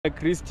A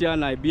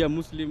Christian, I be a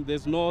Muslim.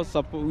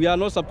 We are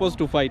not supposed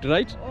to fight,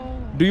 right?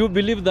 Do you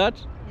believe that?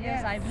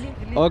 Yes, I believe.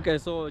 Okay,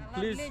 so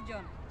please.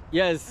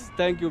 Yes,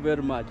 thank you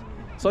very much.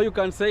 So you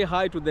can say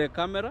hi to the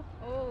camera.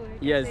 Oh,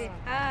 yes.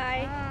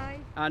 Hi. Hi.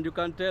 And you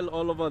can tell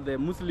all over the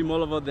Muslim,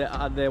 all over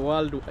the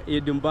world,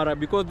 Eid Mubarak,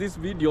 because this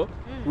video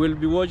will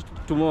be watched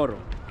tomorrow.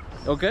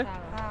 Okay?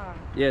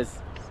 Yes.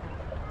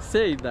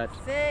 Say that.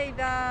 Say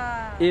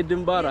that. Eid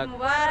Mubarak.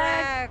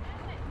 Mubarak.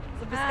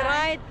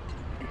 Subscribe.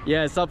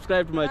 Yes,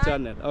 subscribe to my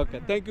channel. Okay,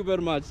 thank you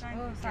very much.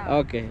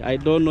 Okay, I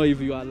don't know if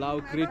you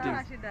allow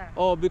greetings.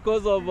 Oh,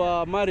 because of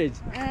marriage?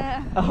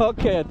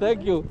 Okay,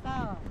 thank you.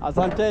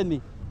 Asanteni.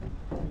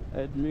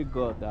 Let me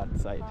go that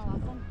side.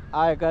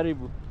 Hi,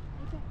 karibu.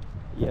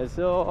 Yes,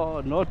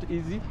 so not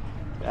easy.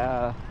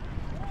 Huh?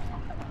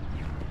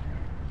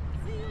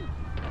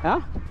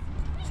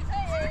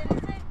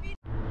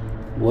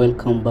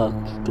 Welcome back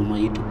to my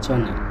YouTube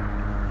channel,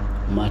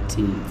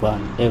 Martin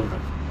Van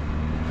Everett.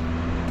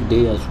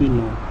 Today, as we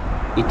know,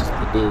 it is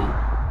the day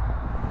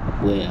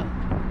where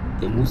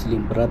the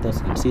Muslim brothers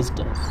and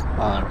sisters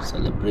are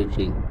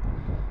celebrating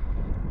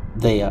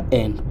their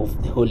end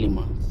of the holy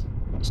month.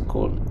 It's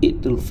called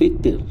Eid Al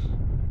Fitr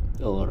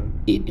or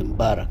Eid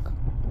Mubarak.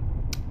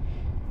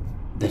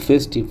 The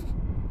festive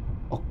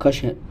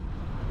occasion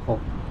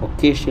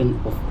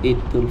of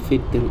Eid Al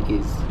Fitr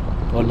is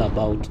all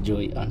about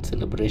joy and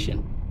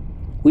celebration,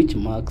 which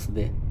marks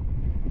the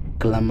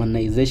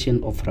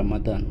glamorization of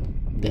Ramadan,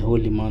 the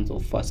holy month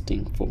of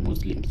fasting for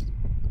Muslims.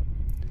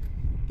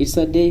 It's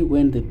a day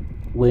when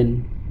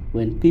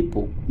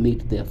people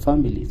meet their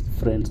families,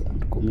 friends,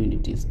 and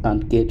communities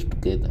and get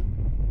together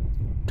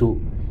to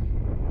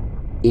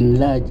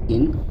indulge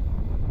in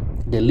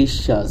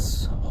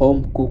delicious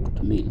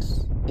home-cooked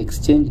meals,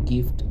 exchange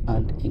gifts,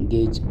 and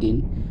engage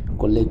in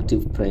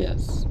collective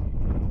prayers.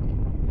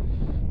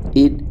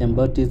 It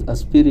embodies a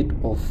spirit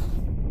of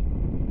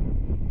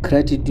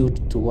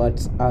gratitude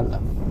towards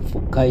Allah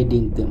for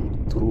guiding them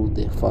through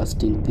the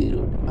fasting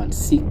period and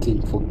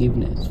seeking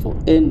forgiveness for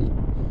any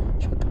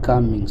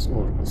shortcomings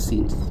or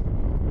sins.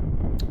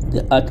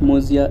 The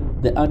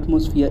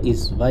atmosphere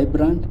is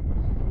vibrant,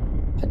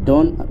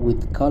 adorned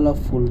with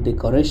colorful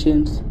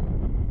decorations,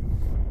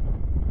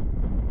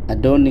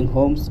 adorning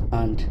homes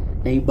and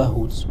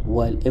neighborhoods,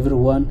 while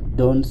everyone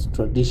dons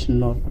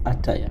traditional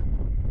attire.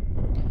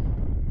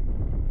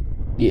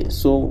 Yeah,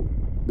 so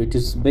it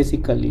is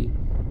basically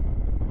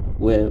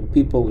where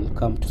people will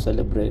come to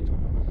celebrate,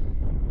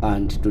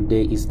 and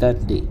today is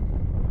that day.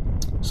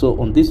 So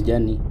on this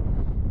journey,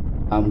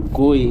 I'm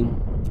going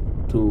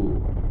to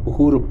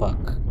Uhuru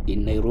Park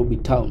in Nairobi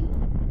town.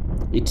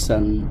 It's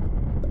an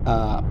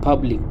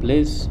public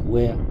place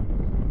where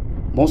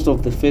most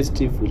of the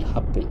festive will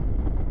happen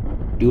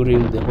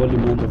during the holy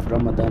month of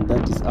Ramadan.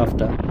 That is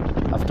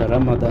after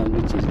Ramadan,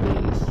 which is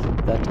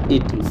that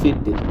Eid Al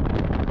Fitr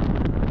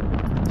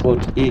or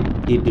Eid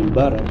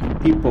Mubarak.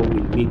 People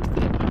will meet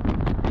there.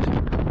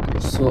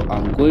 So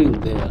I'm going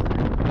there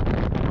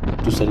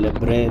to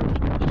celebrate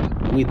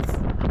with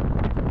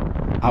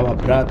our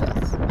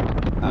brothers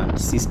and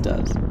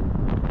sisters.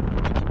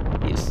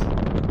 Yes.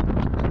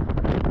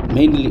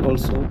 Mainly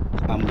also,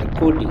 I'm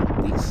recording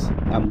this,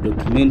 I'm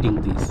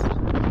documenting this.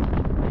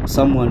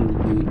 Someone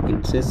will be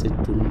interested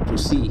to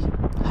see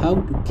how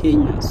do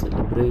Kenya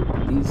celebrate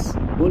this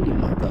holy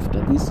month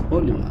after this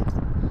holy month.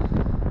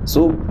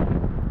 So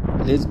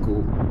let's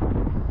go.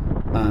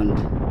 And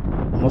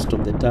most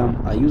of the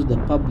time I use the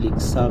public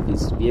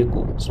service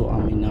vehicle, so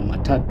I'm in a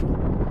matatu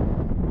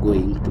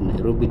going to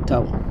Nairobi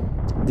town.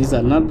 This is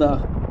another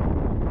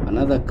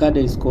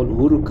garden is called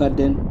Uhuru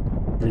Garden,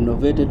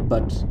 renovated,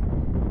 but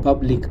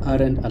public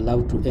aren't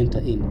allowed to enter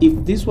in.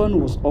 If this one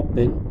was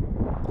open,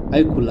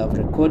 I could have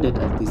recorded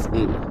at this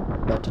area,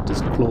 but it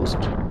is closed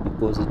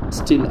because it's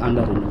still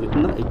under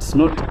renovation. No, it's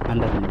not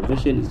under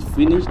renovation, it's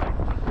finished.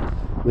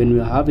 When we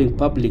are having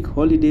public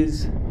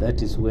holidays,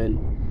 that is when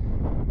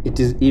it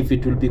is. If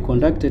it will be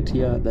conducted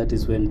here, that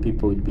is when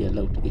people will be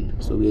allowed in.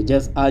 So we are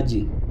just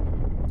urging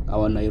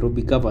our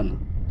Nairobi governor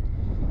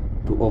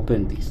to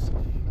open this.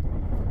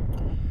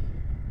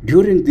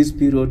 During this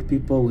period,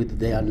 people with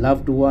their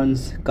loved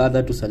ones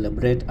gather to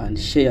celebrate and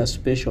share a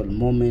special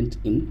moment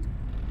in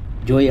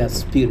joyous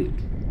spirit.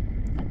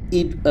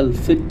 Eid Al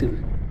Fitr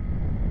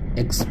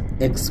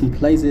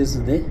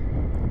exemplifies the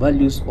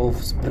values of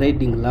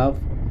spreading love,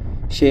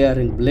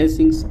 sharing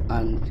blessings,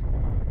 and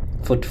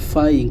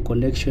fortifying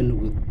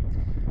connection with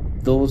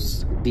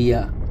those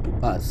dear to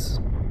us.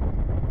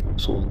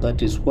 So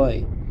that is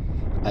why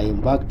I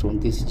embarked on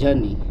this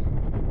journey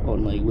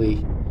on my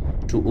way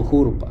to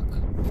Uhuru Park,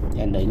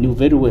 and I knew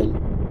very well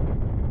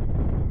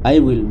I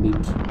will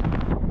meet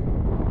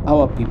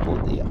our people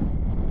there.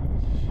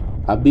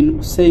 I've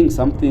been saying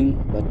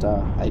something, but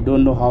I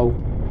don't know how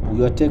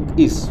your take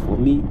is. For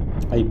me,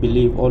 I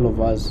believe all of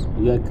us,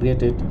 we are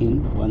created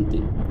in one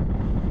thing.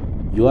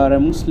 You are a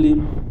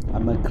Muslim,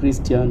 I'm a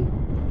Christian,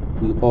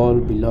 we all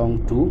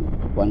belong to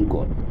one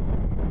God.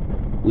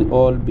 We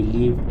all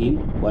believe in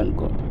one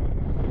God.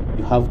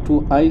 You have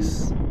two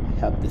eyes, I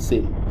have the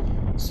same.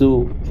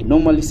 So I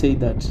normally say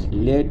that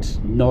let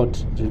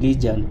not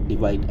religion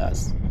divide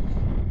us.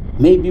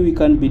 Maybe we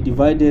can be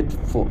divided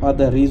for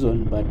other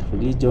reasons, but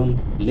religion,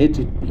 let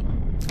it be.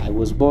 I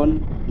was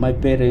born, my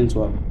parents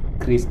were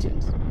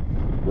Christians.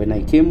 When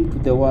I came to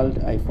the world,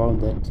 I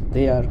found that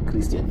they are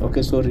Christian.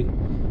 Okay, sorry,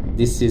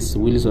 this is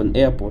Wilson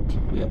Airport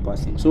we are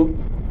passing. So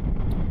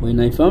when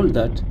I found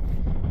that,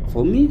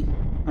 for me,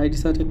 I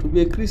decided to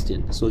be a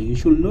Christian. So you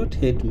should not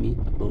hate me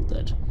about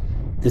that.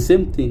 The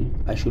same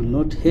thing, I should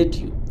not hate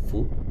you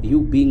for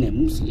you being a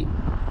Muslim.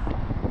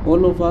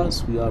 All of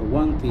us, we are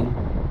one thing,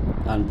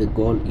 and the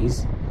goal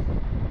is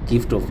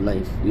gift of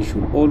life. We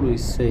should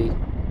always say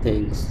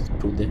thanks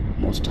to the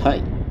Most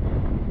High.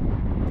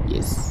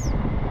 Yes.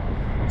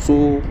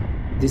 So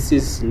this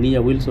is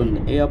near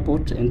Wilson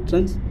Airport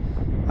entrance,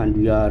 and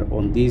we are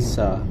on this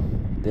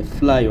the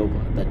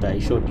flyover that I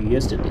showed you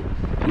yesterday.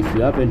 If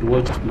you haven't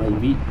watched my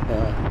video,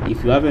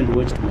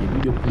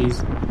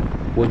 please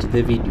watch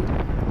the video.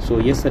 So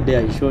yesterday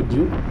I showed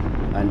you,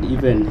 and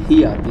even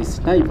here this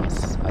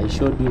Naivas I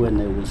showed you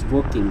when I was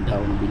walking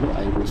down below.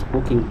 I was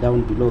walking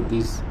down below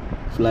this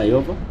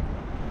flyover.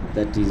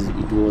 That is,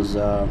 it was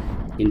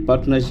in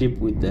partnership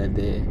with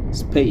the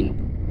Spain.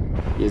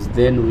 Yes,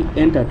 then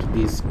we entered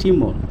this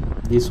Timor,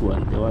 this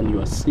one, the one you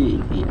are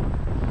seeing here.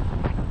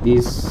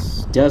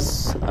 This,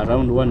 just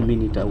around 1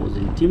 minute I was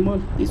in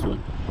Timor, this one.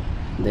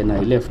 Then I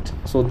left.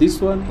 So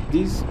this one,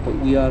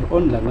 we are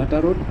on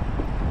Langata Road,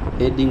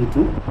 heading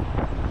to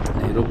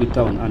Nairobi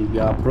town, and we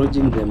are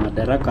approaching the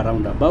Madaraka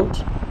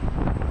roundabout.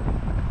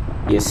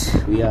 Yes,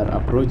 we are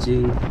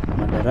approaching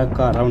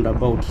Madaraka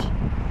roundabout.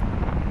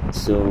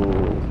 So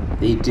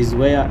it is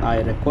where I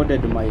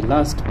recorded my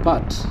last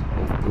part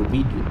of the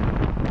video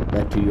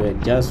that you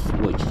had just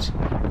watched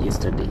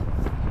yesterday.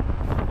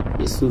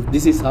 Yes, so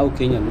this is how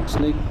Kenya looks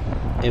like,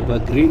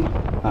 evergreen.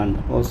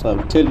 And also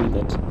I'll tell you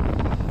that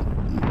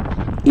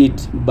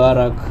Eid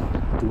Barak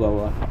to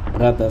our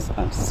brothers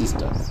and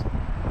sisters.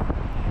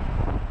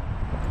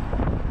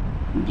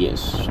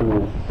 Yes,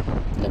 so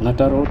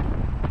Langata Road,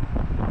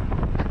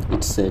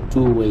 it's a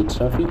two-way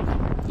traffic.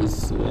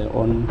 Is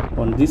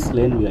on this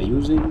lane we are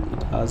using,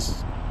 it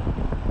has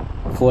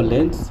 4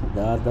 lanes.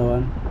 The other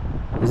one,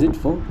 is it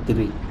 4?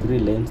 3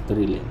 lanes.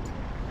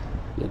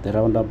 Yeah, the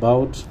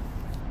roundabout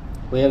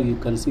where you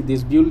can see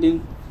this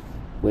building.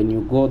 When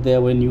you go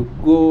there, when you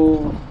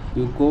go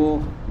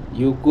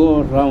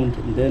around,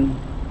 and then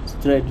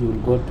straight you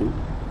will go to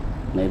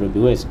Nairobi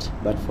West.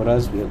 But for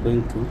us, we are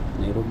going to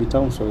Nairobi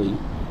town, so we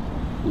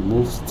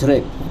move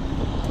straight.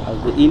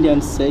 As the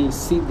Indians say,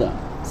 Sida.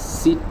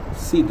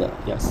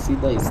 Yeah,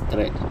 Sida is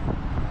straight.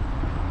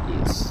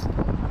 Yes.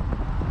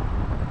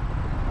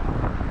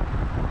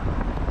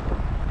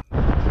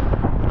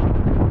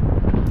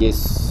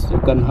 Yes, you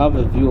can have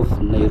a view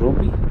of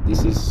Nairobi.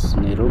 This is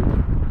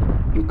Nairobi.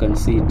 You can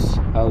see it,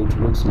 how it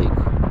looks like.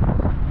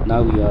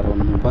 Now we are on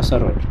Mombasa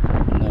Road,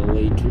 on our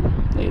way to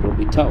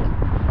Nairobi town,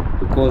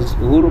 because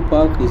Uhuru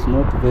Park is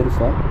not very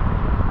far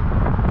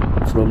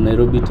from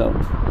Nairobi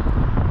town.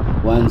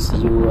 Once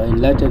you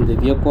enlighten the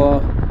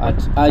vehicle at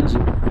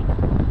Ajib,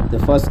 the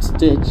first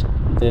stage,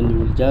 then you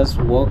will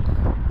just walk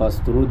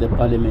past through the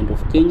Parliament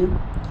of Kenya.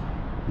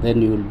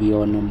 Then you will be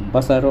on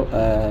Mombasa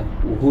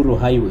Uhuru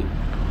Highway.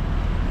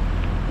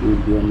 You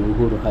will be on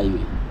Uhuru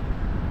Highway.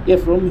 Yeah,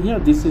 from here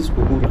this is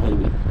Uhuru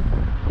Highway.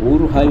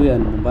 Uhuru Highway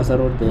and Mombasa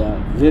Road, they are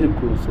very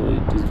close, so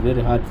it is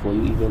very hard for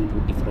you even to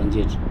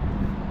differentiate.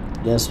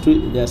 They are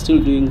still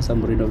doing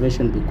some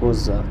renovation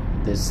because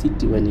the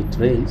city, when it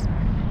rains,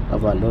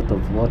 have a lot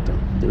of water.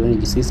 The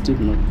drainage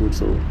system not good,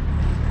 so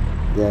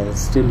they are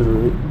still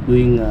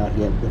doing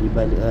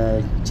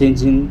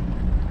changing,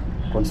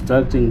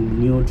 constructing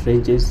new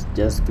trenches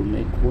just to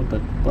make water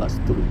to pass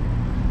through.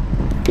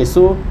 Okay,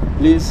 so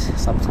please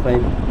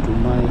subscribe to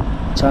my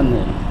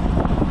channel.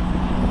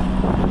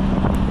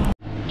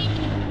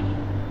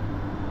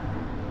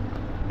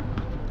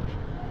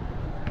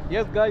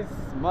 Yes guys,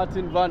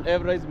 Martin Van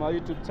Evra is my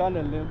YouTube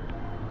channel name.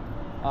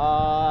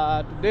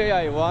 Today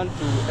I want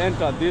to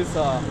enter this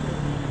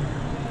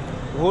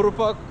Uhuru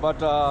Park, but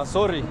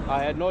sorry,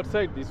 I had not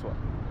said this one.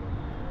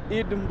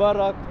 Eid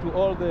Mubarak to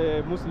all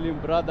the Muslim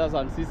brothers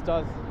and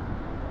sisters.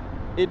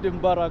 Eid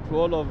Mubarak to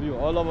all of you,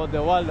 all over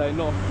the world. I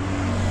know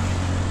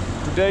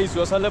today is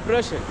your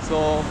celebration,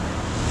 so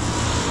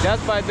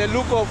just by the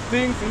look of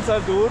things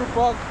inside the Uhuru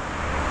Park,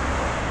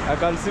 I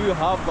can see we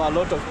have a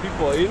lot of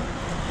people in,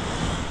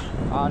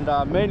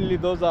 and mainly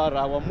those are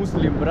our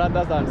Muslim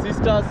brothers and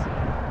sisters,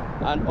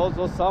 and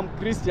also some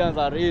Christians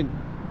are in.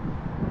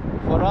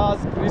 For us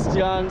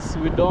Christians,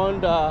 we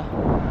don't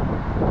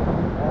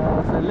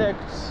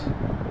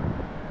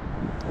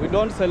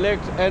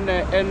select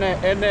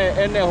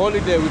any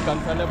holiday we can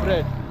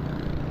celebrate.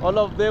 All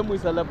of them, we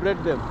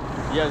celebrate them.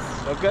 Yes,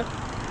 okay.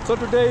 So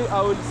today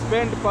I will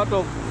spend part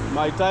of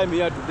my time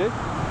here today.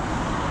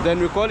 Then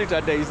we call it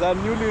a day. It's a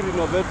newly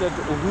renovated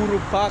Uhuru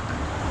Park.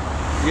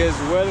 Yes,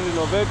 well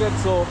renovated.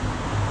 So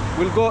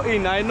we'll go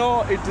in. I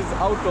know it is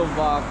out of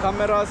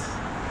cameras.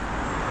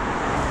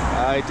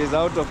 It is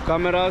out of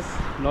cameras,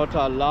 not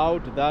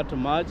allowed that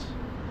much.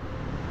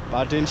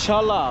 But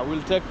inshallah,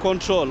 we'll take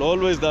control.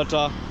 Always that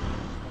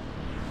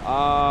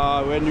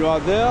when you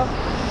are there,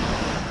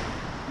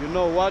 you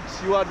know what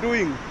you are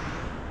doing.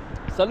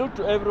 Salute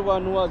to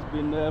everyone who has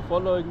been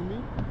following me.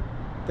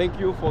 Thank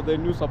you for the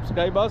new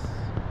subscribers.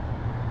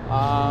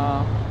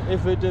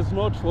 If it is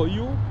not for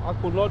you, I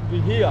could not be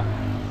here.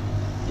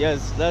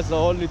 Yes, that's the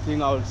only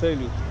thing I will tell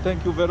you.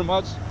 Thank you very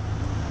much.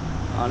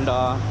 And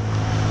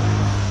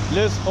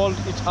let's hold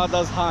each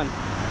other's hand.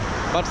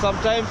 But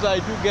sometimes I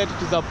do get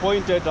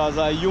disappointed as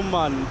a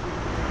human,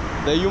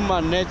 the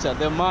human nature,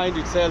 the mind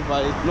itself.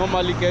 I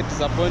normally get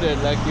disappointed.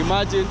 Like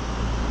imagine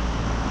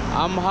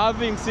I'm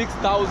having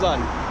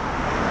 6,000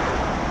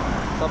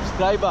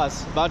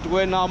 subscribers, but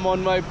when I'm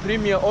on my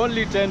premiere,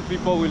 only 10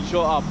 people will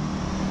show up.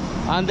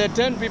 And the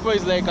 10 people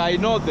is like, I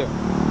know them.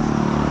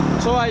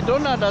 So I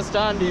don't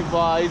understand if,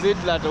 is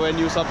it that when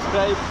you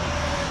subscribe,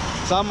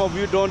 some of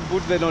you don't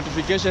put the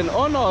notification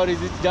on, or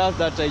is it just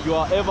that you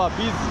are ever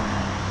busy?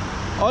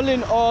 All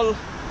in all,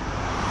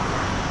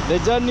 the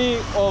journey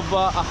of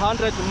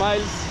 100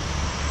 miles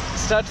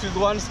starts with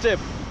one step.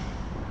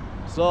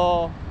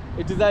 So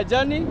it is a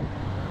journey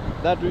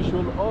that we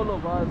should all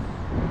of us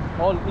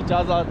hold each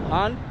other's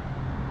hand,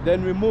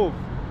 then we move.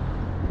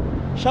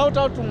 Shout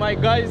out to my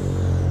guys.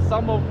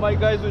 Some of my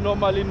guys, we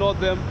normally know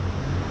them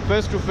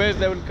face to face.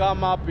 They will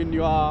come up in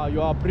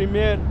your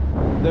premiere.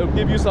 They will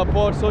give you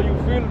support, so you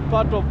feel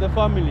part of the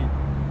family.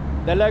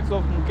 The likes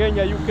of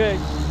Kenya, UK,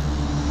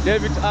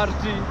 David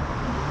Arti,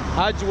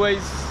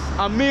 Hajways,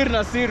 Amir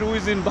Nasir, who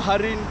is in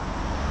Bahrain,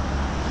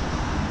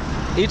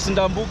 it's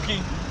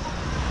Ndambuki,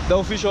 the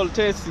official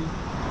Tesi,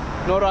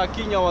 Nora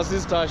Akinya, our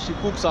sister, she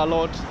cooks a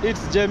lot.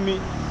 It's Jamie,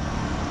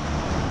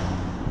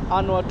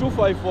 Anwar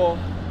 254,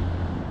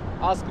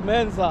 Ask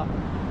Menza,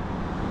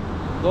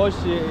 though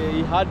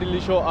he hardly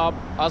show up.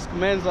 Ask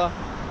Menza,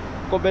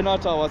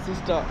 Kobenata, our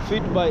sister,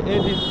 Feed by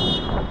Edith.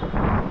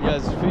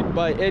 Yes, Feed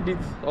by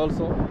Edith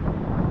also.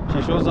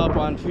 She shows up,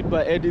 and Feed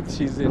by Edith,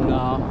 she's in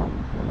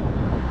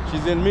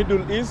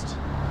Middle East,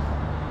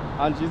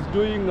 and she's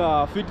doing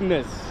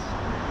fitness.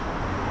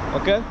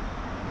 Okay.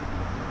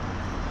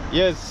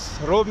 Yes,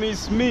 Romy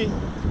is me.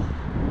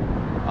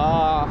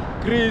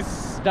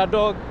 Chris,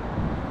 Dadog,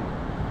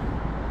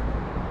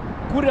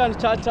 Kurian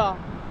Chacha,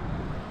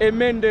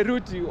 Emen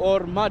Deruti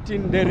or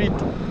Martin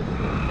Deritu.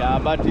 Yeah,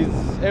 but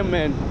it's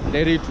Emen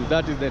Deritu.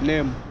 That is the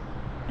name.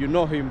 You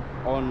know him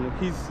on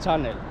his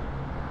channel.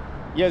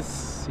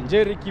 Yes,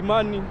 Jerry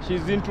Kimani,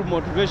 she's into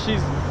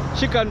motivation.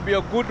 She can be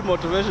a good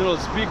motivational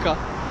speaker.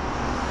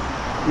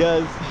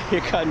 Yes, he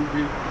can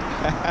be.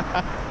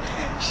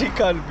 She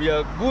can be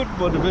a good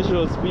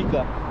motivational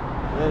speaker.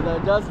 And I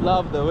just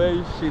love the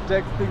way she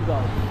takes things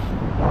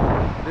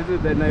out. This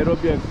is the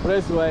Nairobi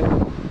Expressway.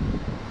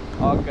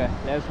 Okay,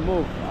 let's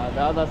move.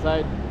 The other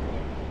side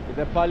is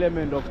the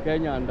Parliament of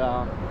Kenya, and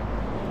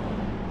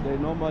they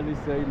normally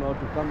say not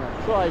to come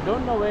out. So I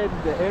don't know where is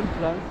the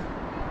entrance.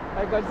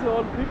 I can see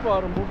all people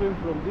are moving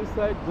from this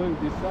side, going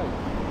this side.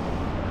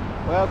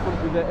 Where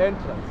could be the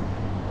entrance?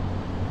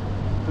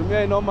 To me,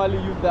 I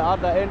normally use the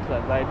other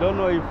entrance. I don't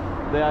know if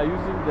they are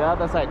using the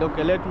other side.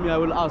 Okay, I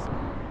will ask.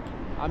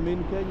 I'm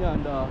in Kenya,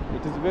 and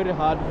it is very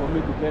hard for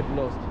me to get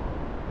lost.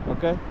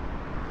 Okay?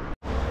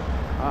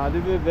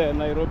 This is the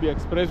Nairobi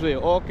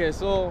Expressway. Okay,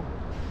 so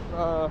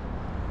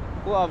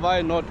who have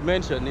I not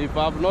mentioned? If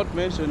I have not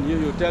mentioned you,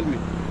 you tell me.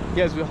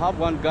 Yes, we have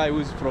one guy who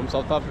is from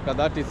South Africa.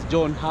 That is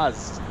John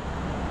Haas.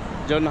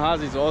 John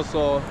Haas is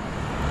also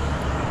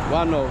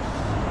one of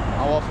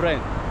our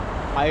friends.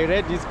 I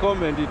read his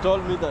comment. He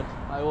told me that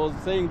I was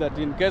saying that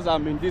in case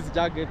I'm in this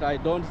jacket, I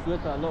don't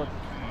sweat a lot.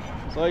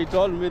 So he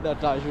told me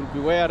that I should be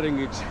wearing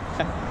it.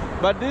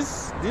 But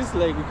this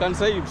like you can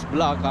say it's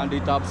black and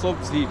it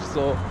absorbs heat.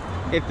 So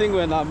I think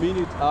when I'm in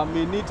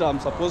it, I'm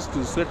supposed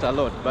to sweat a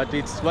lot. But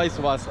it's vice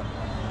versa.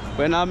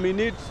 When I'm in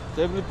it,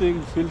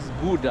 everything feels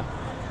good.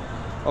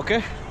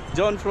 Okay,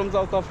 John from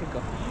South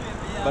Africa.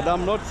 But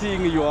I'm not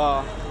seeing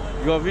your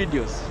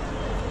videos.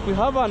 We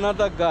have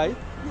another guy.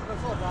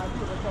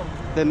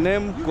 The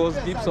name goes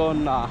deep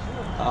on.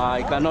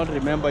 I cannot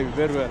remember it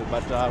very well,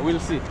 but we'll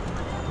see.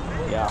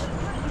 Yeah.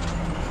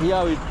 Here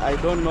I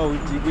don't know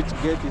which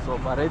gate is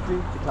operating.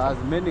 It has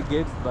many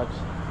gates, but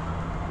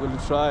we'll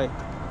try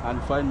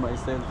and find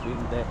myself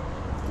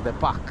in the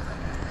park.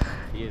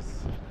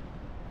 Yes.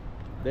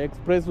 The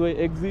expressway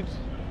exit.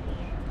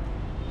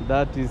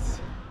 That is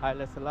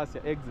Haile Selassie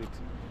exit.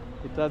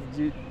 It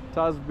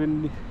has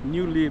been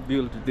newly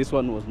built. This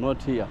one was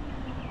not here.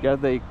 Yeah,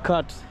 they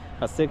cut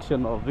a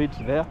section of it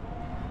there,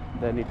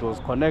 then it was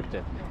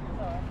connected.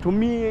 To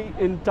me,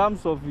 in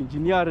terms of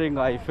engineering,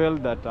 I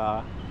felt that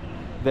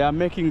they are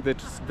making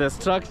the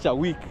structure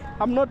weak.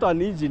 I'm not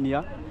an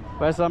engineer,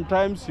 but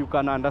sometimes you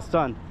can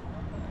understand.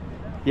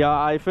 Yeah,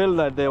 I felt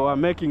that they were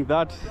making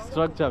that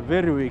structure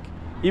very weak.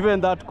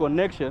 Even that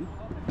connection,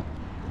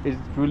 it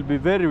will be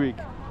very weak.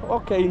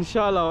 Okay,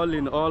 inshallah, all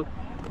in all,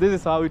 this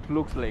is how it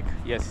looks like.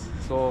 Yes,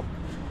 so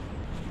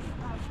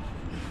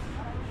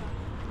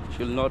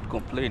should not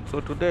complain. So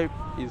today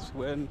is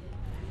when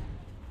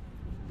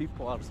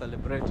people are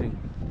celebrating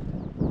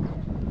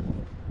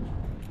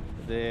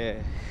the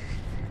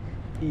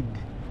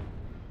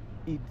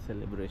Eid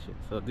celebration.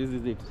 So this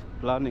is it.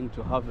 Planning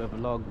to have a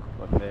vlog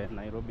on the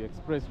Nairobi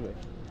Expressway.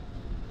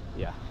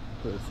 Yeah,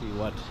 we'll see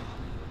what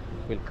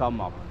will come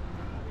up.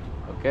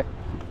 Okay.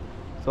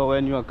 So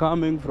when you are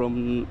coming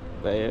from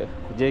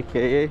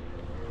JKA,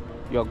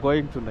 you are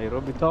going to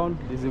Nairobi town,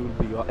 this will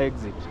be your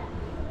exit.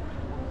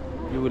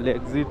 You will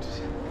exit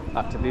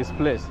at this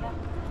place.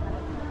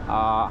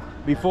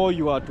 Before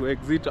you are to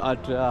exit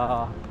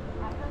at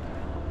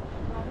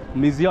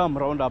Museum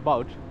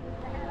roundabout,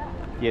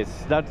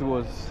 yes, that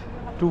was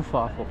too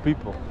far for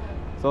people.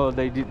 So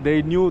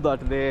they knew that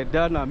they had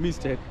done a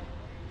mistake,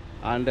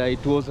 and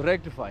it was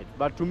rectified.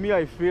 But to me,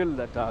 I feel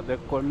that the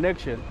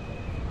connection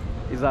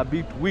is a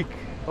bit weak.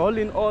 All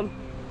in all,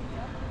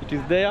 it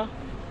is there,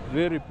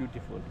 very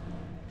beautiful.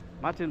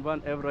 Martin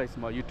Van Evra is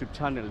my YouTube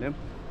channel name.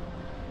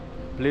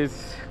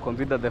 Please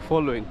consider the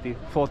following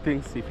 4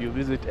 things if you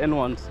visit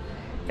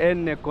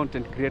any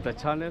content creator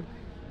channel.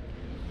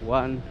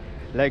 1,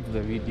 like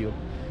the video.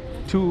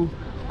 2,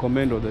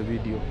 comment on the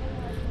video.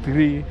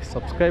 3,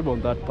 subscribe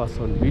on that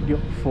person's video.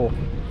 4,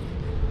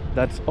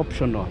 that's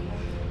optional,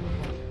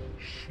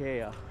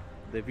 share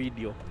the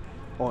video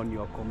on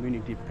your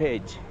community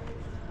page.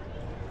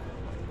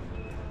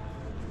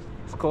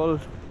 It's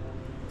called,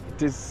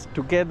 it is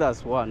together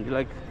as one.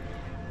 Like,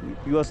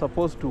 you are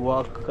supposed to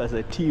work as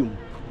a team.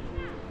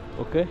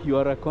 Okay, you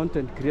are a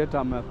content creator,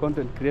 I'm a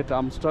content creator.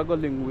 I'm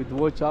struggling with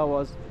watch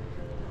hours,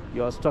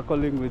 you are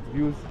struggling with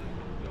views.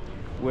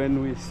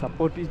 When we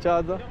support each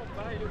other,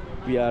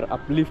 we are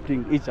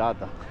uplifting each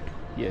other.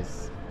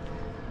 Yes,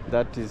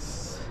 that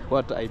is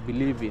what I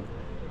believe in.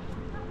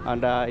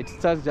 And it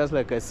starts just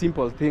like a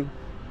simple thing,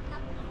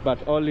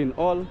 but all in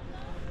all,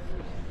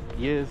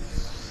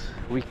 yes,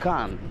 we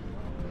can.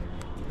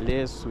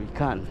 Yes, we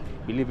can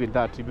believe in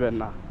that.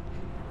 Even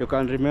you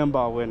can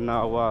remember when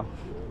our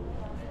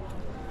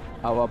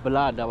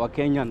blood, our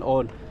Kenyan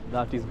own,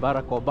 that is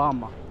Barack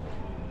Obama,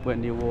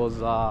 when he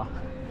was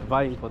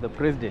vying for the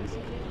presidency,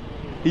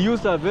 he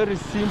used a very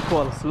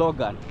simple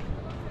slogan: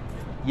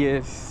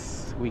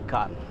 yes, we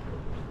can.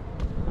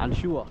 And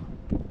sure,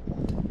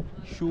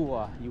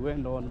 he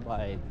went on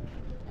by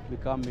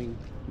becoming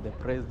the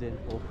president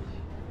of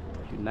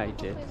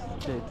United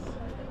States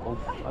of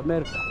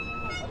America.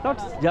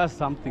 Not just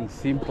something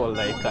simple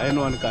like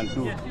anyone can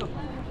do.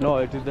 No,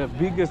 it is the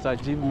biggest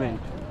achievement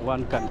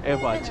one can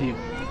ever achieve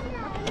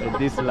in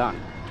this land.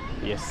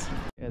 Yes.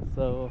 And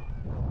so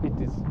it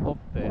is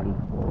open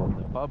for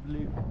the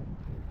public.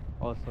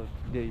 Also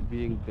today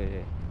being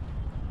the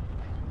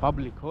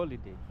public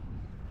holiday,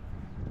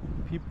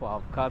 people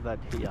have gathered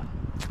here.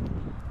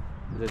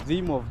 The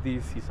theme of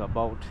this is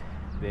about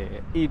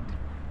the Eid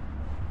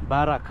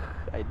Barak.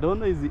 I don't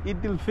know is it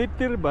Eid Al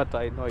Fitr, but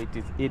I know it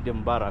is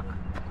Eid Barak.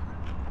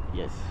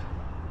 Yes.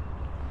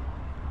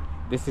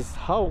 This is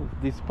how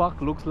this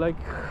park looks like.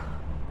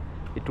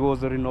 It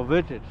was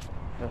renovated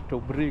to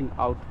bring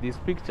out this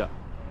picture.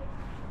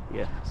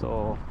 Yeah,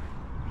 so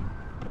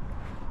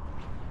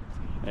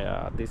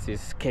yeah, this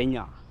is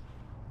Kenya.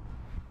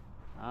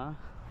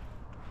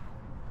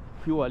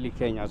 Purely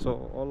Kenya.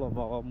 So all of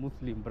our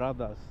Muslim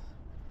brothers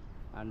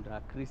and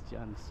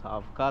Christians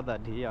have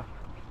gathered here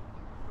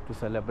to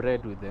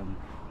celebrate with them.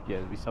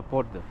 Yes, we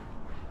support them.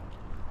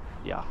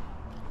 Yeah.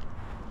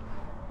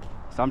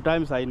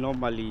 Sometimes I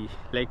normally,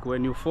 like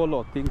when you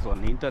follow things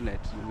on the internet,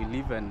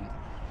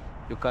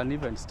 you can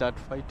even start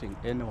fighting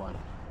anyone.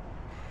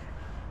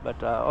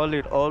 But all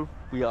in all,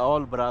 we are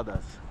all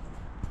brothers.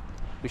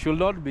 We should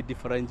not be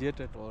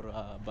differentiated or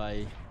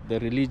by the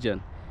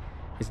religion.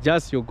 It's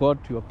just you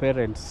got your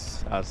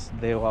parents as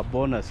they were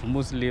born as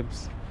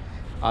Muslims,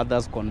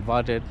 others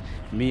converted.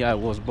 Me, I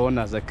was born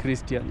as a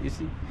Christian, you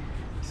see.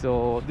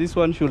 So this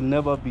one should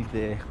never be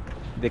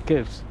the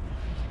case.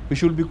 We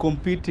should be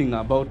competing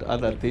about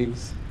other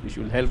things. We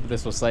should help the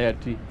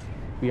society.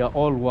 We are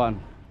all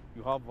one.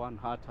 You have one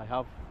heart, I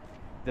have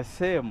the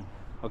same,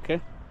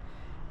 okay?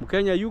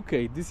 Kenya,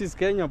 UK, this is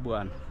Kenya,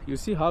 Buan. You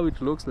see how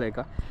it looks like?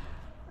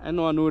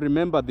 Anyone who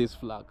remember this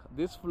flag?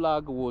 This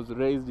flag was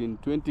raised in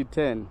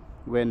 2010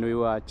 when we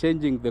were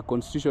changing the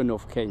constitution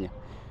of Kenya.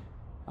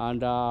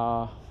 And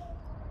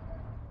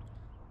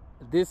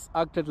this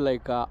acted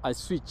like a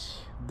switch.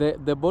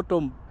 The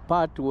bottom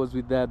part was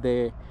with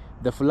the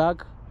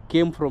flag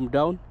came from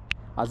down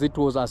as it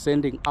was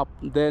ascending up,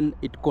 then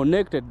it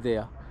connected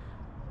there,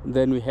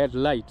 then we had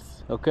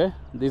lights. Okay,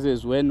 this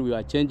is when we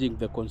are changing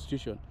the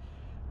constitution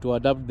to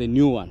adapt the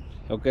new one,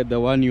 okay, the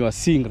one you are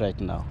seeing right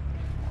now.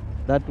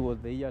 That was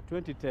the year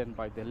 2010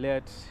 by the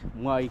late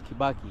Mwai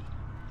Kibaki,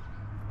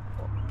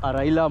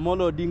 Raila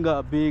Amolo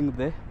Odinga being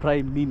the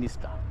prime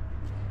minister.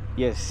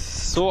 Yes,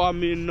 so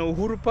I'm in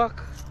Uhuru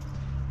Park,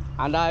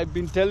 and I've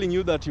been telling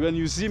you that when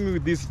you see me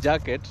with this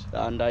jacket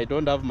and I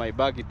don't have my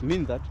bag, it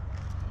means that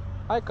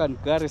I can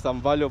carry some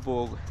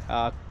valuable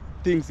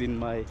things in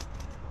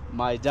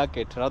my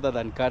jacket rather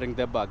than carrying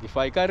the bag. If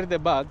I carry the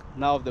bag,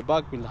 now the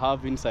bag will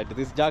have inside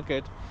this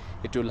jacket,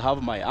 it will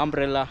have my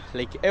umbrella,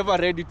 like ever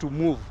ready to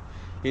move.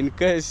 In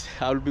case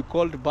I'll be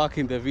called back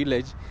in the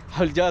village,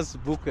 I'll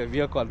just book a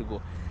vehicle and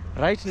go.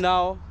 Right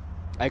now,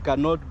 I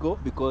cannot go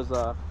because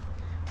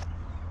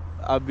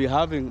I'll be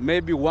having,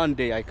 maybe one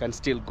day I can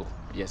still go.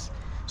 Yes.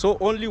 So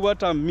only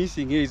what I'm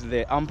missing here is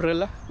the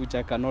umbrella, which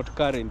I cannot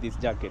carry in this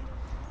jacket.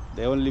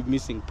 The only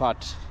missing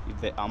part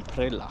is the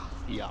umbrella.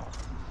 Yeah.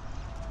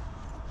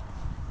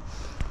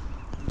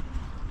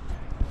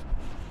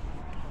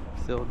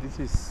 So this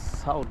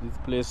is how this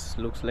place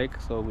looks like.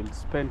 So we'll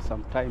spend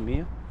some time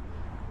here.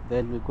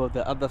 Then we go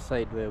the other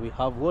side where we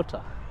have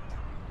water.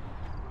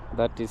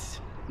 That is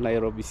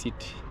Nairobi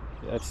City.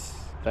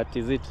 That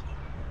is it.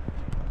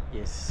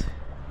 Yes.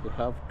 We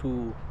have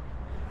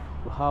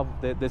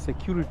the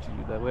security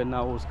that when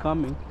I was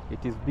coming,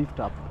 it is beefed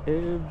up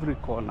every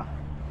corner.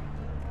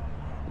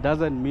 It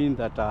doesn't mean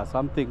that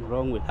something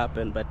wrong will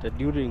happen, but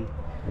during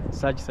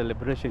such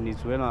celebration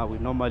is when we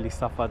normally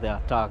suffer the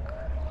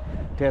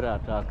terror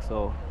attack.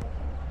 So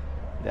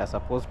they are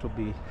supposed to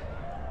be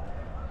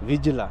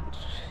vigilant.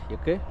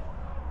 Okay,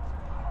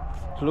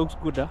 it looks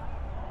good, huh?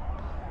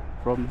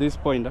 From this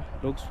point,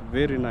 looks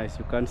very nice.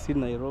 You can see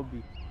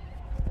Nairobi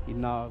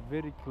in a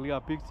very clear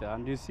picture,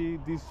 and you see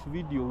this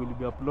video will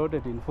be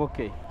uploaded in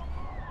 4K.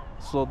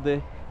 So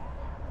the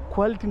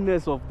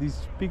qualityness of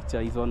this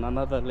picture is on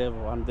another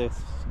level, and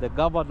the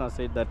governor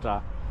said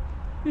that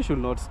you should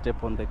not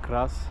step on the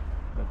grass,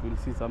 but we'll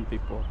see some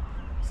people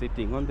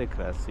sitting on the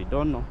grass. We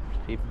don't know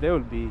if they will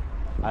be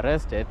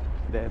arrested.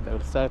 They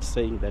will start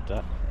saying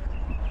that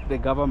the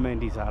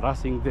government is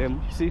harassing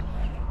them. You see,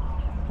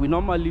 we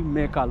normally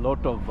make a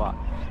lot of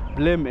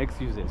blame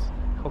excuses.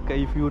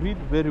 Okay, if you read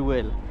very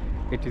well,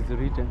 it is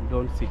written,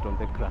 don't sit on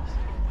the grass.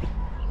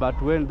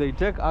 But when they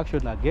take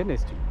action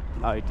against you,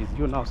 now it is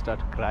you now start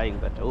crying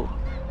that, oh,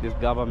 this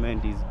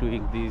government is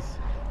doing this,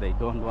 they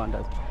don't want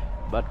us.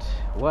 But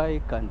why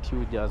can't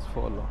you just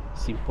follow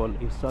simple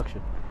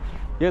instruction?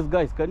 Yes,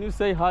 guys, can you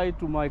say hi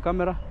to my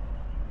camera?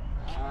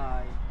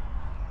 Hi.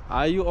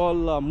 Are you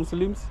all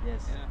Muslims?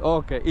 Yes.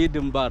 Okay, Eid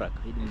Mubarak.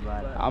 Eid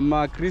Mubarak. I'm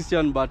a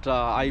Christian, but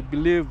I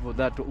believe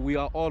that we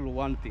are all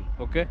one thing,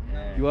 okay?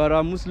 Yeah. You are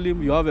a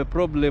Muslim, you have a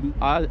problem.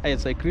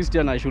 As a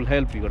Christian, I should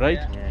help you, right?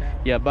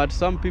 Yeah, but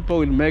some people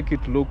will make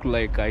it look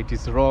like it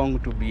is wrong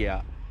to be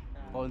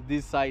on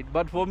this side.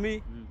 But for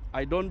me,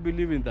 I don't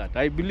believe in that.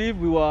 I believe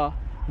we are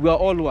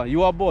all one.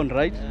 You are born,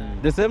 right?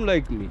 The same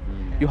like me.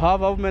 You have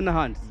how many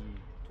hands?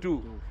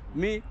 Two.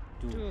 Me?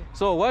 Two.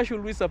 So why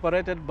should we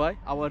separated by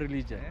our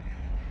religion?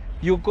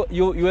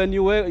 When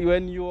you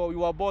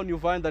were born, you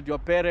find that your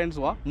parents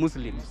were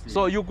Muslims.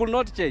 So you could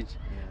not change.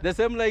 The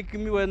same like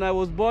me when I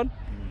was born,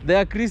 they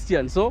are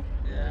Christian. So,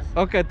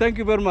 okay, thank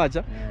you very much.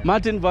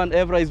 Martin Van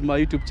Evra is my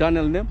YouTube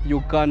channel name.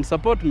 You can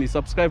support me,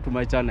 subscribe to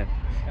my channel.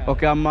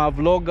 Okay, I'm a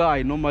vlogger.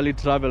 I normally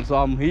travel, so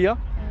I'm here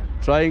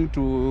trying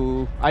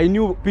to. I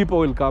knew people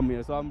will come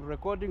here, so I'm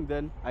recording.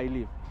 Then I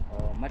leave.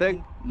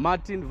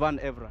 Martin Van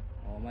Evra.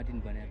 Oh,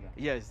 Martin Van Evra.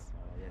 Yes.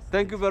 Oh, yes.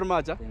 Thank you very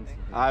much. Thanks.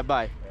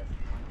 Bye.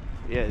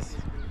 Yes.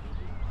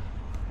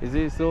 Is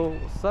it so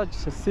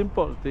such a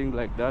simple thing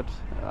like that?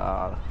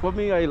 For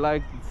me, I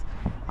like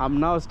it. I'm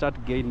now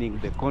start gaining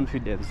the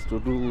confidence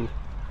to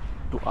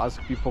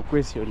ask people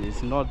questions.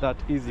 It's not that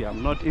easy.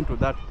 I'm not into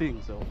that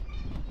thing, so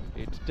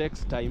it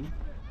takes time.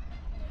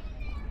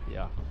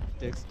 Yeah, it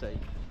takes time.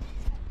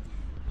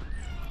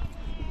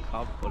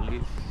 Have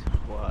police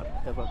who are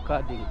ever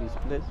guarding this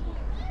place.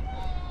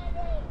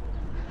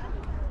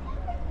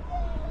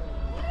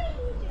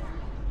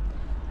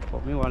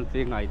 For me, one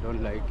thing I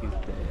don't like is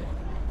the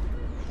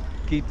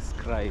kids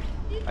cry.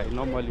 I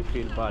normally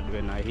feel bad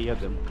when I hear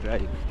them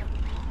crying.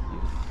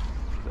 Yes,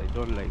 I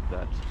don't like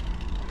that.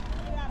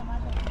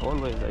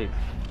 Always I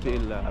feel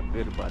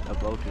very bad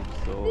about it.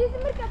 So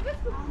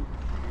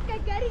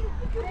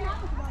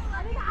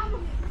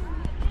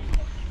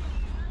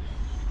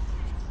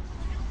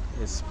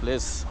this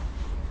place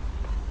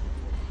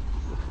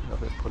we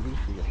have a police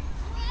here.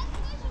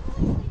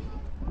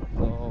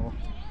 So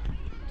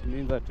it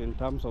means that in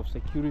terms of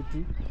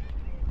security,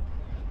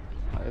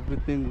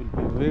 everything will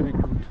be very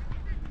good.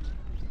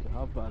 We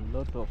have a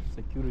lot of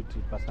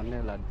security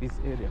personnel at this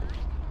area,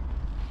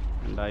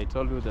 and I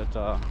told you that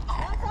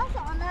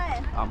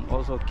I'm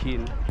also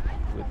keen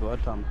with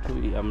what I'm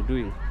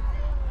doing.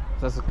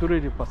 The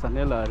security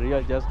personnel are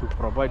here just to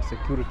provide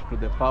security to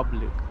the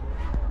public,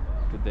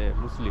 to the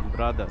Muslim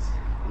brothers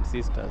and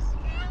sisters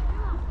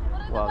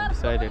who have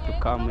decided to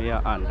come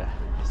here and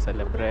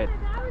celebrate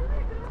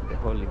the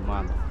holy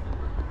month.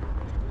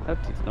 That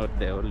is not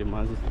the holy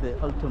month, it's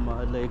the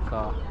ultimate, like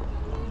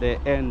the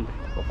end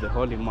of the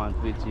holy month,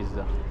 which is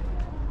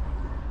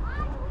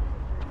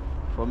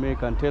for me, I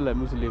can tell a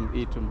Muslim,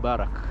 eat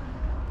mubarak.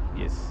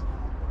 Yes,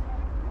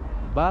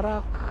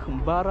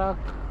 mubarak,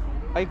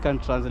 I can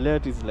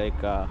translate it like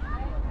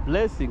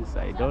blessings.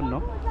 I don't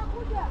know,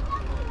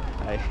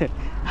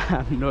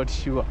 I'm not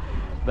sure,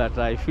 but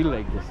I feel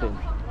like the same.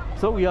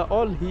 So we are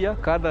all here,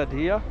 gathered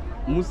here,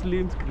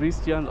 Muslims,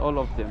 Christians, all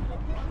of them.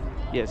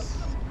 Yes.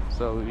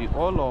 So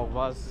all of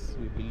us,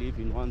 we believe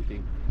in one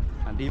thing,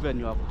 and even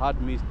you have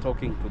heard me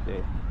talking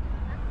to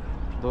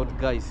those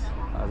guys,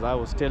 as I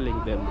was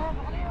telling them,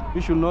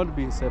 we should not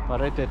be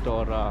separated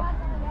or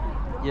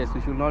Yes,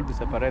 we should not be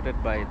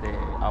separated by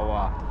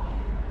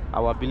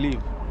our belief.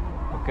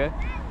 Okay,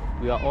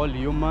 we are all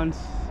humans,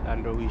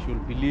 and we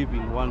should believe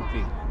in one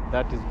thing,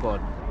 that is God.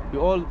 We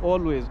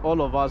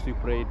all of us, we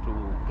pray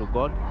to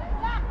God.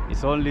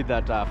 It's only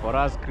that for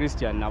us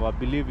Christian, our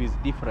belief is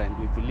different.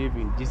 We believe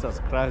in Jesus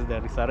Christ, the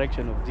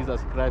resurrection of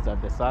Jesus Christ as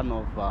the Son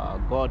of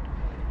God.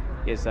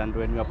 Yes, and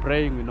when we are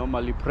praying, we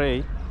normally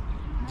pray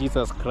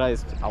Jesus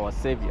Christ, our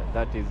Savior.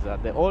 That is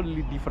the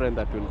only difference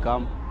that will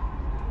come,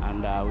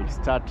 and we'll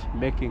start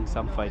making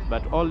some fight.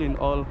 But all in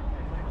all,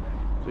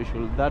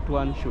 that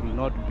one should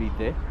not be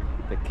the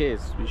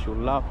case. We should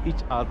love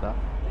each other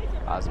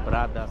as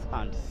brothers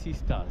and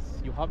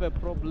sisters. You have a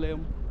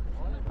problem,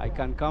 I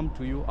can come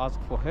to you, ask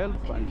for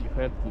help, and you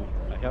help me.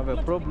 I have a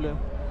problem,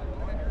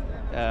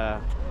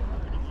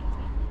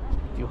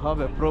 you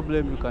have a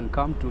problem, you can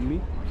come to me,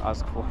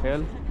 ask for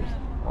help.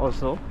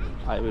 Also,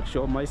 I will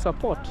show my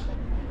support.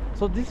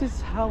 So this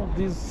is how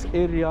this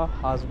area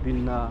has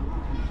been,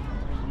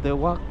 the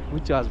work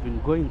which has been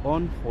going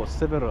on for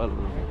several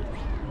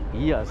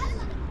years,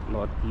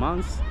 not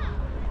months,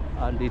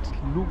 and it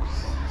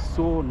looks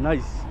so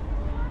nice.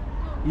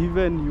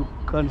 Even you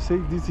can say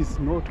this is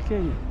not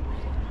Kenya,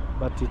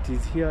 but it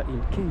is here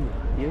in Kenya.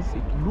 Yes,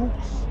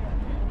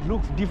 it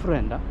looks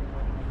different.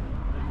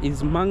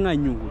 It's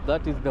manganyu,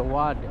 that is the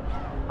word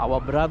our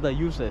brother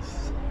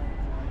uses,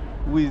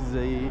 who is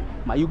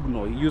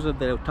Mayugno. He uses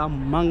the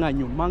term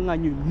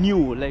manganyu,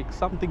 new, like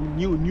something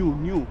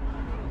new,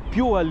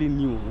 purely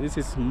new. This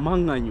is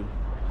manganyu.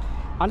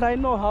 And I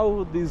know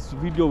how this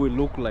video will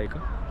look like.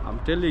 I'm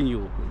telling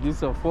you, this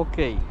is a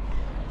 4K,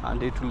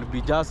 and it will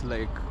be just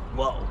like,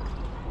 wow.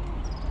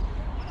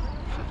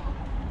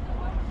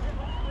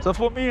 So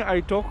for me,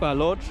 I talk a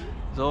lot,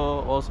 so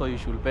also you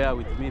should bear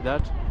with me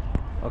that.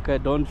 Okay,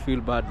 don't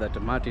feel bad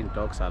that Martin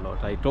talks a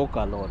lot. I talk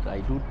a lot. I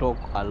do talk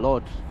a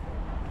lot.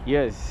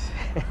 Yes.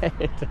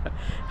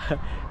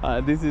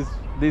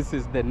 This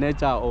is the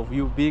nature of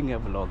you being a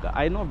vlogger.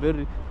 I know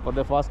for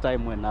the first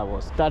time when I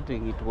was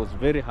starting, it was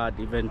very hard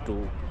even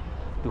to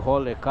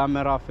hold a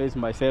camera, face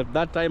myself.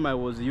 That time I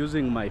was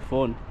using my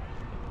phone,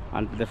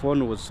 and the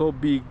phone was so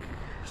big,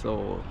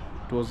 so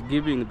it was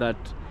giving that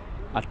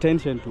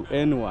attention to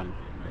anyone.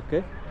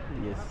 Okay,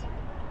 yes.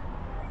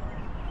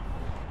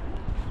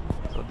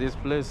 So this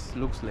place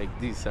looks like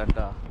this, and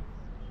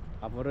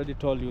I've already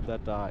told you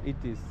that it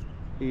is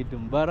Eid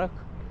Mubarak,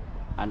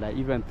 and I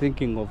even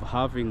thinking of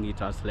having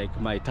it as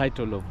like my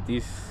title of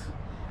this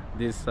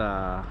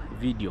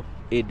video,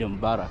 Eid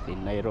Mubarak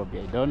in Nairobi.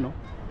 I don't know,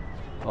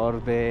 or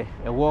the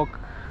walk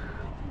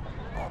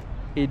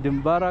Eid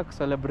Mubarak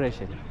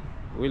celebration.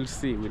 We'll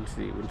see.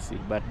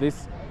 But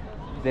this,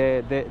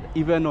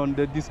 even on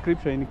the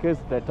description, in case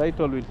the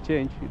title will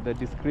change, the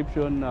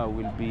description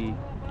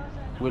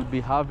will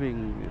be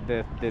having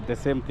the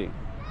same thing.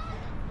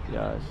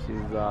 Yeah,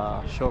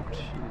 she's shocked.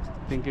 She's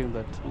thinking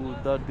that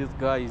this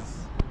guy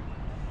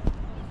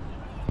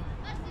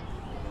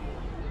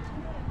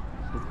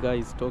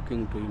is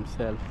talking to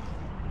himself.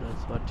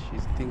 That's what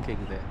she's thinking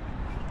there.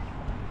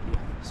 Yeah.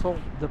 So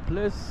the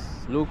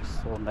place looks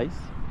so nice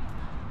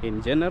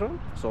in general.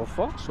 So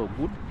far, so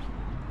good.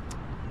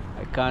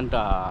 I can't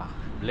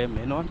blame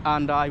anyone.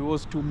 And I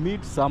was to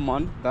meet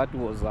someone that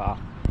was a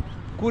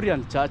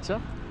Korean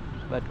churcher,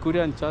 but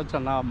Korean churcher,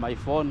 now my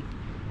phone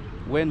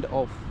went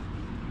off,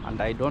 and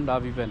I don't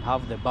even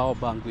have the power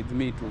bank with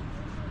me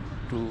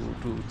to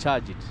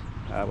charge it.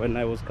 When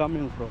I was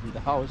coming from the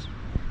house,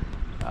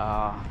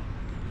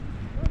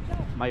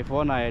 my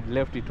phone, I had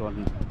left it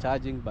on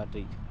charging, but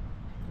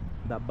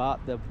the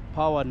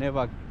power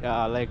never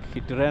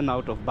it ran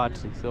out of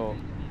battery. So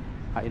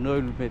I know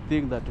you may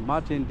think that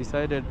Martin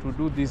decided to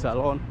do this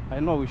alone. I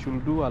know we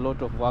should do a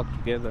lot of work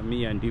together,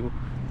 me and you,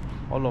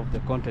 all of the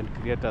content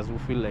creators who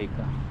feel like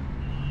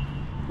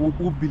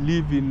who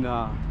believe in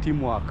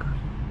teamwork.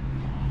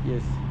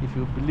 Yes, if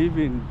you believe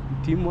in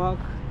teamwork,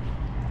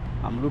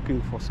 I'm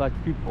looking for such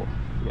people.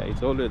 Yeah,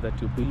 it's always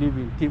that you believe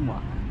in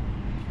teamwork.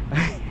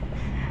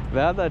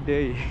 The other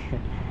day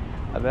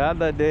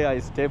I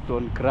stepped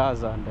on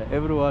grass and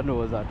everyone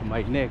was at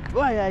my neck.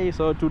 Why are you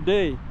so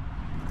today,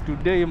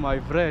 my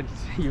friends?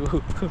 You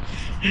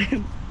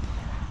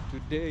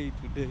today,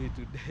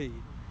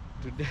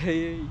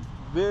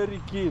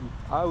 very keen.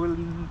 I will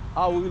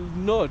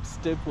not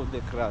step on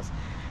the grass.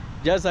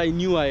 Just I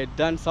knew I had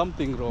done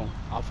something wrong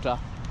after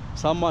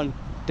someone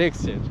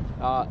texted,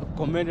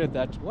 commented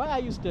that, why are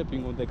you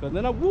stepping on the grass?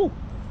 Then whoa,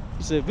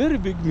 it's a very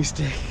big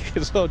mistake.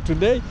 So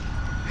today,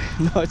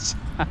 no chance.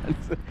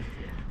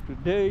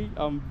 Today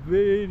I'm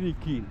very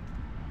keen.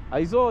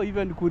 I saw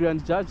even Korean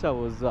Chacha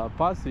was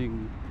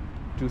passing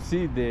to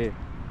see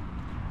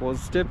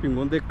was stepping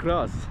on the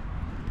grass.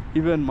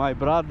 Even my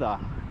brother,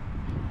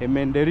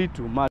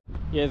 Emenderitu,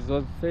 yes,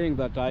 was saying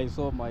that I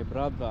saw my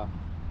brother,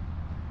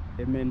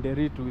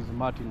 Emenderitu, is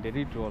Martin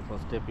Deritu, also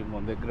stepping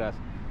on the grass.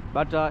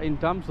 But in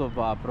terms of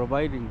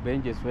providing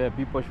benches where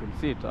people should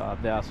sit,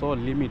 they are so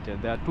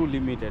limited. They are too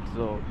limited,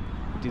 so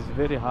it is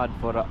very hard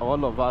for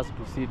all of us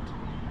to sit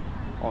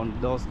on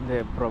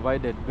the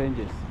provided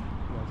benches.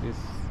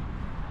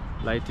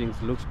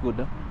 lightings looks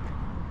good.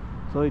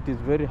 So it is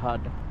very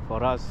hard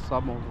for us.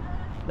 Some of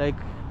like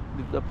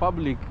the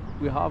public,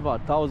 we have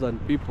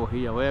 1,000 people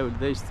here. Where will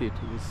they sit?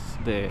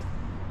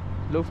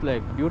 Looks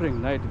like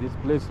during night this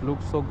place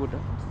looks so good.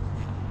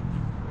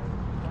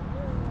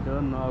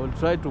 Don't know. I will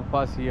try to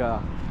pass here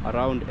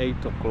around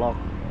 8 o'clock,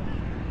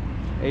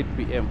 8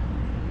 p.m.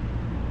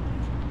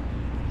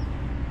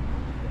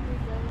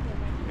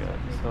 Yeah,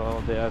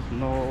 so there's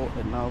no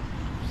enough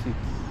seats.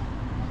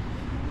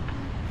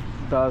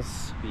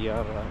 Thus we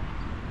are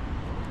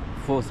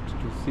forced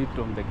to sit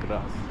on the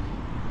grass.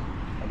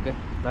 Okay,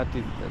 that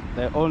is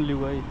the only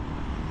way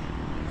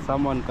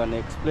someone can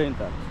explain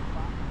that.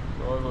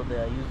 So also they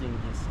are using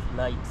these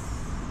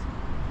lights.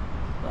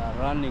 They are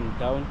running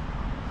down.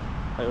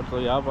 I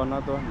also have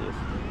another one. Yes,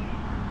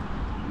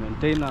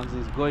 maintenance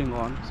is going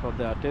on, so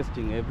they are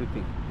testing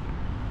everything.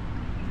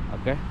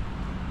 Okay,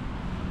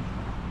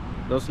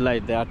 those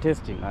lights they are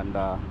testing, and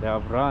they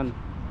have run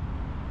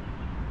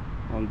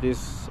on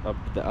this up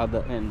to the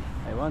other end.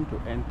 I want to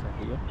enter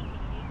here.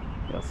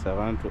 Yes, I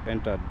want to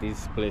enter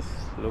this place.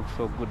 Looks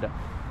so good.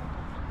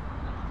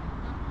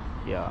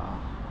 Yeah,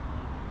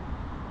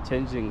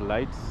 changing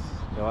lights.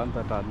 The ones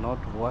that are not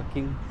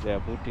working, they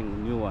are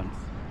putting new ones.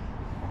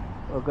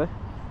 Okay.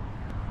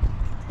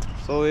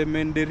 So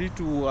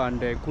Menderitu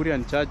and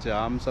Korean Church,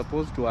 I'm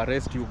supposed to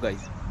arrest you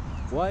guys.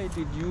 Why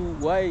did you?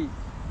 Why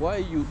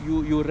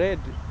you read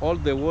all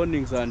the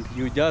warnings and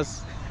you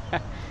just?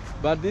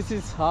 But this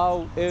is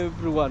how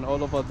everyone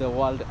all over the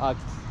world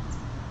acts.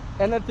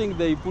 Anything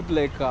they put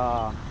like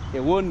a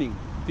warning,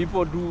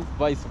 people do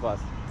vice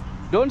versa.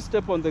 Don't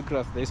step on the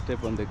grass, they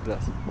step on the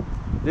grass.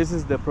 This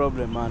is the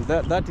problem, and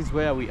that is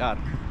where we are.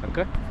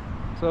 Okay,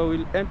 so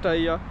we'll enter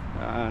here,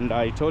 and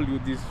I told you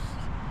this.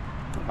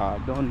 I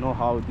don't know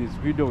how this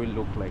video will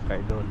look like.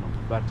 I don't know,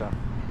 but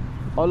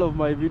all of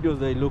my videos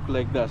they look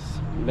like that,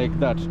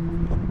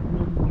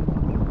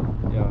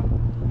 Yeah,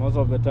 most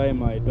of the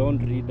time I don't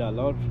read a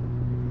lot.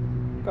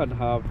 Can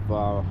have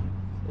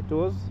it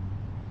was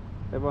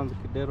Evans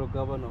Kidero,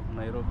 governor of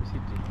Nairobi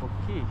City.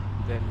 Okay,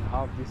 then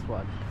have this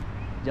one.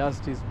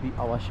 Justice be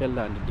our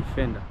shelter and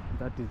defender.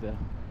 That is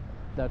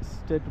that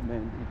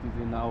statement. It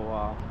is in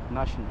our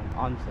national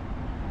anthem.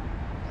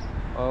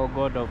 Oh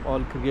God of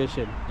all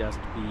creation, just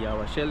be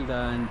our shelter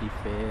and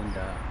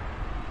defender.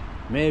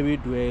 May we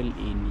dwell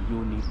in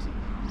unity,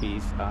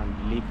 peace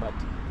and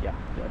liberty. Yeah,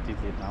 that is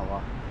in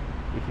our.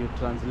 If you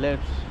translate,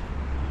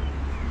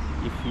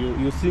 if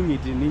you sing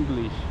it in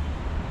English,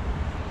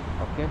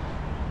 okay.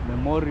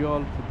 Memorial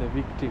to the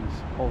victims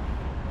of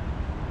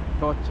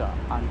torture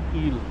and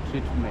ill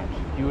treatment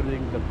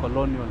during the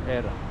colonial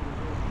era.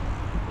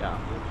 Yeah,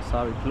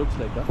 so it looks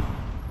like that.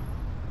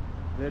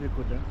 Very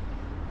good.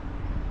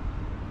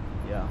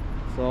 Yeah,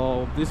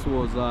 so this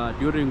was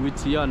during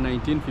which year?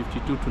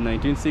 1952 to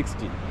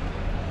 1960.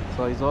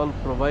 So it's all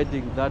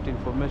providing that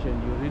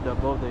information. You read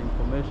about the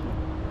information,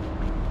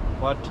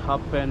 what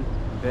happened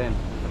then.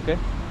 Okay,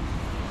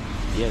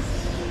 yes.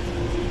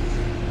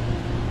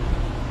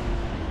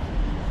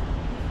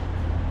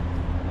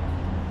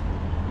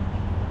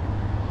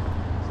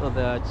 So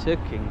they are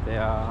checking, they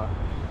are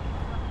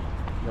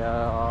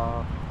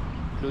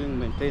doing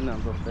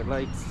maintenance of the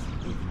lights.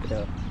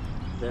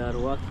 They are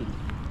working.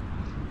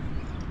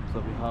 So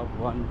we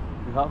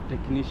have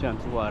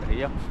technicians who are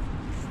here.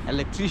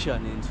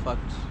 Electricians, in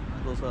fact,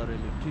 those are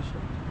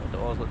electricians, but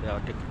also they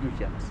are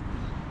technicians.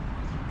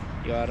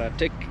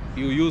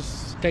 You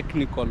use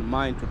technical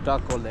mind to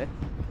tackle a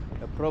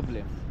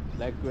problem.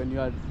 Like when you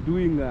are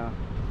doing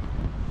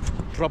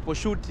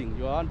troubleshooting,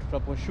 you want to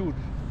troubleshoot.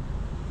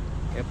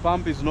 A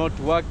pump is not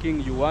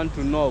working, you want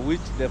to know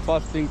which the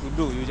first thing to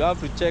do. You have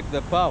to check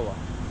the power.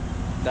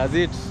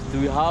 Do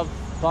we have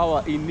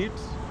power in it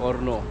or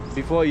no?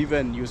 Before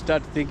even you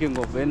start thinking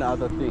of any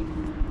other thing.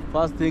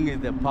 First thing is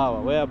the power,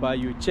 whereby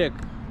you check.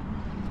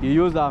 You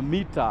use a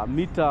meter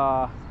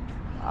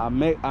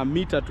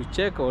to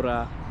check, or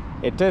a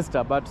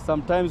tester, but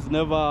sometimes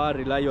never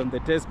rely on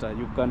the tester.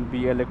 You can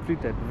be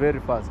electrocuted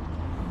very fast.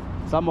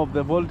 Some of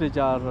the voltage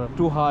are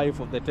too high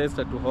for the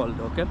tester to hold.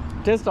 Okay,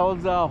 tester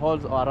also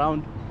holds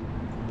around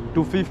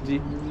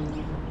 250.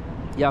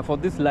 Yeah, for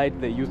this light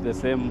they use the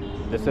same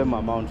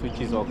amount, which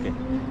is okay.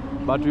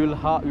 But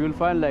you'll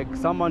find like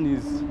someone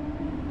is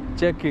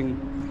checking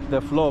the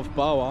flow of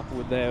power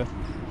with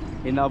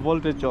in a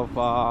voltage of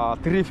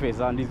 3-phase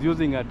and is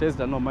using a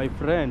tester. No, my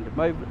friend,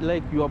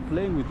 like you are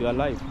playing with your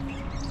life.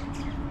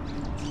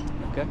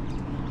 Okay.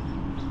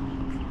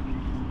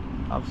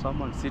 Have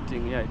someone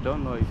sitting here. I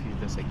don't know if he's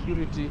the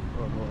security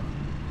or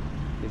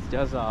it's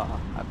just a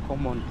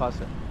common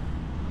person.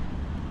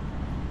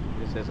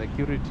 It's a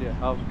security. I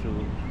have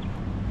to.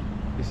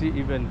 You see,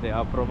 even they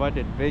are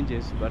provided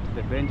benches, but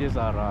the benches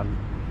are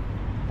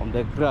on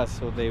the grass.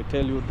 So they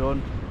tell you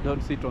don't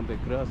sit on the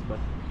grass, but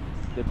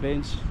the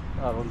bench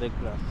are on the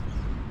grass.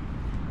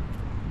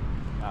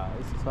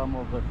 It's some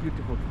of the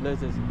beautiful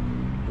places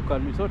you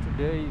can meet. So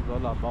today is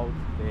all about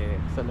the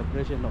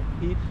celebration of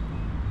Eid.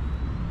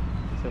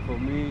 So for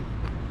me,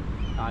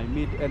 I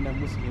meet any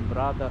Muslim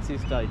brother,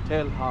 sister, I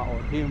tell her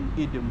or him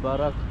Eid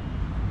Mubarak,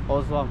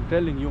 Also, I'm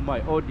telling you,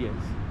 my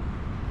audience,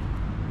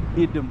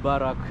 Eid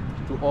Mubarak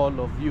to all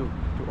of you,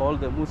 to all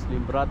the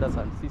Muslim brothers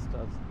and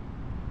sisters.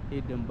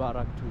 Eid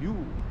Mubarak to you.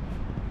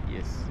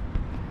 Yes.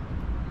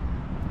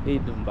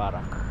 Eid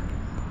Mubarak.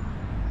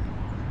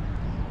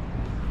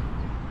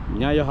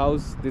 Nyayo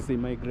House, this is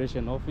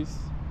immigration office.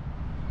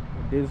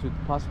 It deals with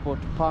passport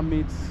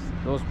permits.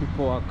 Those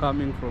people are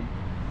coming from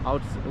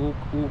out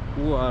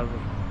who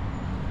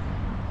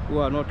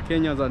are not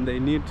Kenyans and they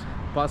need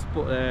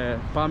passport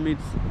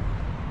permits.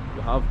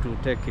 You have to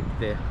take it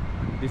there.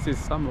 This is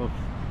some of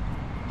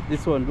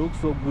this one. Looks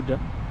so good,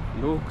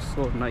 looks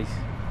so nice.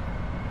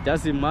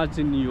 Just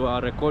imagine you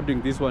are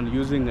recording this one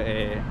using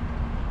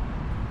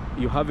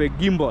you have a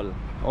gimbal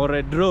or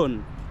a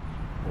drone.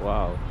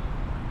 Wow.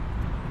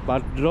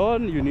 But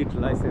drone, you need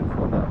license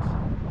for that.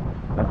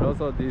 But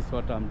also this is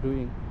what I'm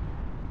doing.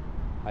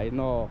 I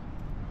know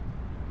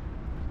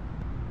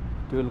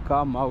it will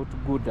come out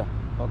good.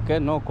 Okay,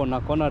 no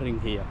cornering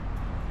here.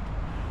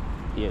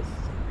 Yes.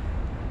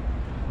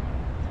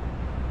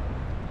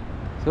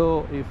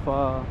 So if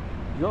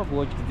you have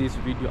watched this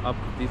video up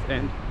to this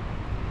end,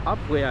 up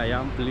where I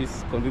am,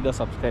 please consider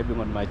subscribing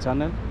on my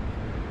channel.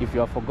 If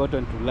you have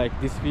forgotten to like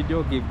this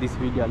video, give this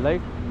video a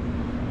like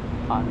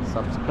and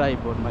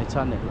subscribe on my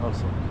channel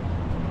also.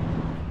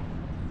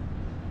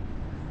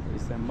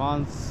 It's a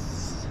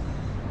month,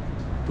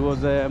 it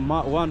was a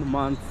 1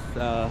 month,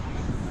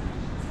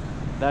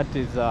 that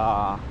is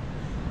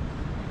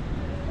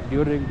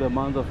during the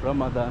month of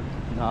Ramadan.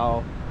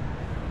 Now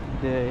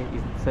there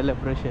is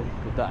celebration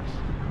to that.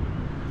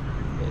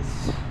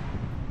 Yes.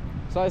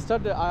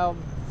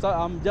 So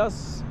I'm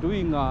just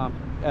doing a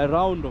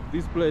round of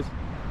this place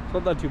so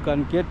that you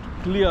can get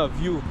clear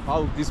view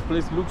how this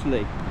place looks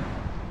like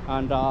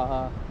and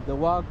the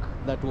work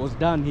that was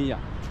done here.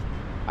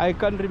 I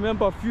can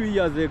remember a few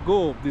years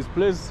ago this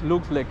place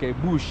looked like a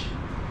bush.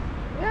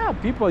 Yeah,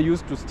 people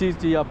used to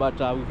stitch here, but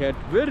we had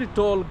very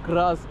tall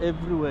grass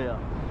everywhere.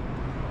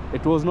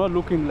 It was not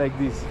looking like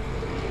this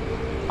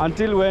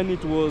until when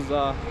it was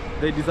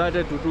they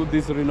decided to do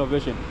this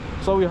renovation.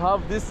 So we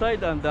have this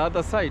side and the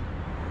other side.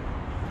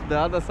 The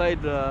other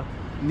side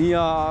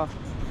near,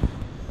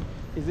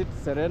 is it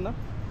Serena?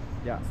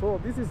 Yeah, so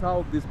this is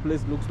how this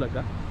place looks like.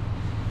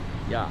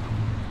 Yeah,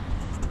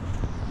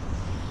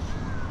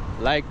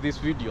 like this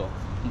video,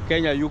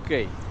 Kenya,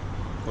 UK,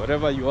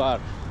 wherever you are,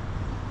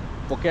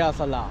 pokea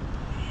salam.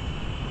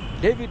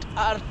 David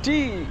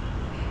RT,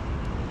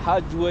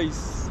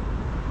 Hajways,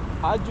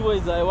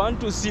 I want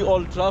to see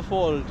Old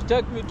Trafford.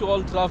 Take me to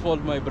Old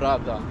Trafford, my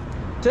brother.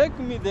 Take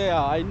me there.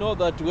 I know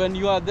that when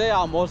you are there,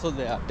 I'm also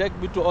there. Take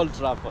me to Old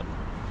Trafford.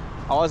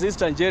 Our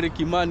sister Jerry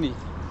Kimani,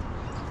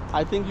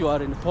 I think you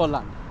are in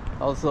Poland.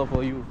 Also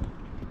for you,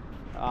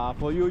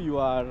 you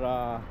are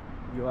a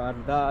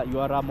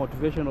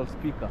motivational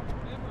speaker.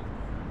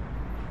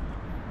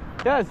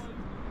 Yes.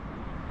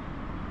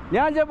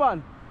 Nyanje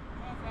ban.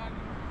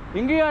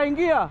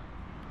 Ingia.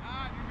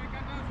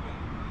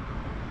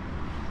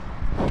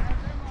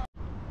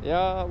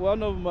 Yeah,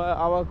 one of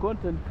our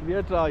content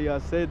creator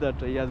has said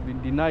that he has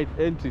been denied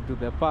entry to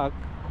the park,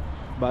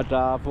 but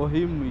for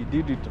him he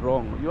did it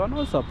wrong. You are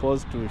not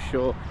supposed to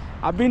show.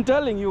 I've been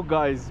telling you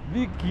guys,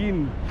 be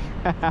keen.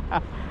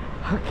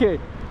 Okay,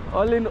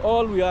 all in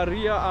all, we are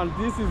here and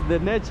this is the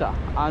nature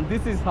and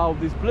this is how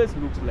this place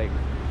looks like.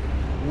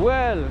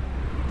 Well,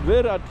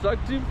 very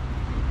attractive.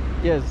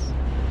 Yes.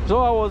 So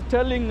I was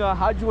telling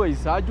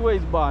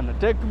Hajways ban,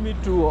 take me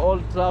to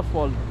Old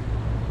Trafford.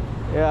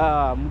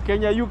 Yeah,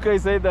 Kenya, UK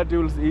said that it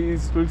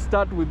will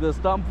start with the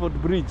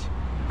Stamford Bridge,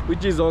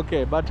 which is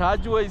okay. But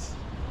Hajways,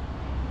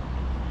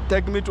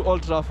 take me to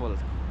Old Trafford.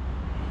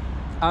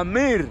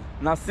 Amir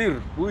Nasir,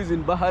 who is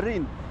in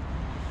Bahrain.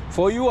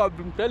 For you, I've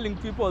been telling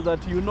people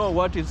that you know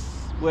what is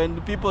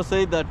when people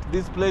say that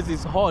this place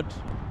is hot.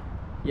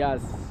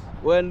 Yes,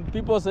 when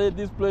people say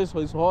this place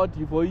is hot,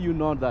 for you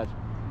know that.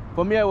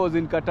 For me, I was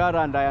in Qatar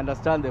and I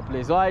understand the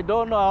place. So I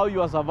don't know how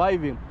you are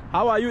surviving.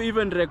 How are you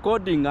even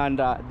recording? And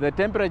the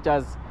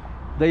temperatures,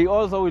 they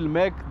also will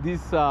make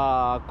this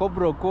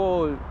Cobra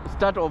Co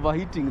start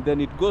overheating,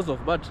 then it goes off.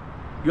 But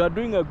you are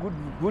doing a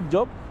good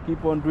job.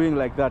 Keep on doing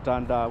like that,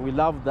 and we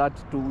love that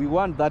too. We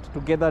want that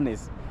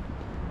togetherness.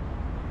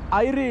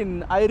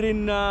 Irene,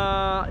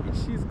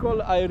 she's called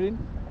Irene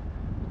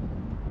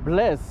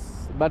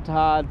Bless, but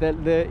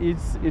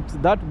it's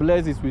that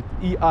Bless is with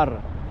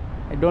ER.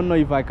 I don't know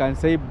if I can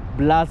say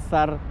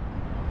Blasser.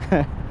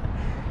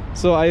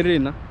 So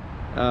Irene,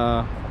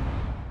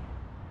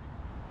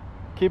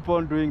 keep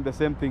on doing the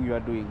same thing you are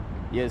doing.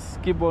 Yes,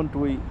 keep on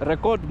doing,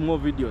 record more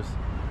videos.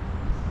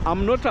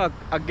 I'm not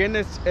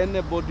against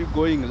anybody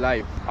going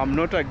live. I'm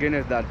not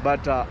against that.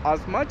 But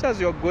as much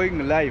as you're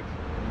going live,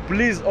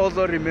 please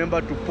also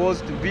remember to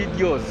post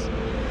videos,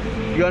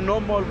 your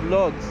normal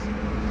vlogs.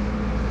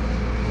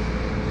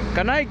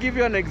 Can I give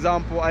you an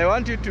example? I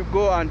want you to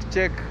go and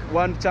check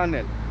one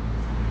channel,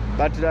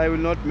 but I will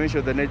not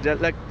mention the name.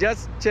 Like,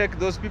 just check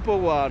those people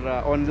who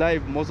are on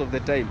live most of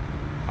the time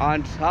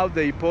and how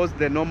they post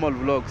the normal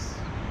vlogs.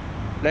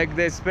 Like,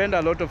 they spend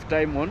a lot of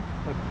time on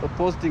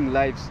posting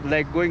lives,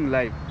 like going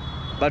live.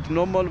 but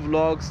normal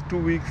vlogs 2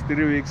 weeks,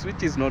 3 weeks,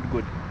 which is not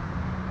good.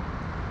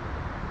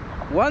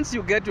 Once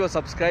you get your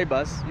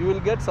subscribers, you will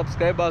get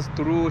subscribers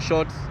through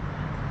shorts,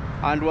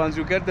 and once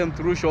you get them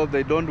through shorts,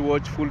 they don't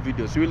watch full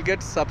videos. You will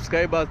get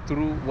subscribers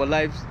through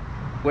lives.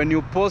 When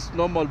you post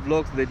normal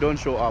vlogs, they don't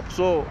show up.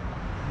 So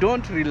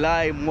don't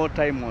rely more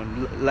time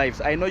on lives.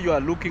 I know you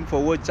are looking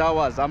for watch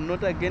hours. I'm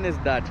not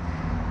against that,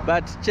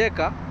 but check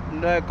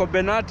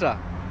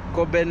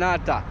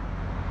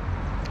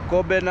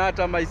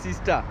Kobenata, my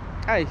sister.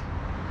 Hey,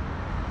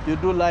 you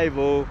do live,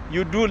 oh,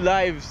 you do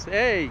lives.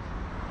 Hey,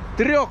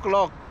 3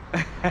 o'clock.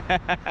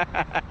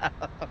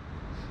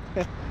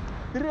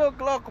 3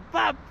 o'clock,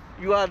 pap,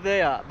 you are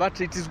there. But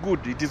it is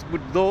good. It is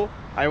good, though.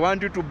 I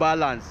want you to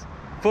balance.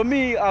 For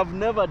me, I've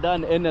never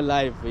done any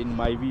live in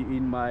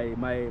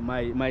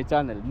my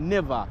channel.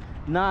 Never,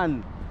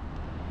 none.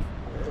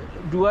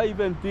 Do I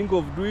even think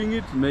of doing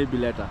it? Maybe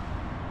later.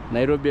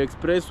 Nairobi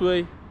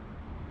Expressway,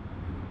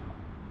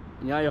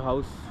 Nyayo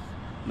House,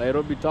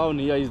 Nairobi town.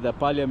 Here is the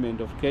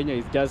Parliament of Kenya.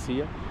 It's just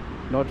here,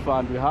 not far.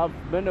 And we have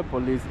many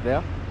police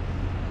there.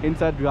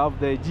 Inside we have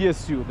the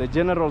GSU, the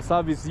General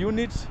Service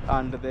Unit,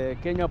 and the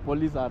Kenya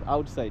police are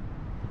outside.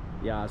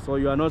 Yeah, so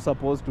you are not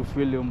supposed to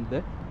film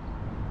the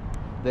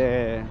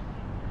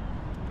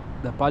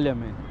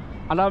Parliament.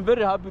 And I'm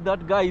very happy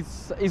that guy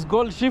is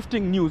called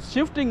Shifting News.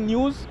 Shifting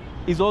News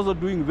is also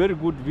doing very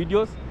good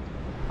videos,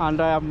 and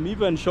I am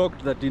even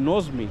shocked that he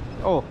knows me.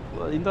 Oh,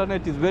 the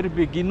internet is very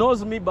big. He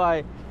knows me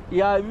by,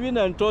 yeah,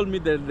 even told me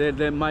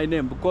my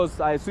name, because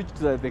I switched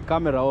the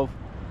camera off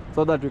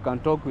so that we can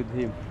talk with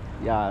him.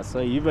 Yeah, so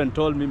he even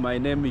told me my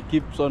name. He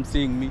keeps on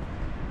seeing me.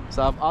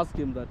 So I've asked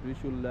him that we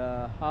should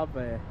have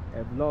a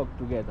vlog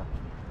together.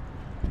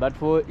 But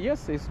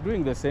yes, he's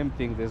doing the same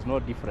thing. There's no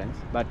difference.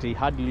 But he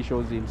hardly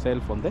shows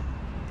himself on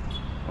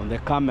the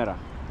camera.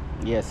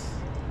 Yes.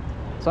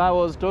 So I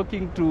was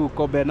talking to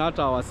Kobenata,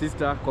 our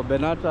sister.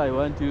 Kobenata, I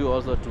want you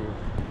also to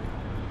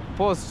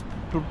post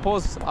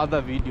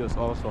other videos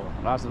also.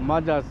 As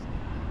much as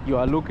you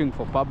are looking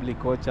for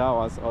public watch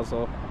hours,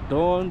 also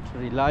don't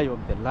rely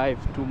on the live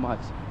too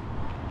much.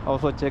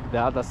 Also check the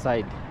other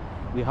side.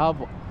 We have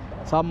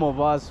some of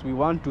us, we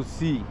want to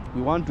see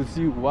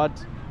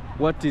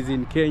what is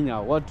in Kenya,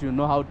 what you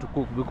know how to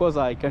cook, because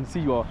I can see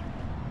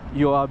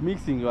you are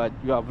mixing your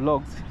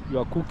vlogs, you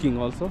are cooking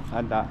also,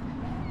 and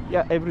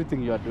yeah,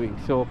 everything you are doing.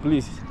 So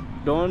please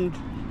don't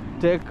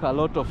take a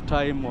lot of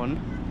time on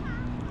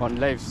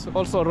lives.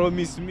 Also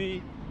Romy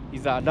Smith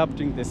is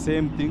adapting the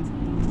same thing.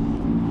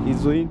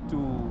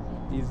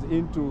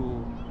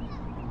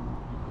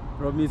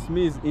 Romy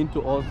Smith is into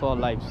also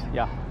lives.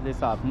 Yeah,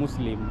 these are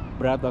Muslim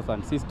brothers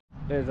and sisters.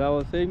 Yes, I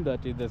was saying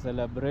that it's the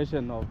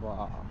celebration of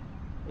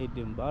Eid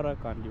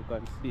Mubarak, and you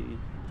can see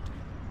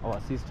our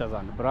sisters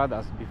and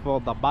brothers before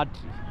the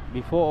battery,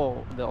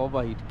 before the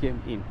overheat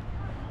came in.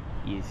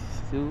 Yes,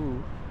 so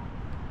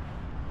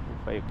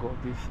if I go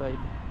this side,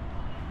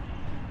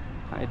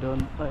 I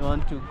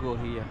want to go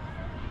here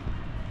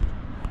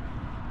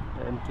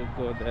and to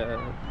go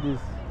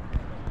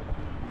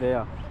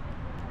there,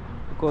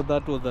 because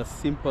that was the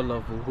symbol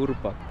of Uhuru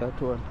Park,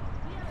 that one.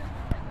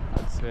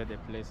 That's where the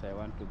place I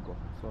want to go.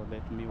 So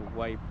let me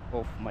wipe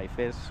off my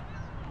face.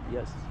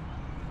 Yes.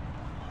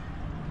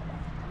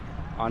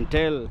 And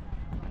tell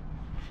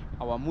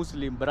our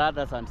Muslim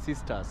brothers and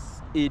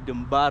sisters, Eid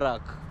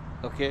Mubarak.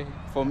 Okay?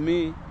 For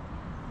me,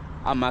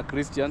 I'm a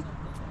Christian,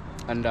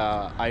 and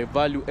I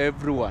value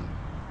everyone.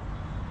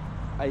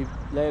 I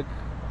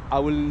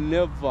will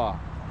never,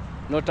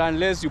 not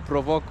unless you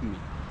provoke me.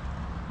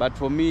 But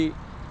for me,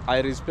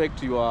 I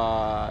respect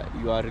your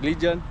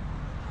religion.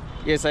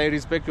 Yes, I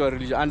respect your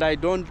religion, and I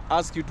don't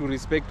ask you to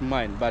respect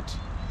mine, but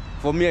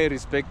for me, I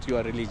respect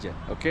your religion.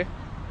 Okay?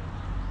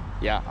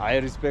 Yeah, I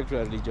respect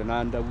your religion,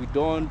 and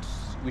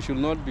we should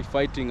not be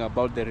fighting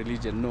about the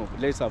religion. No,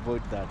 let's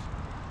avoid that.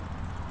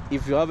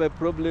 If you have a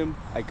problem,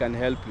 I can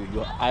help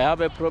you. I have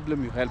a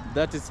problem, you help.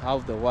 That is how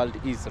the world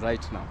is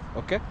right now.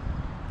 Okay?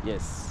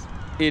 Yes.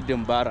 Eid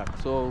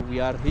Mubarak. So we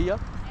are here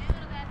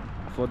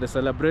for the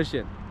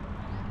celebration,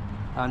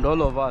 and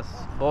all of us,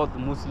 both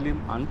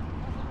Muslim and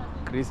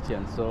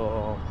Christian.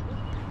 So,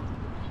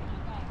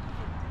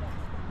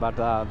 but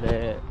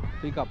the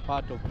bigger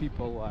part of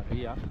people who are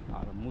here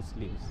are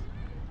Muslims.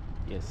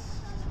 Yes.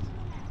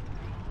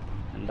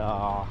 And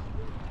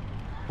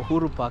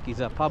Uhuru Park is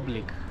a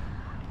public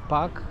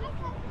park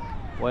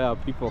where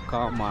people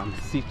come and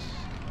sit.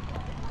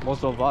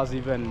 Most of us,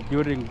 even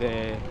during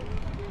the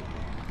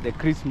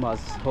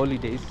Christmas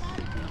holidays,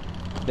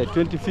 the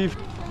 25th,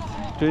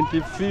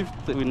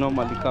 we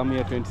normally come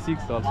here.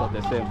 26th also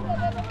the same.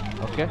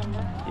 Okay?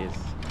 Yes.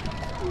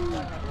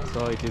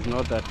 So it is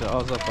not that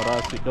also for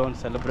us we don't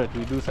celebrate,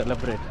 we do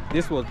celebrate.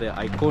 This was the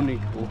iconic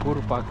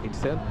Uhuru Park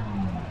itself.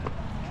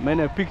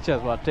 Many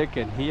pictures were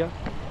taken here.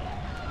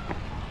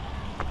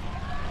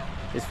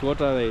 It's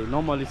water they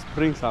normally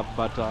springs up,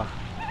 but I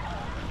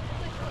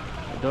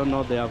don't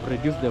know, they have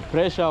reduced the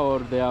pressure, or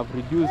they have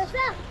reduced.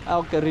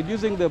 Okay,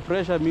 reducing the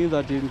pressure means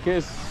that in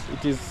case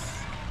it is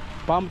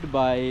pumped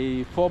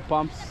by 4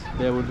 pumps,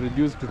 they will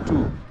reduce to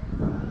 2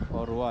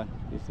 or one.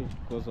 You see,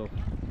 because of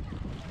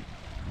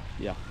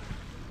yeah.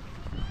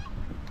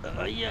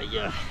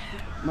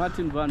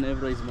 Martin Van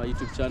Evra is my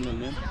YouTube channel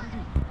name.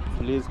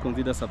 Please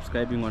consider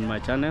subscribing on my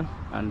channel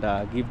and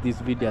give this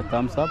video a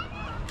thumbs up.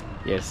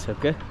 Yes,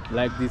 okay.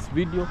 Like this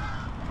video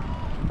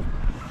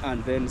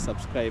and then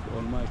subscribe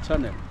on my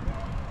channel.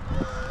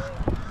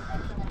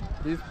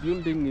 This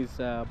building is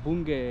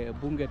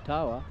Bunge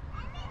Tower,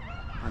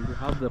 and we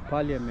have the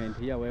parliament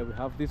here where we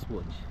have this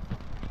watch.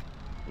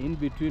 In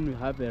between we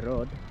have a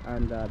road,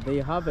 and they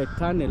have a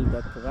tunnel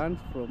that runs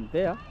from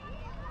there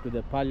to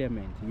the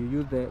parliament. You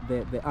use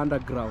the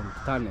underground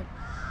tunnel.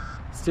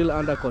 Still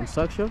under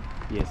construction.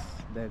 Yes,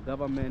 the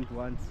government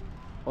wants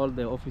all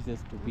the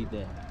offices to be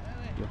there.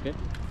 Okay,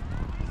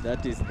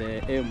 that is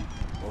the aim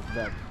of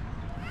that.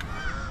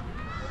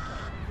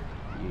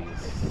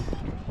 Yes.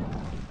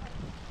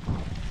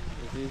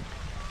 You see,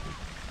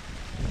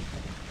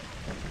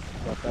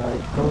 but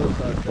it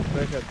goes as the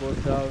pressure goes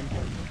down.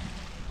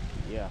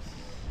 Yes.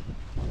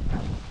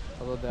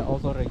 Although they're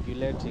also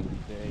regulating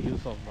the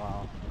use of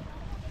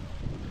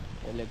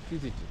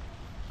electricity.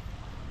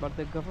 But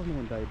the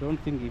government, I don't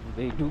think if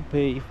they do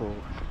pay for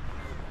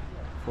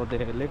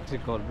the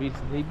electrical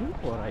bills, they do,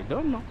 or I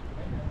don't know.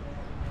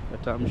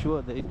 But I'm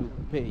sure they do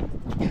pay,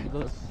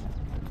 because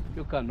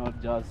you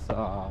cannot just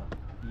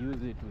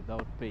use it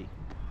without pay.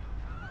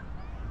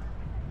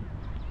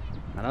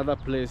 Another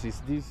place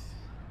is this.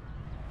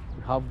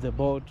 You have the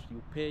boat,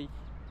 you pay,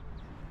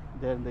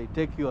 then they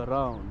take you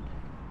around.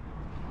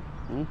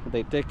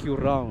 They take you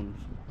round.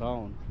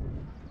 I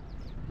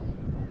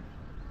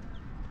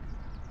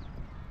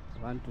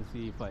want to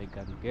see if I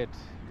can get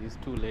these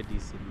two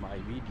ladies in my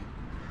video.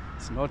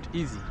 It's not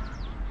easy,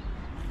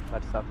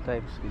 but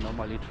sometimes we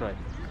normally try.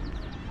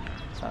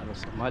 So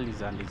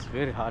Somalis, and it's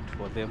very hard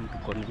for them to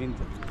convince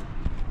them.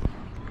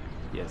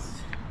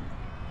 Yes.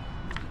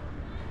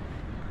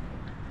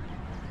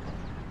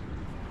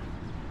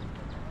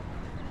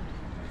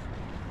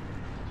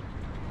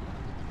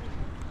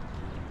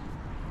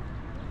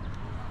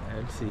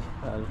 Let's see.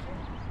 I'll want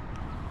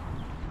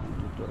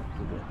to talk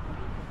to them.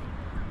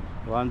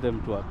 I want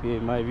them to appear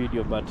in my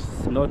video, but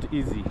it's not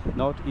easy.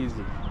 Not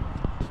easy.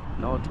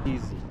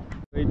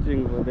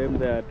 Waiting for them.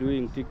 They are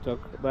doing TikTok,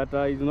 but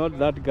it's not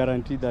that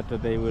guaranteed that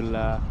they will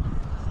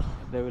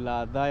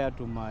adhere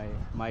to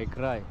my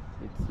cry.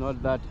 It's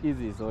not that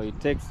easy, so it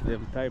takes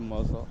them time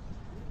also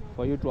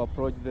for you to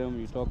approach them.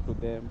 You talk to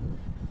them.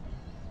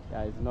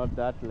 Yeah, it's not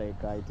that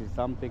like it is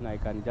something I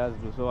can just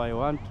do. So I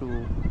want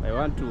to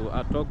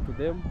talk to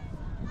them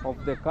off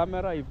the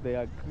camera. If they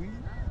agree,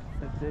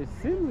 it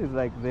seems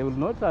like they will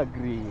not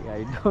agree.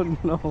 I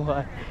don't know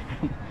why.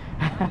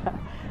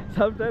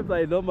 Sometimes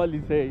I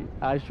normally say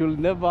you should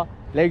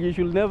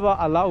never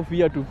allow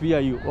fear to fear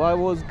you. I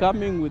was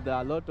coming with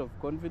a lot of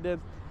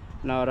confidence.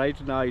 Now right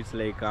now it's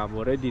like I'm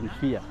already in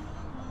fear.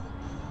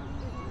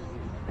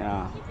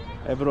 Yeah,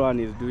 everyone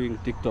is doing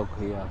TikTok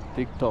here.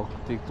 TikTok,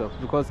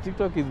 because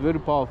TikTok is very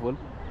powerful.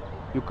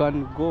 You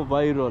can go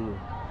viral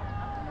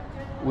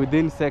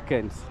within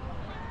seconds.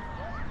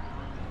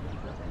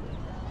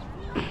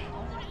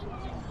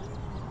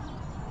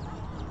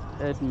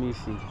 Let me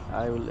see.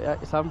 I will.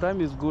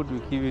 Sometimes it's good we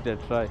give it a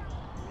try.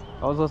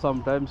 Also,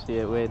 sometimes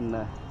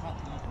when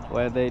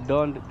they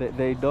don't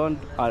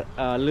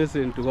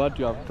listen to what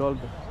you have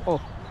told them.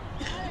 Oh,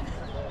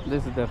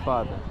 this is the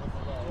father.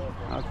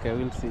 Okay,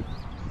 we'll see.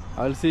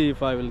 I'll see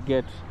if I will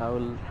get.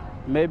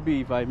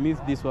 Maybe if I miss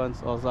these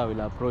ones, also I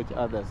will approach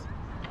others.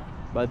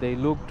 But they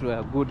look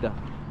good.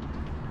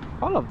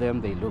 All of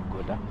them, they look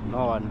good.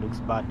 No one looks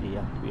bad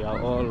here. We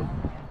are all.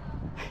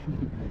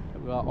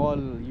 We are all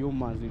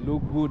humans. We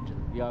look good.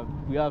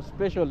 We are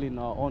special in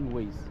our own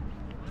ways.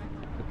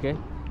 Okay?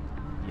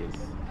 Yes.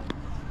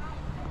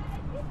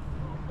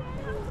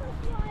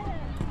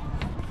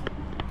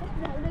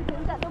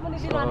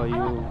 So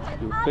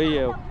you pay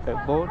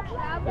a boat.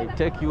 They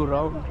take you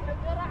around.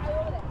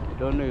 I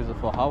don't know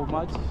for how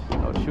much.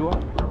 Not sure.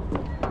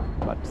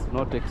 But it's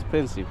not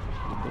expensive.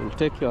 They will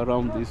take you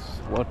around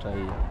this water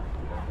here.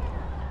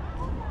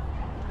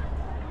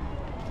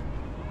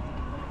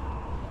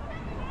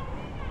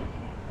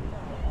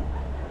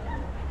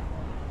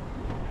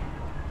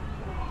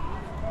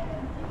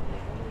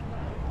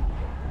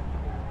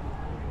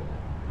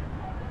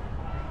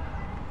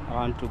 I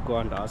want to go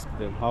and ask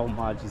them how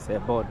much is a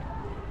boat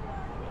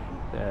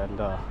and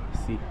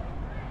see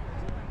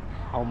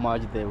how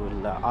much they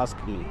will ask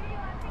me.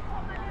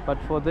 But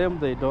for them,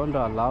 they don't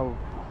allow.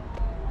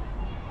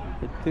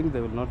 I think they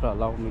will not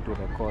allow me to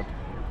record.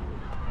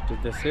 It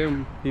is the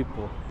same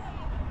people.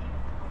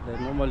 They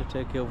normally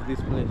take care of this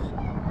place.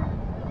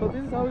 So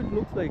this is how it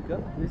looks like.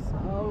 This is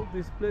how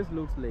this place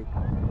looks like.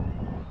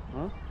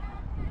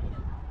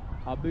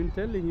 I've been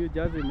telling you,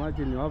 just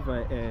imagine you have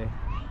a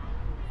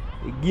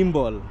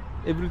gimbal.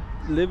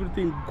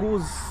 Everything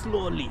goes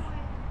slowly,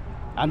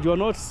 and you're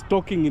not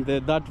talking in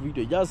that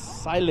video,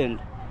 just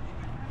silent.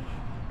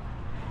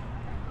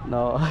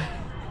 No,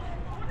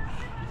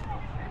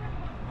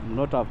 I'm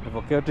not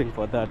advocating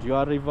for that. You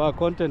are a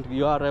content,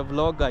 you are a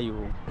vlogger,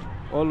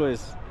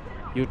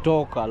 you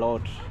talk a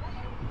lot.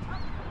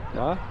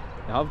 Huh?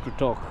 You have to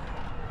talk.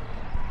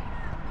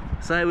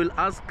 So I will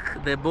ask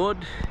the board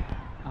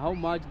how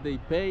much they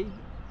pay,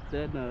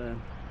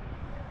 then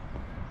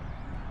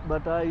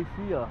but I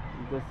fear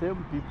the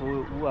same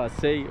people who are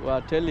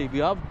telling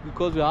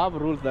because we have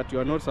rules that you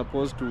are not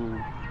supposed to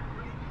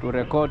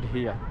record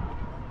here.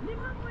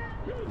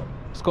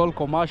 It's called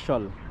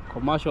commercial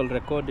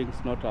recording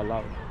is not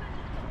allowed.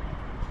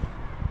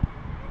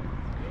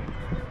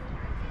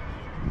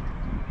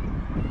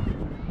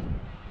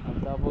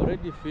 And I've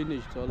already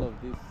finished all of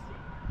this,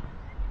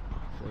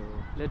 so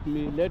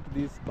let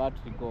this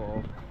battery go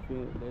off, let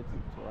it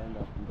wind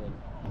up, and then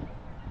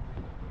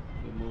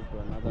we move to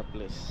another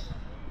place.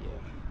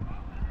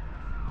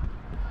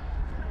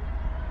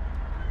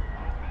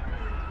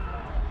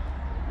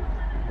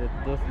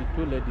 The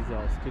two ladies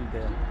are still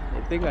there.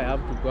 I think I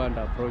have to go and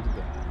approach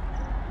them.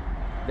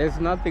 There's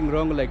nothing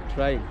wrong like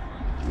trying.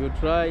 You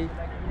try.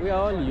 We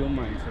are all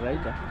humans,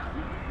 right?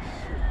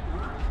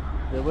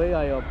 The way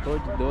I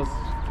approach those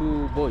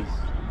two boys,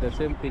 the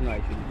same thing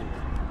I should do.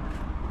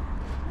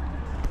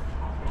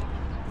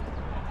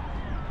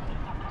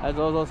 As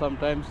also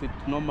sometimes it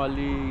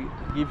normally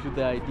gives you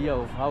the idea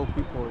of how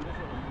people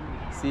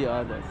see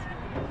others.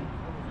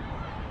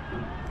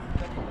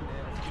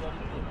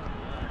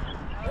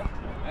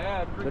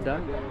 Good, huh?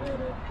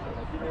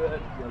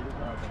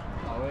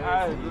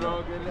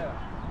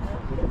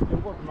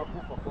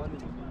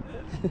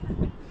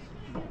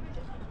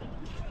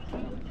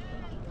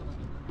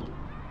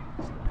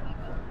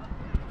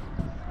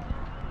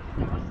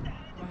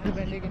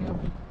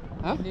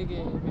 Huh?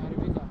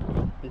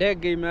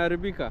 Ndege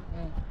imeharibika.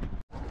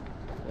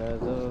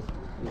 So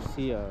you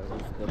see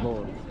it's the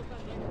board.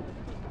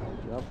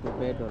 You have to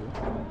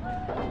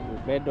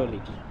pedal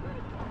it.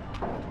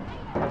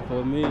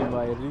 For me, if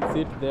I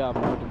sit there, I'm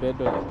not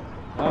pedaling.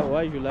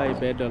 Why should I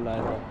pedal?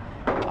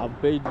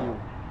 I've paid you.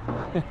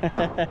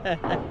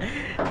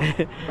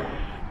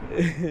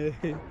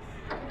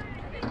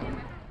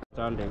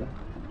 Standing.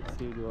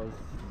 See,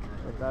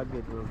 the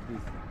target was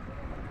this.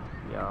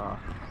 Yeah.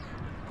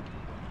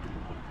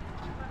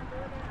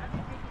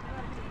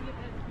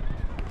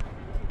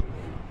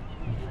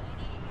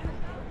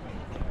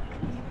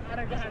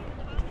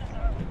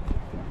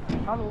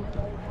 Hello.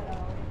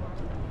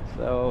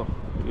 So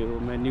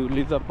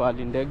umeniuliza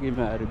pali ndege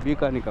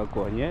imeharibika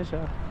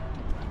nikakuonyesha.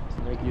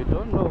 Like you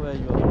don't know where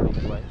you are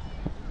going.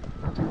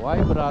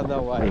 Why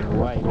brother? Why?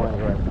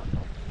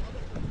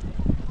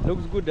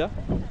 Looks good, huh?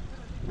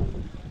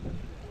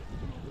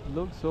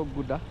 Looks so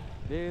good, huh?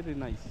 Very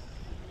nice.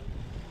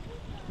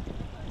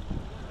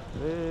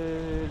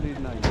 Very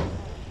nice.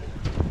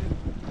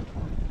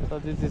 So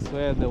this is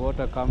where the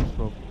water comes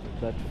from,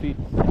 that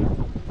feeds.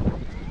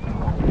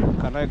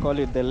 Can I call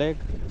it the lake?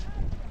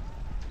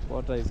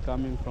 Water is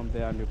coming from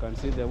there, and you can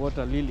see the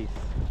water lilies.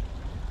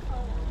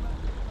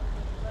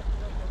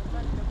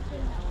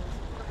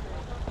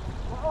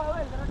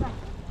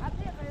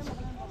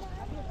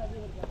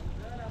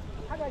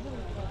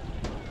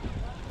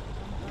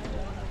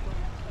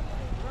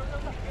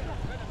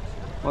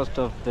 Most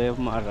of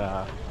them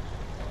are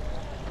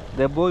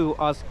the boy who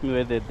asked me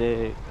whether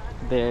the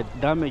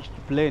damaged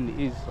plane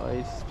is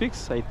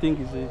speaks, I think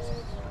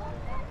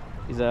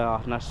is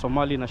a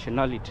Somali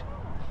nationality.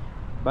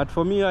 But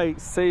for me, I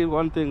say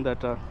one thing,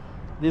 that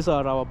these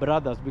are our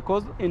brothers,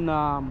 because in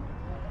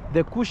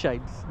the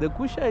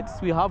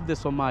Kushites we have the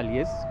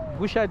Somalis.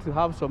 Kushites we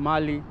have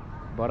Somali,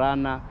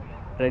 Borana,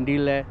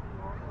 Rendile,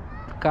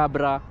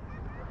 Kabra.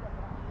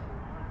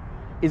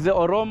 Is the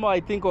Oromo? I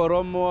think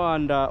Oromo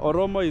and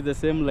Oromo is the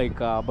same like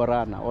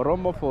Borana.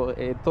 Oromo for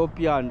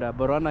Ethiopia and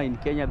Borana in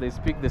Kenya, they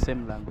speak the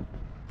same language.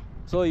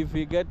 So if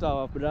we get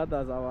our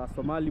brothers, our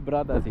Somali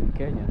brothers in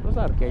Kenya, those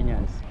are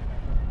Kenyans.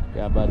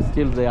 Yeah, but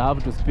still they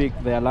have to speak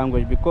their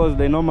language, because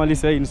they normally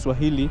say in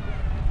Swahili,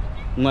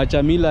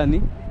 Mwachamila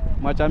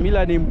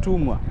ni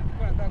mtumwa.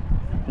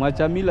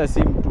 Mwachamila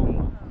si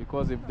mtumwa.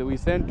 Because if we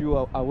send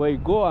you away,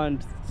 go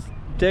and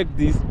take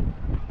this.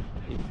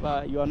 If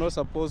you are not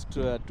supposed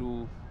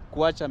to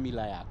kuacha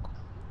mila yako.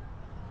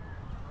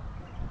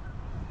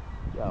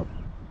 Yeah.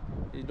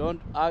 You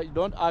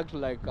don't act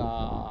like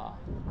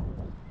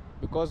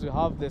because you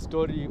have the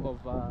story of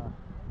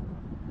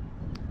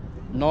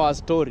Noah's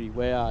story,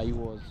 where he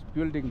was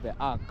building the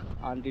ark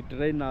and it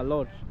rained a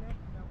lot.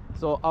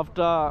 So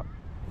after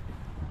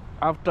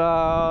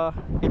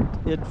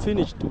it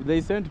finished,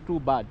 they sent two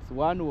birds.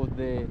 One was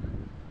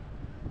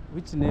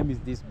which name is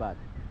this bird?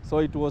 So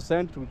it was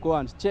sent to go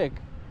and check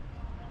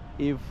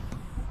if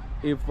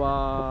there's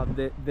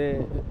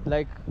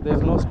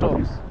no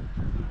storms.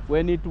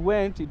 When it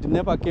went, it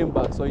never came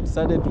back, so it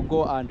decided to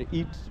go and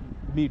eat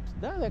meat.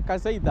 Then they can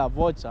say the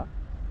vulture,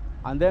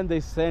 and then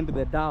they sent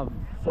the dove.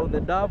 So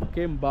the dove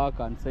came back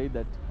and said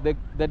that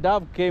the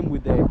dove came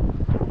with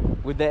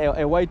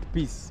a white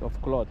piece of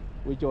cloth,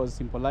 which was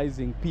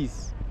symbolizing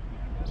peace.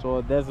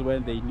 So that's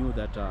when they knew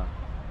that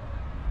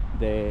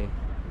the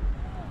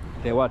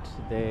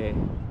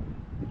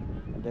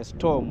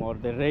storm or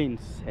the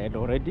rains had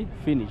already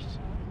finished.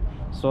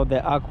 So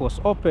the ark was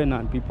open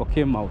and people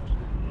came out.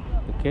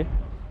 Okay?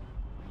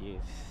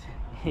 Yes.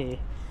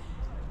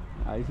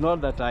 It's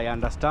not that I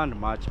understand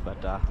much,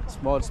 but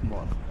small.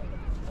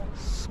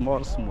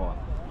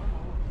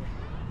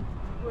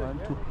 I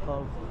want to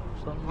have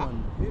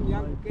someone in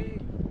my video.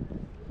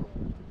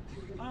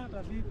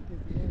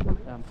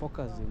 I'm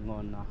focusing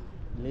on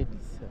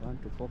ladies. I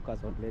want to focus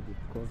on ladies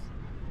because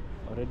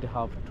I already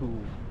have two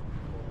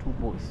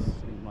boys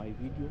in my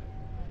video.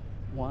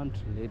 Want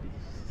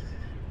ladies.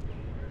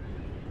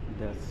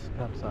 The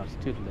girls are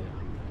still there.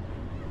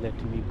 Let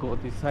me go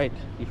this side.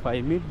 If I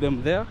meet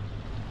them there,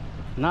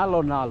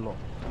 nalo.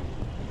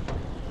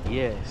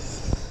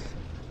 Yes.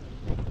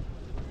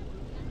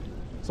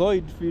 So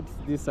it fits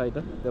this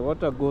side. The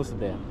water goes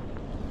there.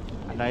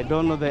 And I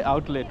don't know the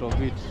outlet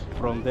of it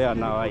from there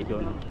now. I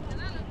don't know.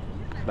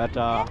 But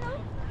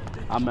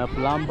I'm a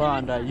plumber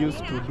and I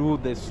used to do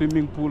the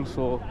swimming pool,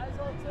 so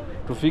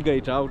to figure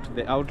it out,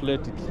 the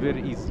outlet, it's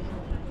very easy.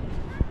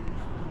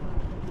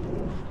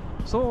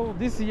 So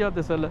this year,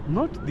 this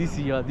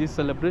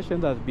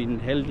celebration has been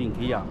held in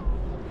here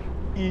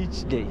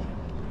each day.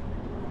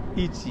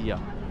 Each year,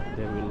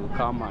 they will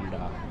come and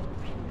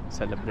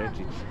celebrate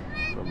it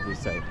from this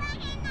side.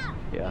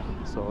 Yeah,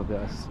 so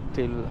they're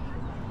still,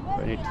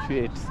 when it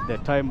fits the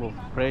time of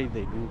prayer,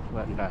 they do.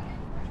 And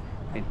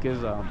in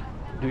case I'm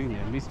doing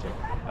a mistake,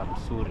 I'm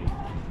sorry.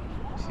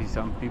 See,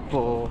 some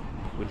people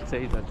will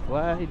say that,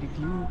 why did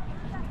you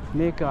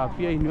make her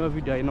appear in your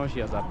video? I know she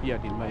has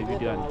appeared in my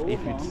video, and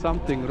if it's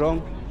something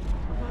wrong,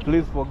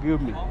 please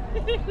forgive me.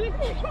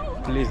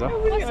 Please, huh?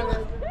 You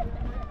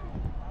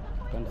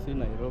can see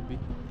Nairobi,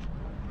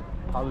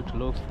 how it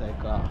looks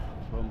like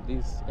from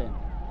this end.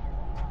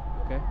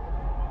 Okay,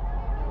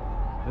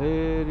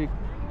 very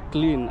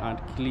clean and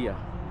clear.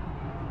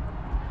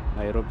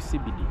 Nairobi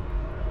CBD.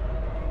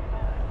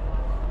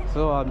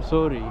 So I'm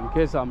sorry in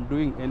case I'm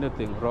doing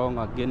anything wrong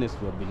against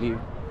your belief.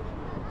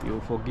 You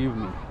forgive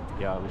me.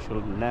 Yeah, we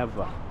should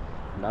never.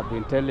 And I've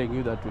been telling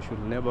you that we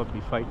should never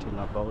be fighting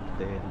about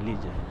the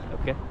religion.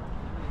 Okay?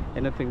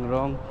 Anything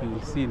wrong you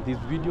will see in this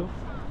video,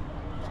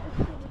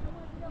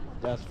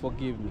 just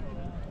forgive me.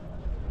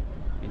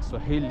 In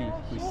Swahili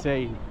we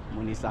say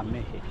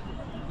munisamehe.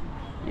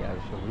 Yeah, we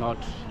should not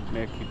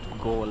make it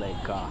go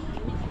like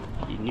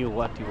he knew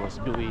what he was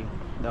doing.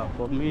 Now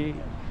for me,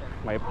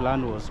 my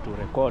plan was to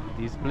record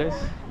this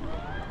place,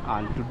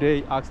 and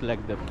today acts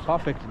like the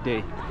perfect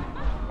day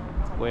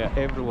where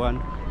everyone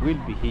will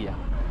be here.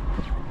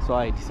 So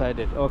I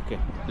decided, okay,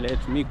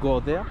 let me go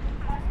there.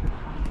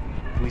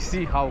 We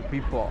see how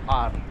people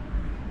are,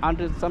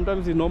 and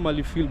sometimes you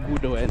normally feel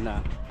good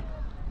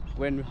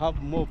when you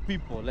have more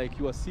people, like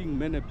you are seeing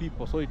many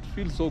people, so it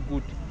feels so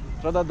good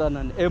rather than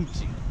an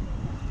empty.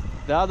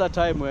 The other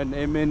time when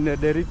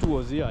Derito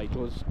was here, it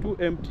was too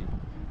empty.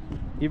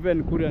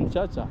 Even Korean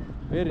Chacha,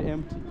 very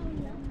empty.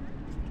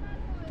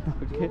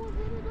 Okay.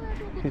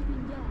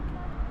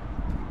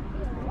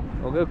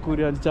 Okay,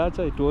 Korean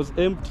Chacha, it was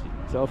empty.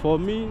 So for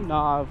me,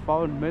 now I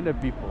found many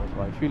people,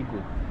 so I feel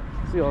good.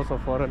 See, also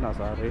foreigners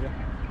are here.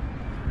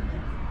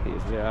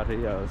 Yes, they are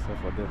here also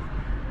for them.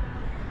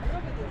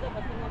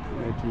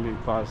 Let me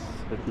pass,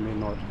 let me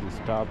not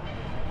disturb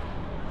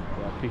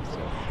their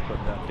pictures, but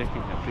they're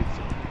taking a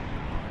picture.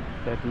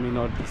 Let me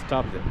not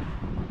disturb them.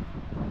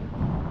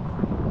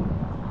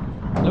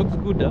 Looks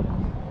good, huh?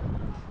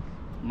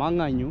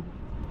 Manganyu.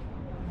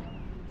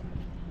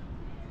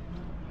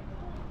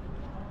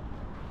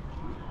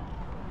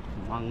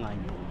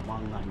 Manganyu.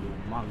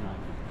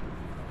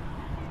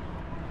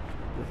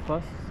 The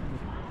first,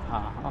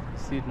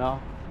 see now,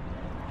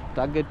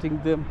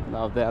 targeting them.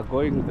 Now they are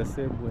going the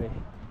same way.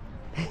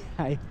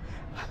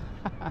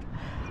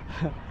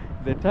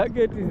 The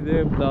target is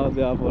them now.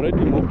 They have already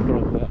moved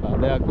from there.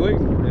 They are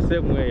going the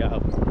same way.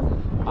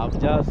 I've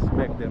just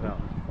made them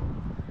out.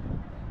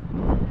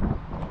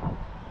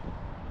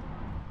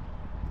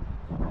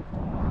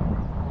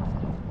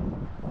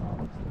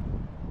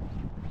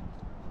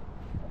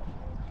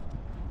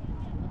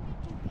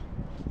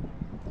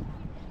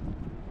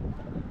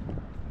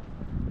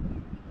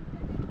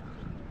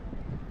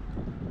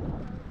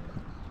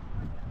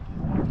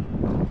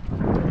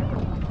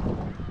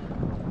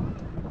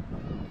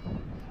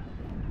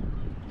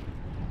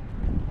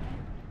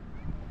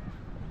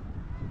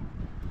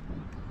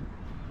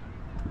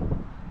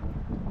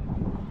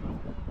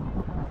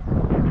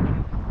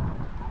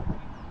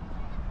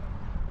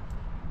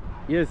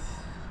 Yes,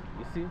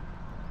 you see,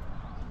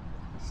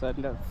 such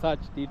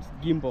it's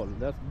gimbal.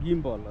 That's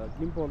gimbal.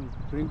 Gimbal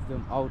brings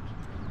them out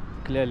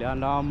clearly,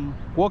 and I'm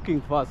walking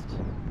fast.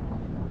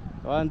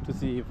 I want to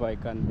see if I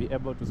can be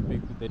able to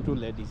speak with the two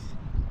ladies.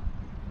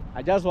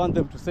 I just want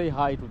them to say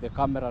hi to the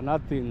camera,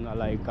 nothing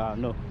like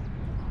no,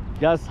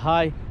 just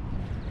hi,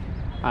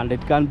 and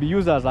it can be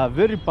used as a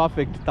very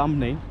perfect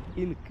thumbnail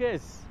in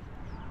case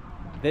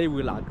they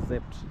will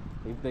accept.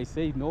 If they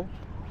say no,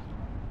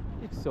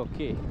 it's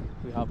okay,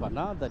 we have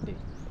another day.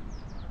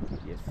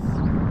 Yes,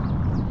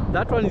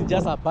 that one is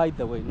just a by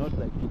the way, not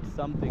like it's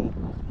something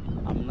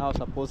I'm now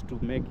supposed to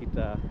make it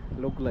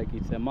look like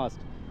it's a must.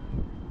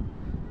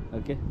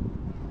 Okay,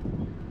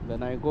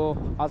 then I go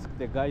ask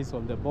the guys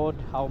on the board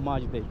how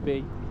much they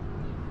pay,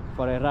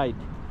 for a ride,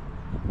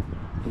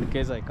 in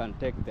case I can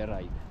take the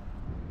ride.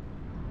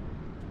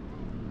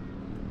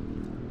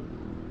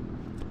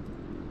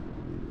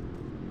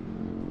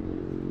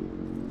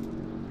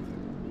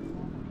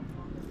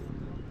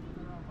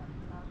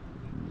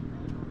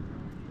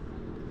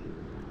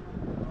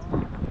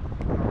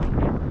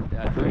 They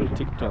are doing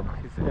TikTok.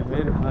 It's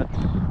very hard.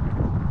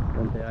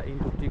 When they are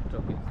into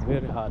TikTok, it's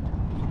very hard.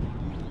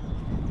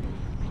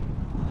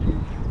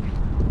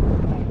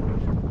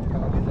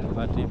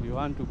 But if you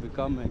want to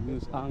become a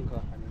news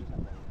anchor,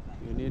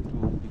 you need to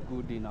be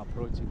good in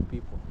approaching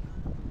people.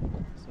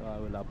 So I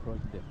will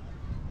approach them.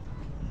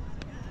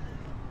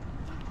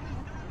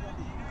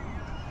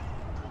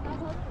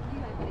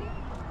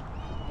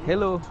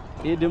 Hello,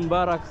 Eid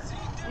Mubarak.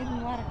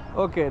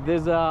 Okay,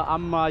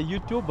 I'm a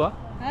YouTuber.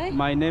 Hi.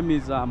 My name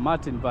is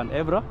Martin Van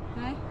Evra.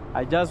 Hi.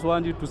 I just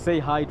want you to say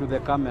hi to the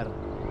camera.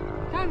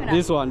 Camera.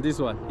 This one.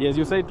 Yes,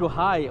 you say to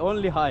hi,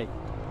 only hi.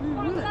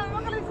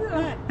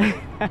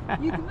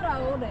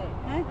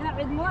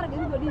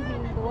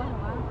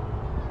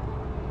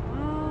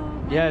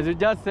 Yes, you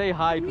just say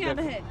hi to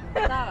the...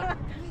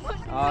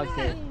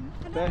 Okay.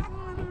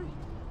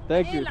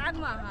 Thank you.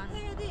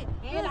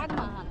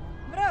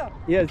 Bro.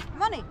 Yes.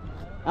 Money.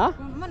 Huh?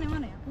 Money.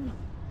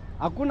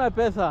 Hakuna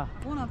pesa.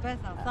 Kuna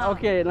pesa.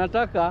 Okay,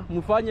 nataka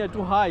mfanye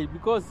tu hi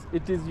because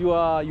it is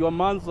your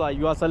month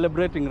you are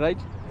celebrating, right?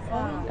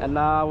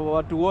 Na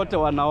watu wote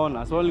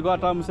wanaona. So nilikuwa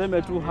hata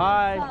mseme tu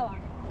hi.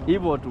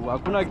 Hivyo tu,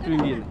 hakuna kitu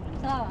kingine.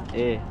 Sawa.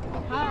 Eh.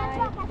 Hi.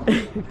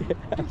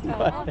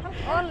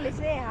 Only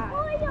say hi.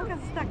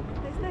 Stuck.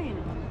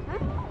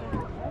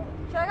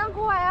 Shagan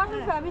kuwa ya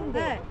fahmin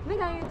de.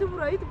 Ninkan YouTube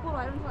ro YouTube ro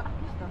ayun sa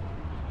akista.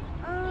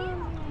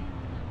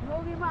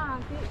 Nogi ma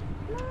anti.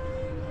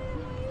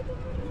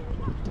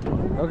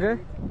 Okay.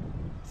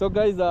 So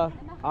guys,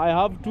 I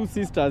have two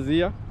sisters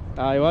here.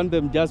 I want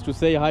them just to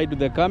say hi to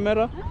the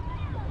camera.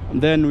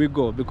 And then we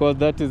go because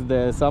that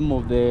is some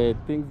of the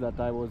things that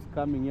I was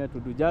coming here to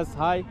do. Just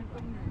hi,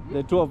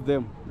 the two of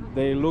them.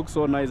 They look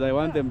so nice. I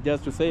want them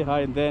just to say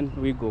hi and then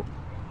we go.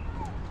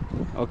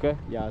 Okay,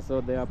 yeah,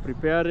 so they are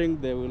preparing.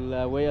 They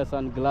will wear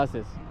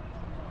sunglasses.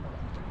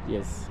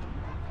 Yes.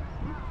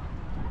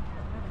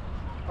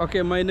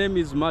 Okay, my name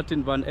is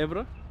Martin Van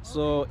Evra.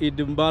 So Eid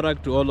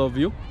Mubarak to all of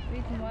you.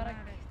 Eid Mubarak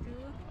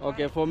too.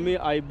 Okay, for me,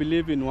 I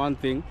believe in one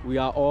thing. We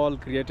are all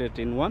created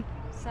in one.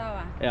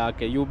 Sawa. Yeah,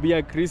 okay, you be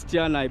a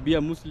Christian, I be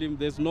a Muslim.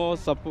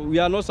 We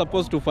are not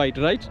supposed to fight,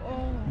 right?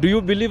 Oh. Do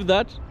you believe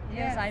that?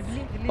 Yes, I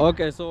believe.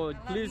 Okay, so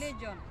please.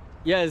 Religion.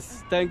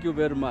 Yes, thank you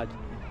very much.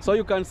 So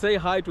you can say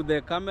hi to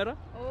the camera.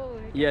 Oh,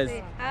 Yes.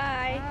 say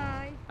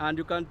hi. And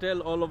you can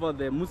tell all over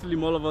the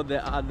Muslim, all over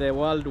the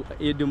world,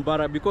 Eid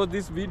Mubarak, because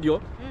this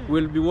video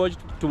will be watched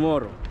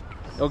tomorrow.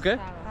 Okay?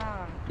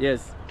 Sawa.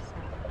 Yes.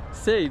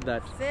 Say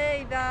that.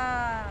 Say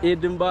that.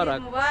 Eid Mubarak.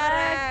 Eid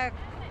Mubarak.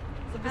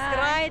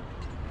 Subscribe.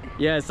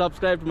 Yeah,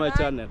 subscribe to my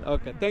channel.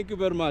 Okay, thank you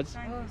very much.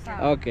 Oh,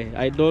 sawa. Okay,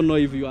 I don't know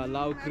if you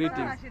allow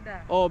greetings.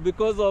 Oh,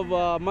 because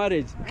of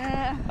marriage?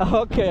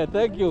 Okay,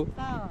 thank you.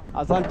 Sawa.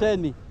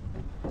 Asanteni.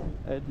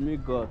 Let me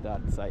go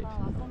that side.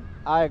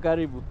 Hi,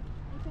 karibu.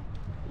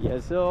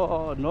 Yes,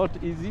 so not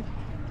easy.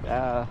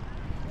 Huh?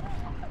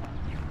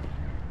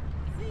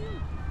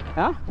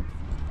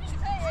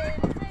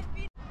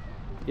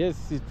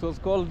 Yes, it was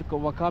called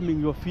overcoming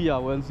your fear.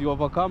 Once you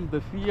overcome the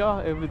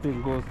fear,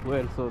 everything goes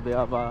well. So they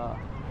have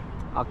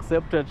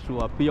accepted to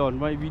appear on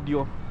my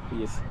video.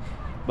 Yes,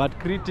 but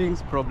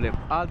greetings problem.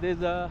 I've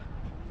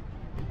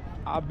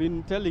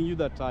been telling you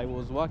that I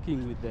was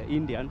working with the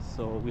Indians,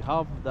 so we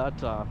have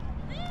that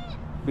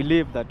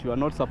belief that you are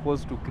not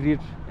supposed to greet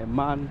a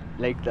man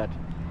like that.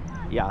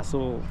 Yeah,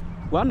 so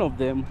one of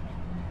them,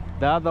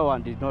 the other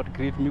one did not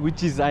greet me,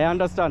 which is, I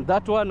understand.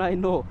 That one I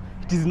know.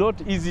 It is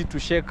not easy to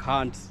shake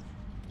hands.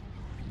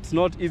 It's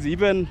not easy.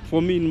 Even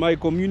for me in my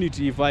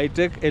community, if I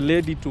take a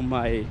lady to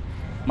my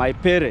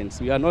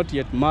parents, we are not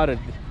yet married,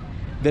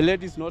 the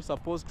lady is not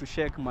supposed to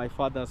shake my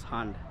father's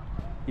hand,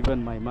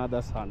 even my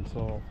mother's hand.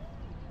 So,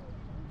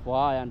 for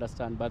I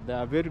understand, but they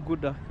are very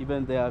good.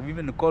 They have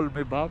even called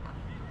me back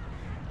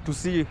to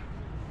see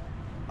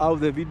how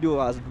the video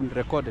has been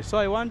recorded. So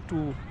I want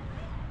to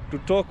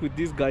talk with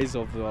these guys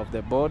of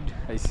the board.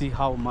 I see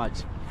how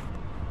much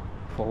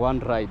for one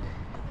ride.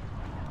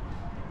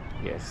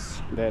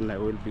 Yes, then I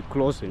will be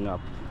closing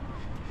up.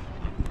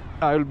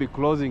 I will be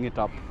closing it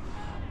up.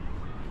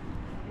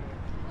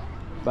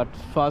 But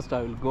first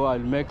I will go, I'll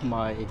make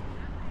my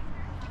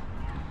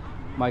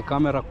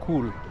camera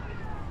cool.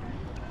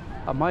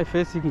 Am I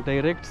facing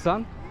direct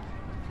sun?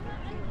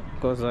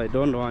 Because I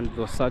don't want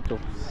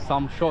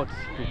some shots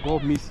to go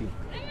missing.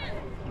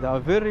 They are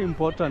very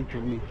important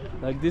to me.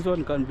 Like this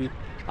one can be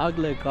act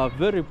like a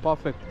very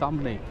perfect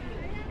thumbnail.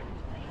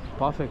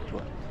 Perfect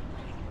one.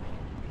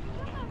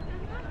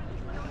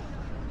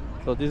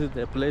 So this is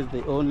the place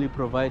they only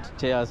provide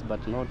chairs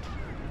but not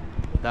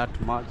that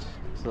much.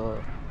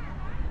 So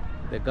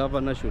the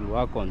governor should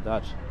work on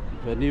that.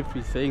 Even if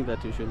he's saying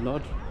that you should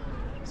not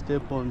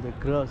step on the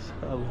grass,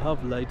 we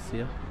have lights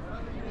here.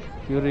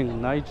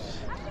 During night,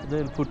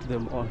 they'll put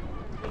them on.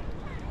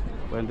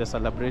 when the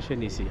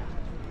celebration is here.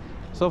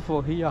 So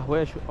for here,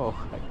 where should, oh,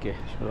 okay,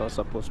 I was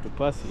supposed to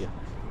pass here.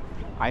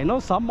 I know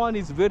someone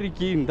is very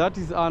keen. That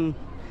is Anwar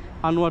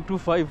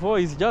 254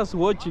 is just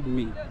watching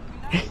me.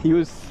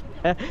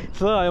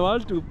 So I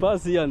want to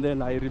pass here, and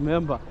then I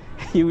remember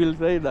he will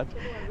say that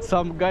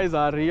some guys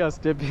are here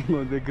stepping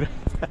on the grass.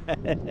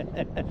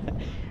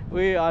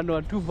 We are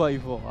Anwar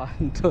 254,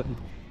 Anton.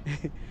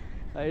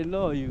 I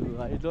know you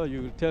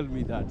will tell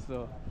me that,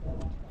 so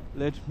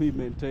let me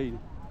maintain.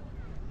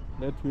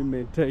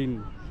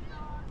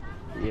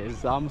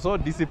 Yes, I'm so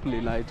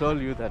disciplined. I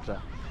told you that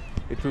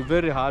it will be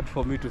very hard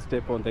for me to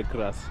step on the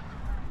grass.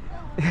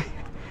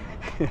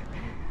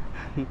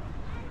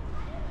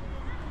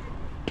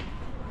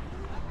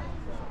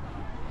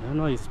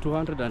 No, it's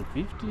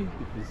 250. If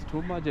it's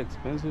too much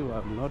expensive,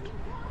 I've not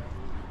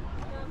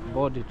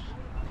bought it.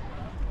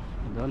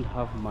 I don't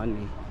have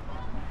money.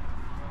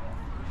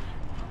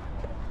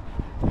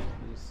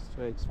 It's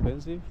too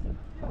expensive.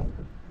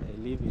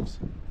 I leave it.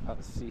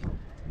 I'll see.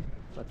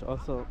 But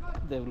also,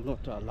 they will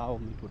not allow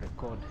me to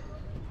record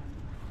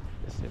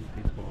the same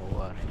people who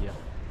are here.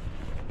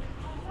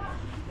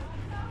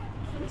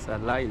 It's a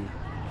line.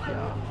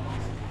 Yeah.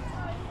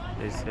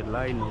 There's a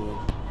line who,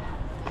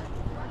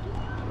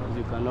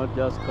 you cannot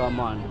just come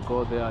and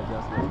go there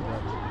just like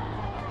that.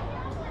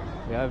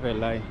 We have a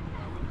line.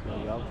 So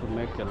you have to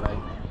make a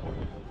line.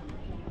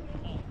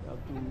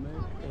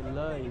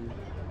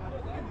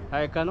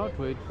 I cannot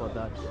wait for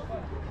that.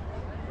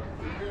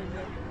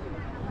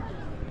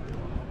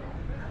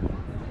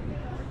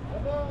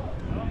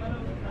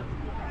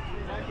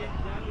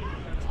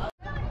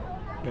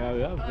 Yeah,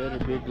 we have very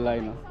big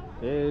line.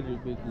 Very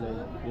big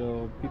line.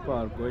 Your people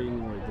are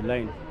going with the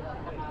line.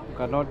 You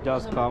cannot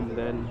just come,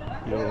 then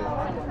you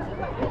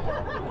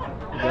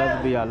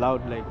just be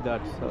allowed like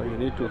that. So you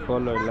need to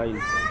follow a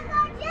line.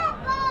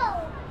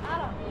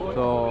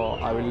 So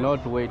I will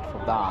not wait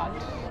for that.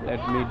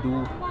 Let me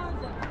do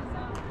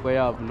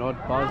where I've not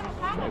passed.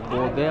 I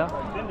go there.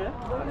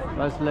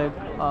 That's like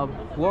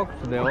I've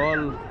walked the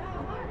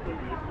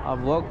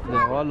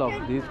whole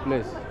of this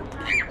place.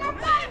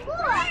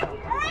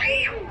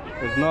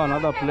 There's no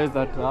another place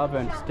that I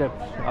haven't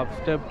stepped. I've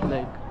stepped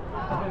like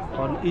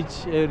on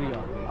each area.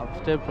 I've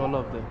stepped all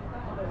of them.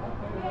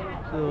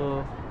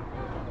 So,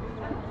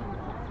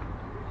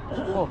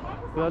 oh,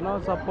 you are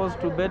not supposed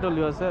to battle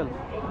yourself.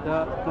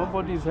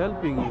 Nobody is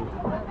helping you.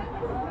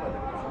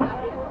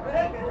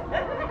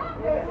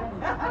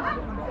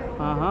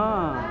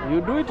 You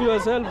do it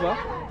yourself, huh?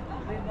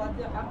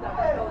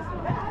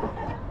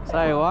 So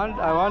I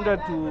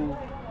wanted to,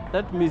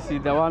 let me see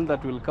the one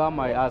that will come,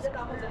 I ask.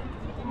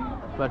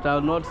 But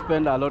I'll not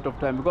spend a lot of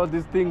time because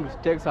this thing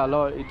takes a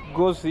lot. It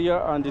goes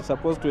here and it's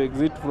supposed to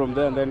exit from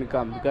there and then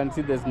come. You can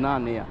see there's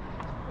none here.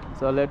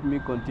 So let me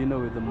continue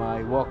with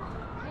my walk.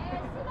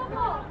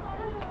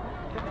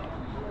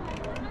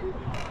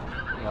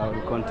 I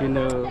will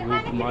continue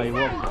with my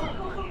walk.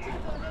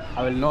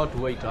 I will not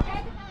wait.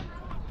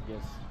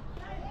 Yes.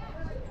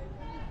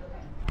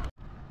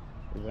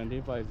 Even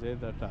if I say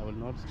that I will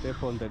not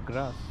step on the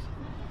grass,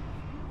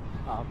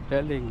 I'm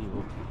telling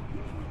you,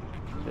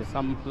 there's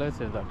some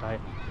places that I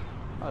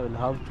will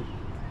have to.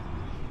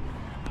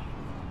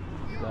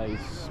 Guys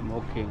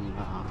smoking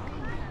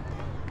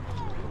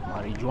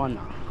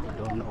marijuana. I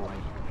don't know why.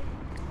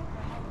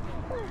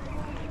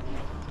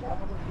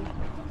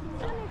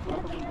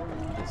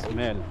 The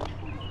smell.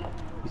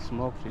 He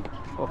smoked it.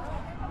 Oh,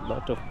 a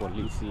lot of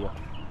police here.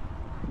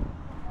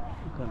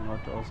 You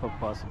cannot also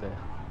pass there.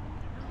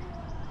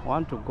 I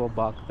want to go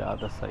back the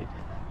other side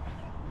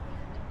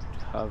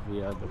to have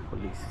here the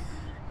police.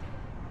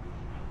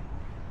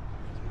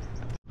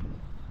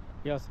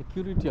 Yeah,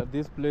 security at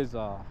this place,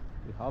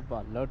 we have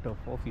a lot of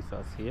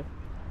officers here.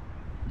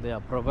 They are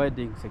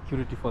providing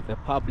security for the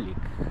public.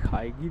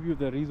 I give you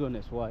the reason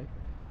as why.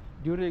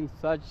 During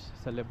such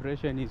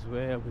celebration is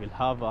where we'll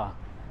have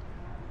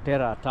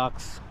terror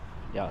attacks.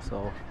 Yeah,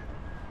 so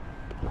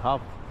we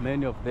have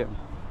many of them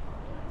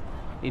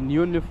in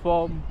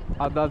uniform,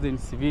 others in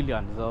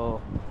civilian.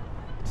 So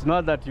it's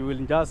not that you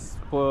will just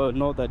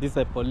know that this is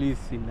a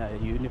police in a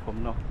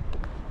uniform. No,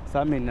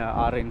 some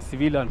are in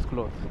civilians'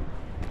 clothes.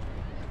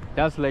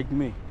 Just like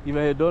me. If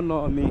you don't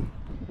know me,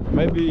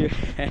 maybe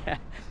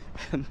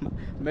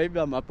maybe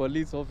I'm a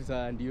police officer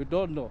and you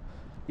don't know.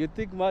 You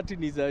think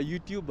Martin is a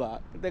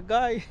YouTuber. The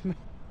guy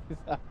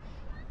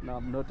no,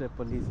 I'm not a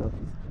police officer,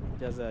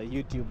 just a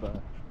YouTuber.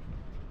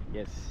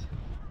 Yes.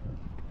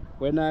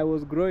 When I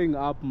was growing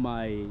up,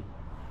 my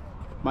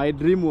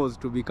dream was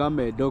to become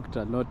a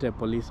doctor, not a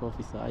police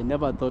officer. I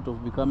never thought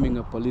of becoming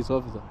a police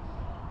officer.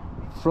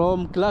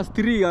 From class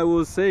 3, I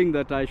was saying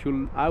that I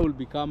will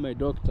become a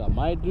doctor.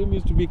 My dream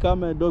is to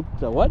become a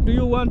doctor. What do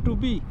you want to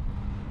be?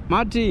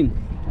 Martin,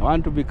 I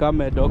want to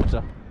become a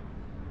doctor.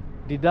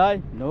 Did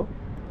I? No.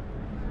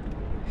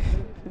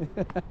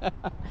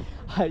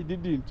 I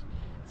didn't.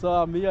 So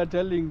I'm here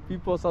telling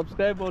people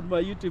subscribe on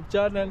my YouTube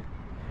channel.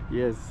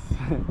 Yes.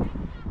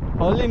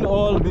 All in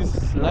all,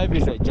 this life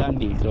is a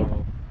journey.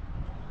 So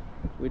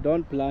we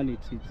don't plan it.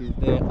 It is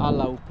the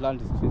Allah who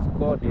plans it. It is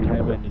God in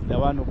heaven. Is the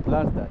one who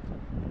plans that.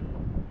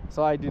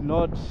 So I'm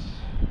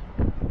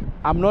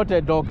not a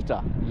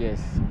doctor.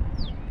 Yes,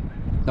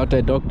 not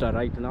a doctor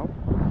right now,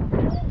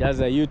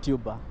 just a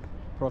YouTuber.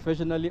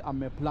 Professionally,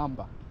 I'm a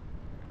plumber.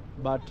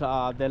 But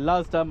the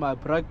last time I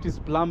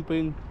practiced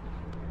plumbing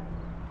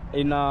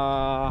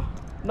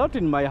not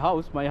in my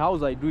house. My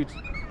house I do it.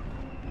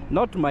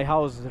 Not my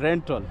house,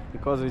 rental,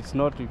 because it's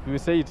not, if you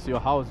say it's your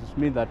house, it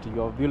means that you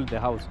have built the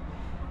house.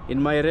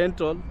 In my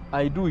rental,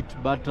 I do it,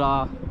 but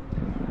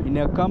in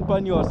a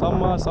company or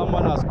someone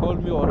has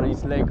called me, or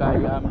it's like I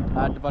am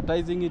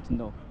advertising it,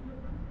 no,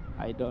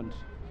 I don't.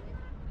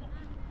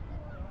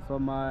 So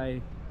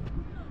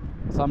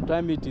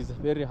sometimes it is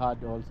very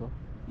hard also,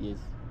 yes.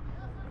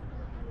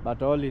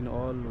 But all in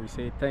all, we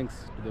say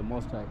thanks to the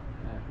Most High.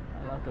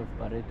 A lot of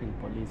parading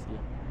police here.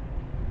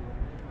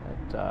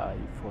 But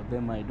for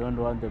them, I don't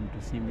want them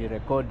to see me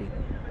recording.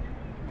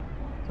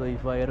 So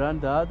if I run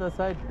the other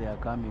side, they are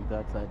coming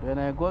that side. When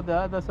I go the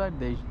other side,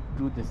 they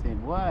do the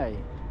same. Why?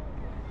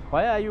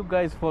 Why are you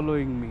guys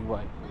following me?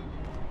 Why?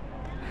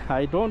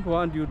 I don't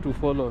want you to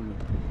follow me.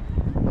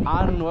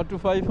 And what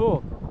if I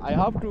fall? I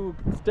have to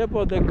step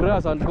on the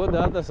grass and go the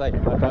other side,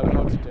 but I will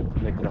not step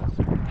on the grass.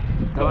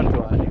 Don't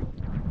worry.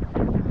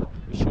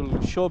 You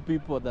should show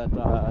people that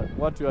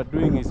what you are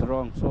doing is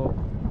wrong. So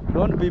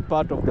don't be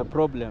part of the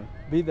problem.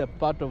 Be the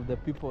part of the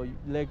people.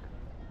 Like,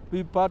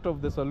 be part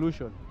of the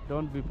solution.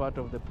 Don't be part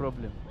of the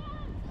problem.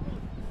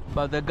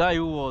 But the guy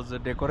who was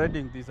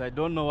decorating this, I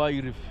don't know why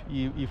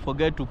he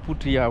forget to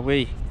put here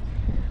away.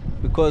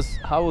 Because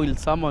how will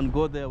someone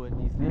go there when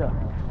he's here?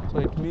 So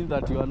it means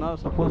that you are now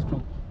supposed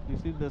to. You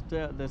see the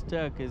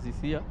staircase is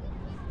here.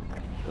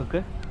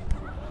 Okay.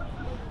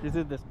 This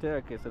is the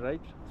staircase,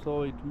 right?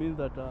 So it means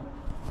that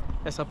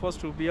it's supposed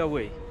to be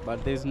away,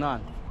 but there's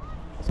none.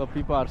 So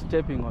people are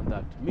stepping on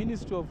that.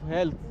 Ministry of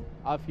Health,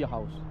 Afia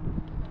House.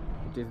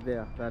 It is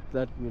there, that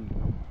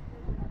building.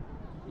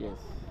 Yes.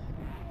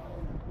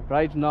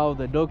 Right now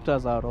the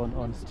doctors are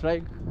on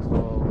strike.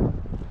 So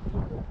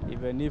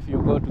even if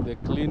you go to the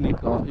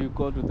clinic or you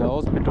go to the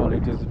hospital,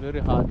 it is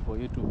very hard for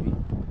you to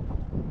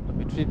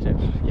be treated.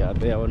 Yeah,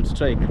 they are on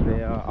strike.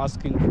 They are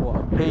asking for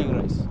a pay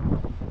raise.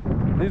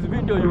 This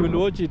video you will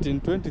watch it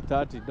in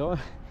 2030.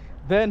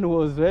 Then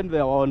was when they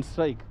were on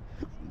strike.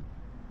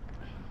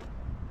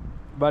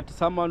 But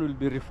someone will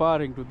be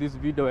referring to this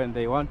video and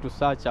they want to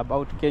search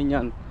about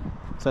Kenyan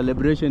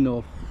celebration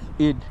of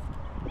Eid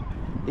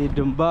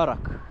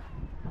Mubarak.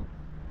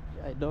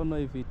 I don't know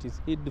if it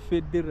is Eid Al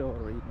Fitr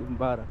or Eid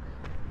Mubarak.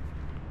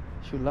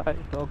 Should I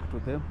talk to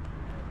them?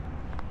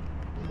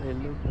 They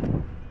look,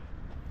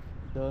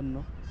 don't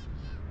know.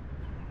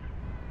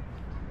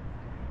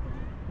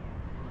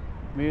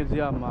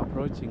 Maybe I'm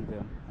approaching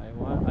them.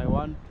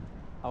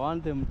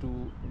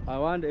 I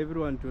want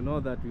everyone to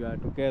know that we are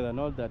together,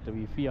 not that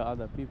we fear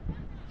other people.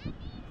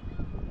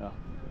 Yeah.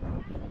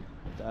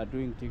 They are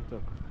doing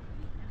TikTok.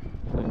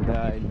 When they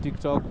are in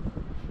TikTok,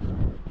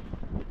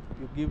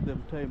 you give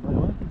them time. I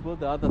want to go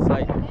the other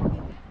side.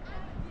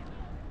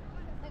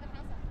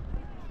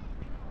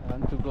 I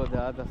want to go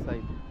the other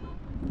side.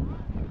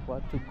 I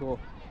want to go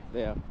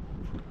there.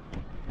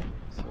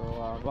 So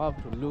I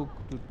have to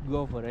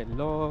go for a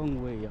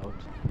long way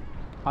out.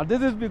 And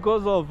this is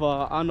because of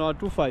Anwar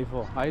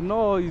 254. I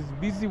know he's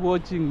busy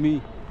watching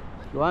me.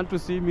 You want to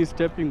see me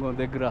stepping on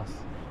the grass.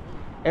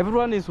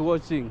 Everyone is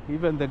watching,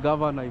 even the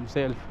governor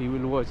himself, he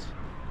will watch.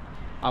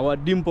 Our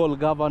dimple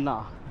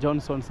governor,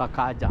 Johnson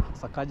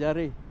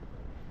Sakajare.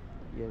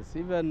 Yes,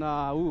 even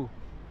who?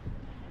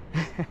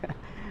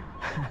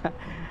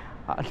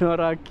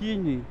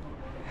 Norakini.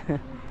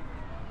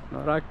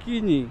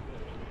 Norakini.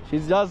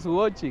 She's just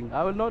watching.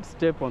 I will not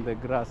step on the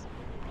grass.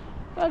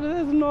 But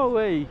there's no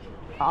way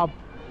up.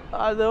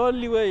 The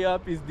only way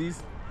up is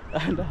this,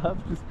 and I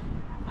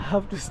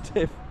have to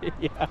step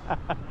here.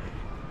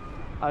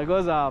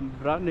 Because I'm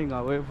running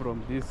away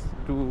from these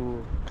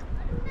two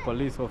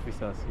police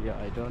officers here.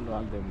 I don't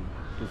want them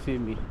to see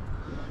me.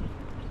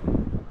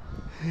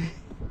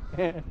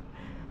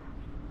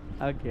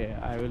 Okay,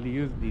 I will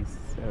use this.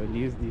 I will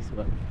use this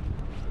one.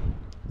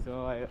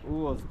 So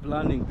who was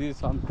planning this?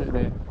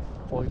 Something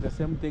or the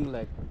same thing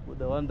like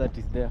the one that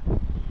is there.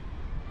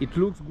 It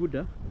looks good,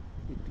 huh?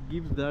 It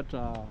gives that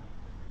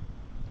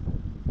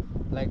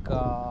like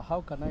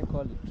how can I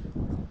call it?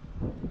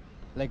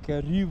 Like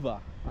a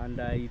river, and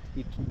it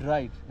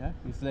dried. Yeah?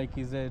 It's like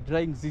it's a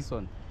drying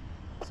season.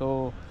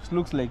 So it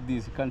looks like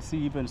this. You can see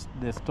even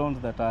the stones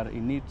that are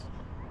in it.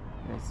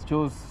 It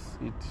shows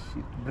it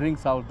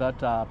brings out that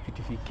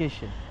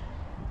purification.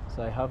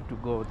 So I have to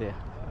go there.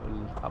 I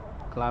will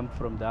climb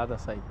from the other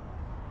side.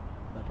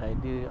 But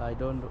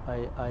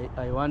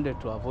I wanted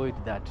to avoid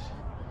that.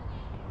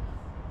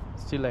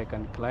 Still I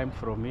can climb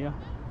from here,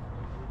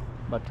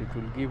 but it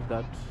will give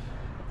that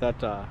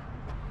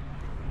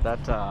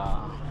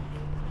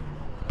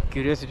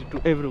curiosity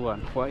to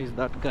everyone. Why is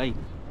that guy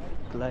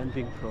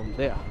climbing from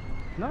there?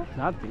 No,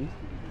 nothing.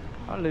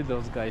 Only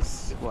those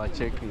guys who are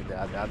checking the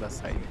other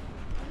side.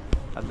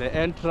 At the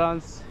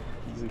entrance,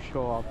 you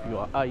show up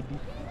your ID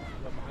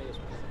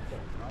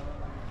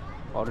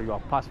or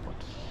your passport.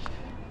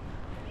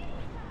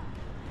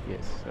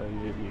 Yes, so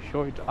you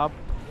show it up,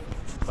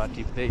 but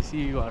if they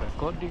see you are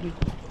recording,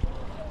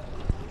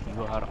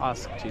 you are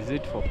asked, is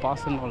it for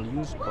personal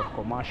use or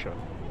commercial?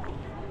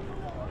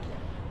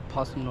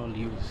 Personal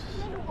use.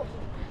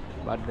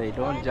 But they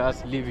don't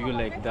just leave you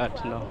like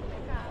that, no.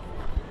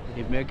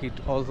 They make it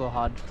also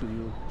hard to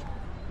you.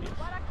 Yes.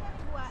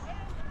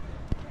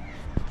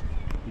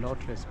 No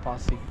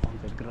trespassing on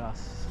the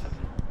grass.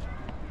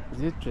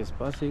 Is it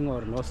trespassing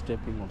or no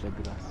stepping on the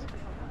grass?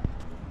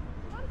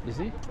 You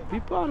see,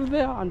 people are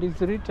there and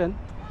it's written.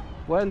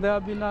 When they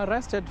have been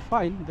arrested,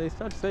 fine, they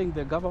start saying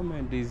the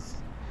government is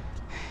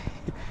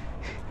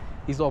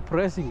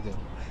oppressing them.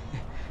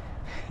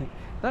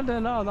 That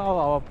is now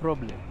our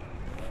problem.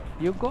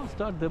 You go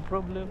start the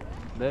problem,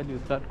 then you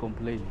start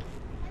complaining.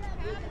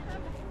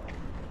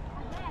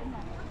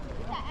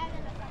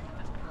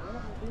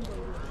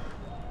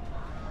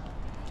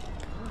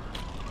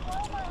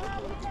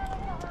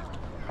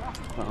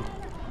 Oh.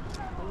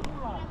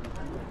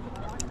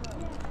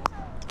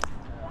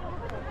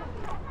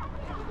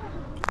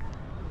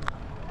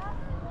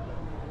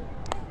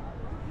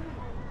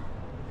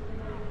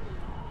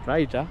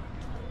 Right, huh?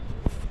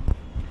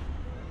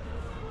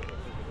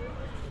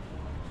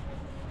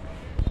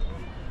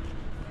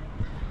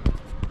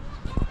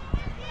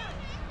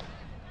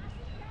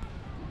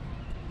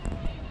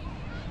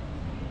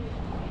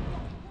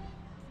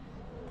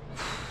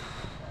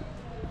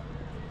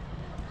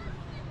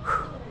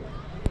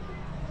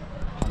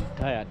 I'm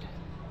tired.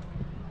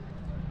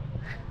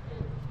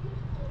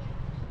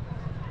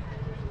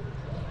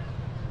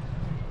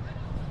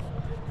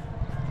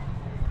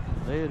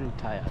 Very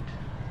tired.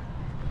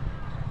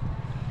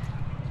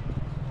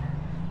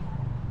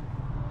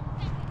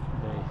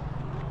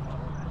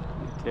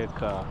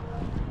 Take a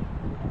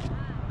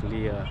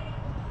clear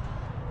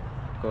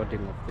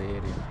recording of the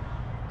area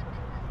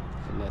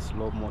in a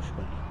slow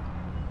motion,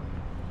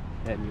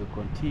 and you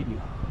continue.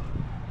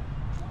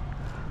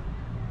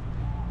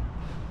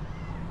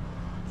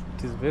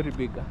 It is very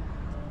big.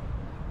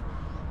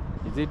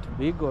 Is it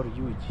big or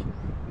huge?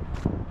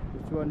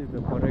 Which one is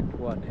the correct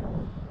word?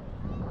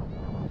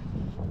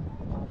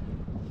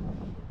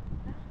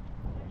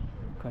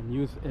 You can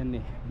use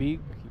any big,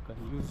 you can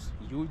use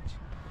huge.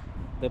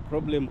 The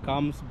problem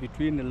comes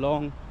between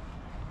long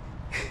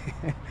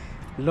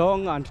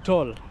long and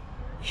tall.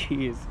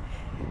 Yes.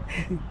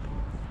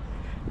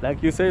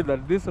 Like you say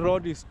that this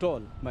road is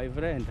tall, my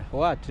friend.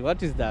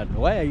 What is that?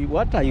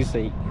 What are you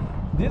saying?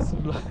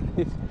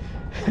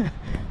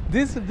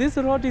 This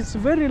road is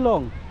very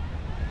long.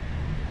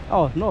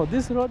 Oh no,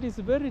 this road is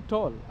very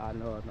tall.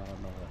 No.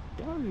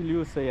 Why will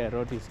you say a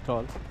road is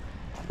tall?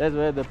 That's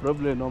where the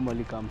problem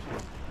normally comes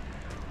from.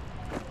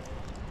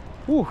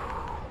 Whew.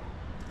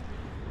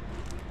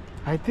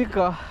 I think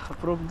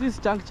from this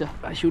juncture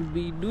I should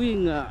be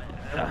doing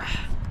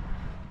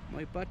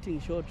my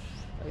parting shot.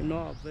 I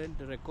know I haven't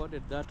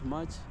recorded that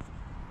much.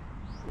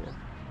 Yeah.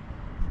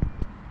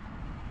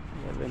 I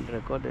haven't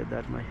recorded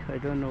that much. I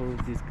don't know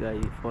if this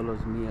guy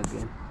follows me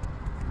again.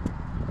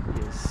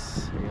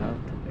 Yes, I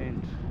have to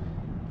end.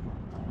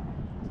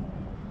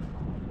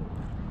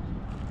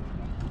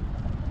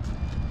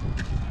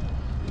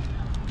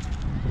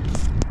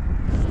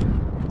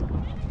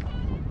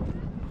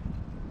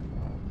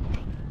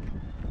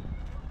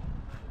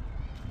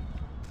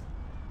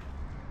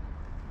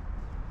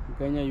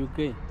 Kenya, UK.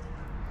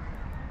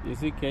 You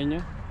see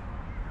Kenya?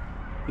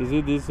 You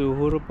see this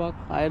Uhuru Park?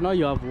 I know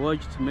you have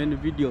watched many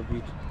videos of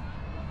it,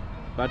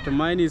 but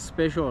mine is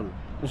special.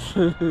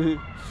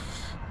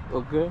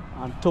 Okay,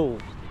 and tall.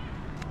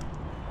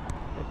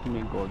 Let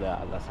me go the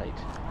other side.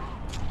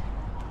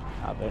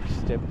 I haven't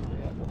stepped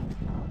there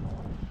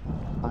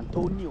though.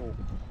 Antonio.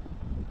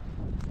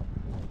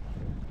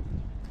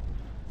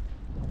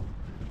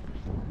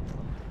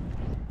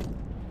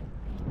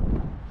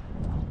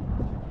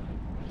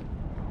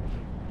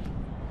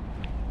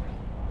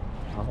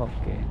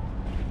 Okay.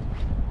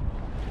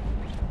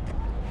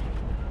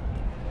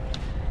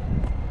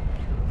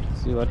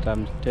 See what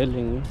I'm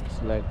telling you?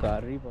 It's like a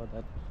river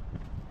that,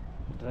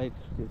 right?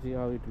 You see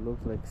how it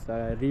looks like? It's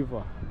a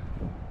river.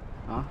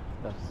 Huh?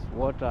 That's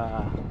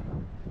water.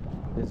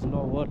 There's no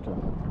water,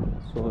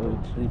 so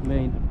it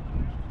remains.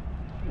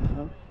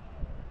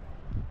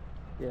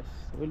 Yes,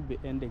 we'll be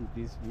ending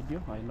this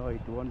video. I know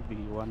it won't be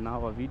 1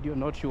 hour video,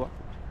 not sure,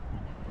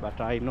 but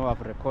I know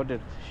I've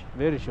recorded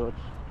very short.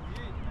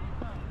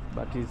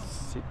 But it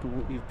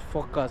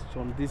focused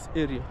on this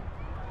area.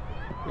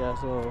 Yeah,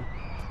 so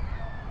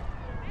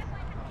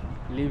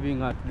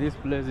living at this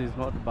place is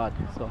not bad.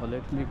 So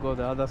let me go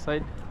the other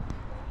side.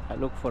 I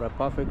look for a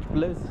perfect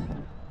place.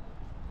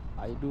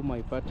 I do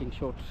my parting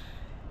shot.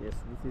 Yes,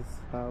 this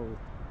is how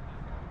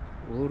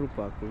Uhuru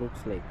Park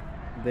looks like.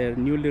 The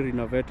newly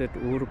renovated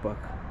Uhuru Park.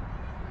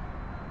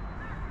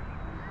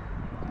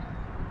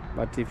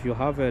 But if you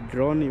have a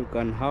drone, you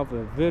can have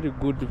a very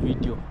good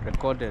video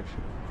recorded.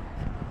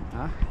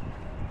 Huh?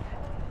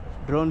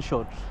 Drone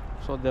shot,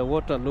 so the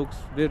water looks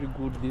very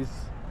good.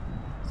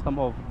 Some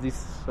of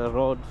these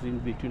roads in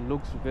between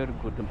looks very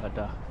good,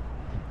 but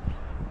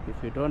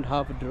if you don't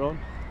have drone,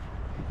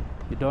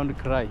 You don't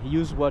cry.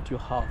 Use what you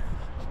have.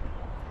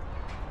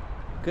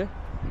 Okay?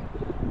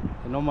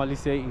 I normally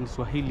say in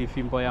Swahili,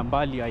 fimbo ya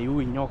mbali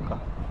haiui nyoka.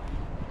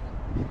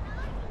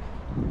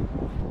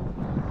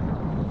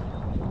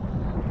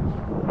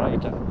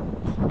 Right?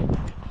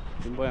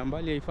 Fimbo ya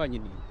mbali haifanyi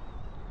nini?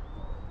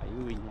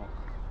 Haiui nyoka.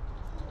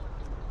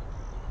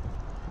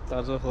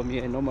 That's all for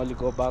me. I normally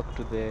go back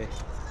to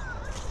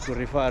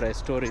refer a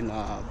story in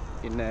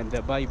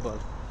the Bible,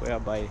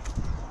 whereby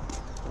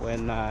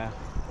when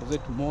was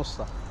it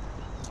Moses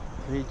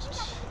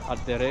reached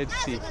at the Red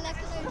Sea,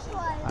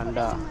 and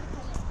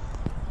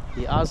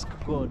he asked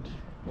God,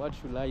 what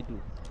should I do?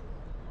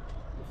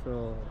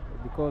 So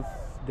because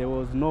there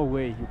was no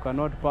way, you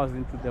cannot pass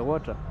into the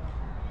water,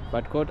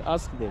 but God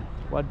asked them,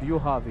 what do you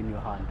have in your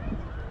hand?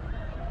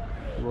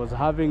 He was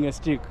having a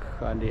stick,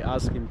 and he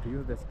asked him to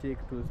use the stick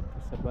to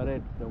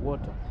separate the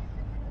water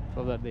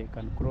so that they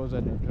can cross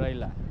on a dry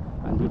land.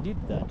 And he did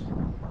that.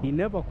 He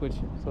never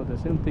questioned. So the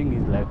same thing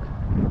is like,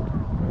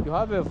 you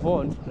have a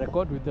phone,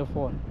 record with the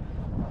phone,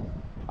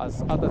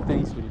 as other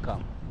things will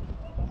come.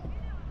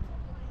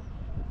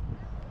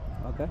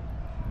 Okay?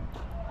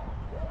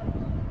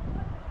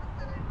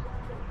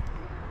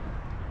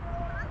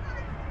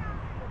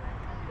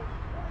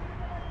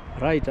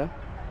 Right, huh?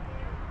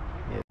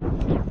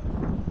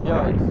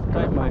 Yeah, it's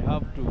time I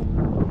have to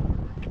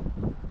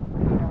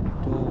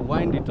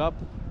wind it up.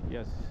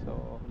 Yes,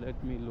 so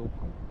let me look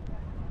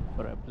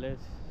for a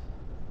place.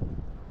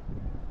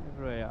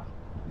 Everywhere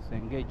is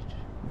engaged.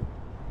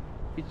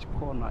 Each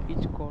corner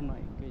engaged.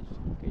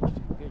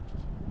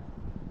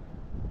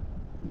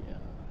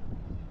 Yeah.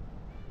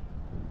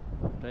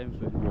 Sometimes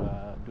when you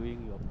are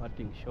doing your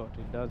parting shot,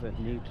 it doesn't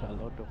need a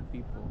lot of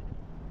people.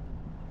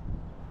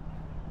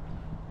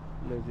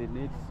 Because it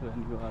needs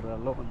when you are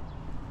alone.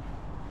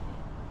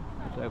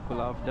 But I could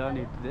have done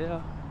it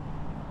there.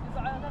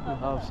 You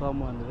have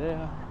someone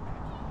there.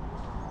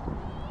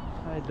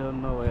 I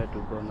don't know where to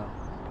go now.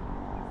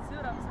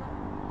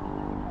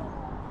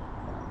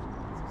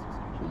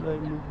 Should I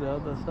move the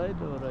other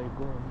side or I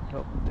go on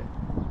top there?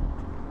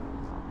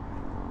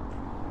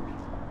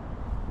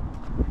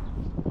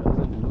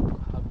 Doesn't look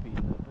happy in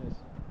the dress.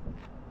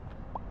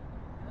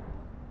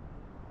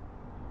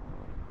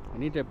 I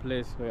need a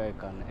place where I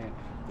can end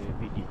the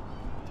video.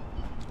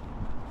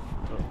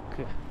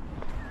 Okay.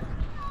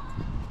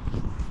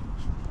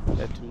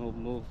 Let's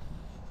move.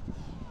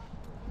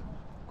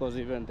 Because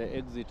even the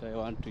exit, I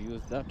want to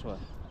use that one.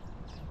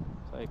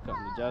 So I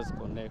can just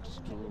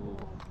connect to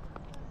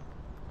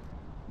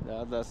the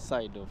other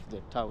side of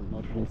the town,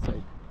 not this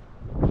side.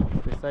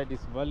 This side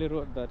is Valley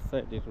Road, that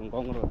side is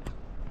Ngong Road.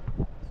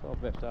 So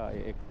better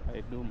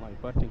I do my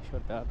parting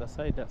shot the other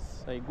side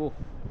as I go.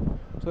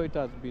 So it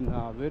has been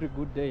a very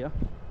good day.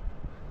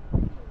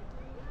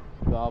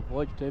 You have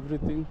watched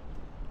everything.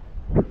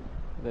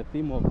 The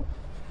theme of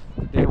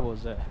today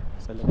was a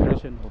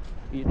celebration of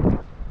Eid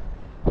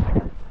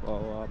for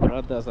our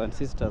brothers and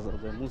sisters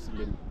of the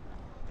Muslim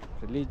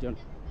religion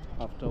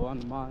after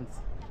 1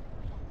 month.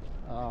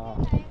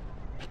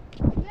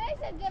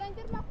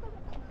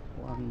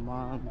 1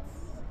 month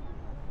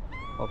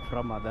of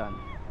Ramadan.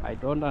 I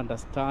don't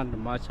understand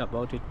much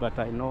about it, but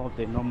I know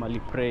they normally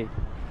pray.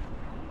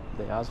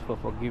 They ask for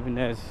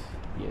forgiveness.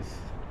 Yes,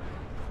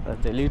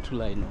 that's the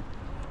little I know.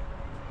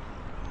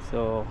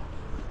 So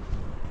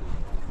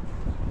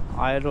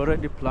I had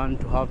already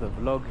planned to have a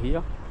vlog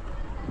here,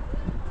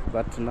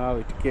 but now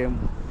it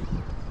came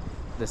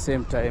the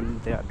same time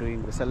they are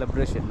doing the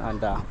celebration,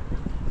 and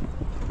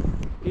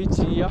each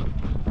year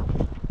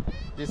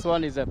this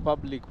one is a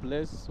public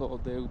place, so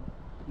they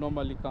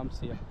normally comes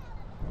here.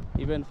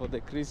 Even for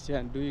the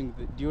Christian during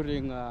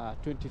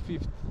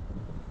 25th,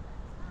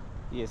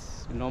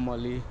 yes,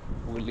 normally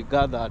we'll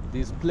gather at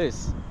this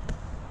place.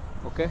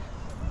 Okay,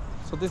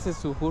 so this is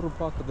Uhuru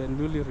Park, the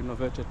newly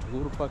renovated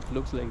Uhuru Park.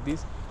 Looks like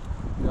this.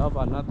 We have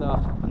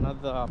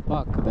another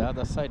park the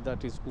other side,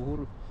 that is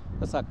Uhuru.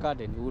 That's a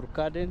garden, Uhuru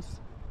Gardens,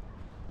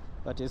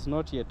 that is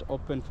not yet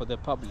open for the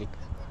public.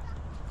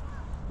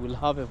 We'll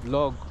have a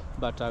vlog,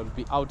 but I will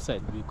be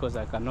outside because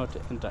I cannot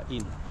enter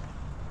in.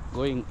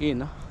 Going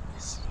in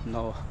is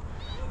not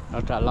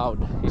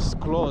allowed. It's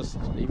closed.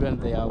 Even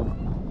they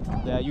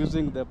are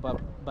using the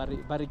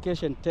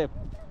barricade tape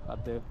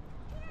at the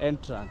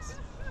entrance,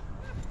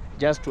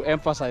 just to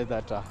emphasize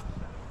that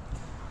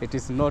it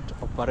is not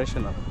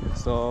operational.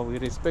 So we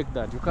respect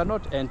that. You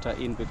cannot enter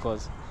in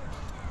because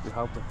you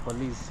have the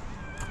police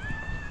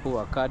who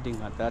are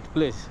guarding at that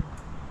place.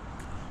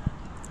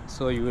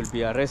 So you will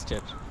be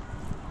arrested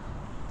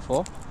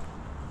for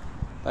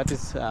that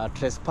is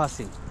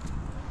trespassing.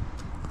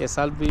 Yes,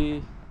 I'll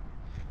be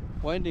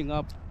winding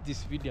up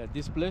this video at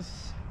this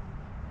place.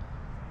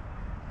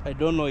 I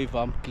don't know if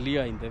I'm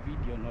clear in the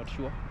video, not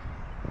sure,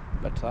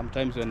 but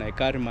sometimes when I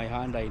carry my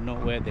hand, I know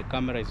where the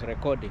camera is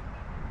recording.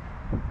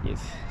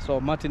 Yes, so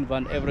Martin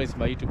Van Everett is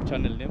my YouTube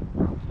channel name.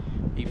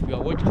 If you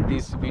are watching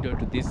this video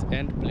to this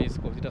end, please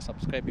consider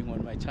subscribing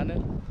on my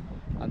channel,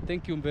 and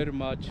thank you very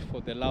much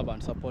for the love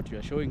and support you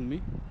are showing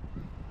me.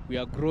 We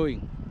are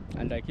growing,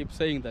 and I keep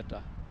saying that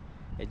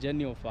a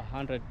journey of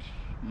 100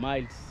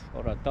 miles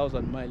or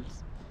 1,000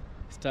 miles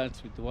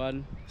starts with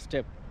one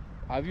step.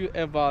 Have you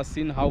ever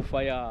seen how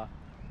fire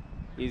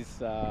is?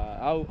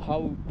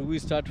 How do we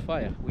start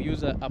fire? We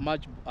use a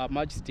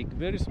matchstick,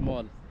 very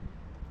small,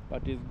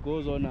 but it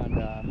goes on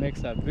and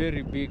makes a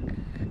very big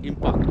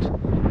impact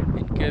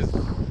in case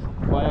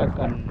fire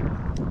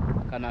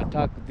can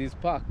attack this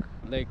park,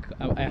 like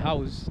a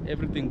house.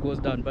 Everything goes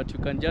down, but you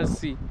can just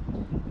see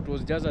it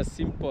was just a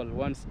simple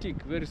one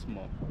stick, very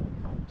small.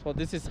 So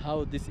this is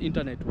how this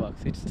internet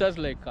works. It starts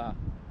like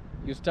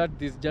you start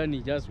this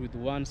journey just with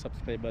one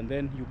subscriber, and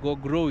then you go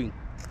growing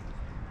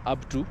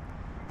up to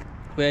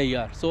where you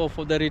are. So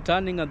for the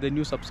returning and the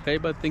new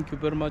subscriber, thank you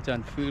very much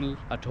and feel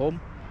at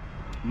home.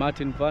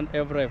 Martin Van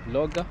Everett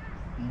vlogger,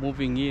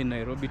 moving in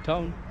Nairobi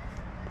town,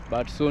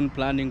 but soon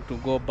planning to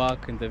go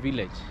back in the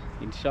village,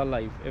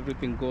 inshallah, if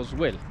everything goes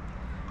well.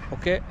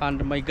 Okay,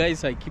 and my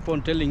guys, I keep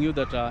on telling you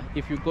that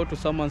if you go to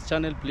someone's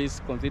channel,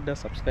 please consider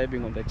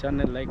subscribing on the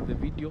channel, like the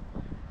video,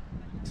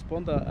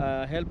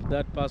 sponsor, help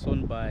that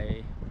person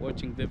by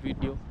watching the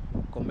video,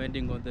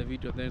 commenting on the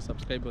video, then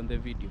subscribe on the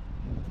video.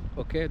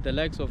 Okay, the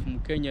likes of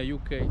Mkenya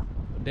UK,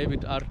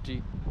 David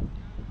RT,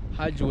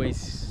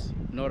 Hajways,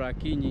 Nora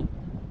Kinyi,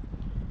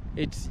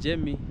 it's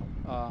Jamie,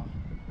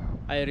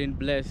 Irene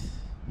Bless,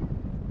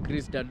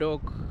 Chris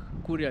Dadok,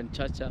 Kurian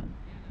Chacha,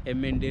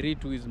 Emen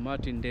Deritu is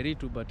Martin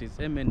Deritu, but it's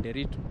Emen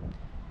Deritu.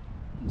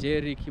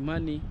 Jerry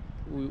Kimani,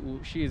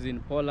 she is in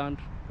Poland.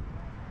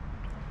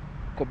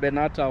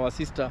 Kobenata, our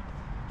sister,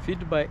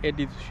 Feed by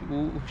Edith,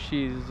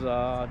 she is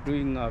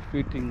doing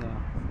fitting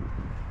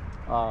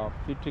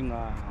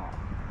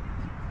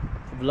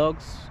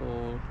vlogs.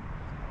 So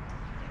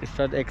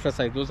start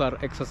exercise. Those are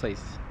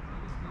exercise.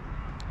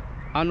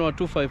 Anwar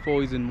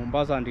 254 is in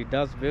Mombasa and he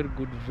does very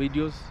good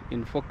videos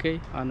in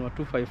 4K. Anwar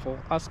 254.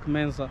 Ask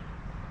Mensa.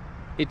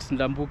 It's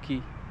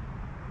Ndambuki,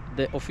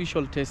 the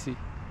official Tessie.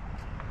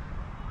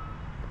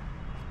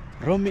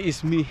 Romy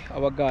is me,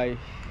 our guy.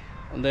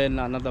 And then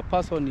another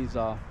person is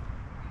I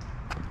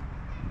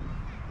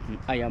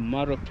am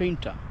Maro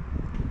Painter.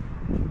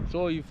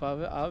 So if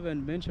I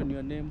haven't mentioned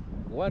your name,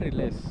 worry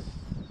less.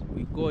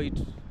 We go it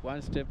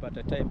one step at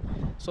a time.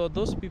 So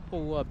those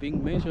people who are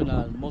being mentioned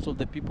are most of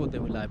the people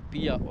that will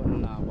appear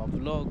on our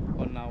vlog,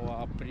 on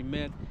our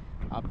premiere.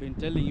 I've been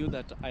telling you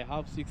that I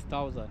have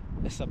 6,000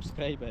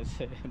 subscribers,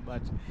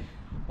 but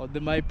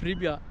on my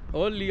premiere,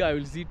 only I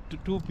will see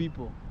two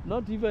people,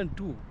 not even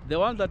two. The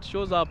one that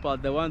shows up are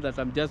the ones that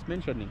I'm just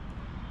mentioning.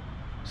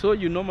 So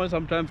you normally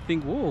sometimes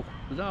think, whoa,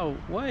 now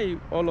why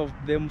all of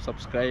them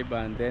subscribe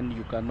and then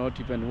you cannot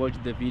even watch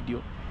the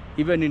video?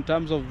 Even in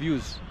terms of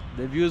views,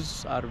 the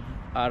views are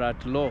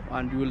at low,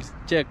 and you will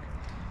check,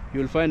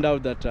 you will find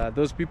out that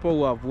those people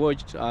who have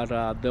watched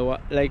are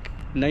like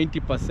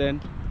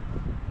 90%,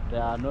 they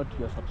are not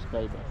your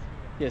subscribers.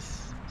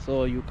 Yes,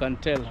 so you can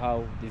tell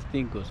how this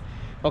thing goes.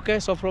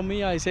 Okay, so from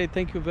here I say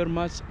thank you very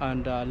much,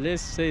 and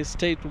let's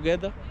stay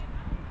together,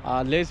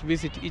 let's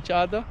visit each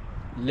other,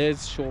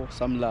 let's show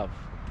some love.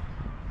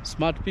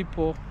 Smart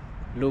people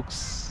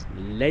looks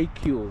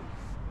like you.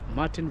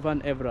 Martin Van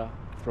Everett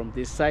from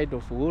this side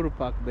of Uhuru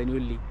Park, the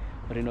newly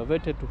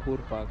renovated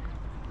Uhuru Park.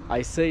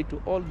 I say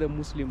to all the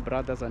Muslim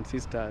brothers and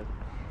sisters,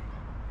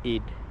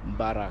 Eid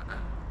Mubarak.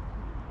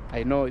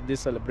 I know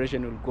this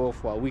celebration will go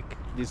for a week.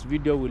 This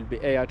video will be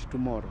aired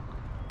tomorrow,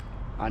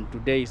 and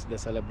today is the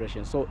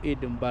celebration. So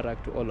Eid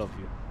Mubarak to all of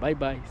you. Bye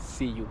bye.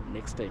 See you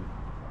next time.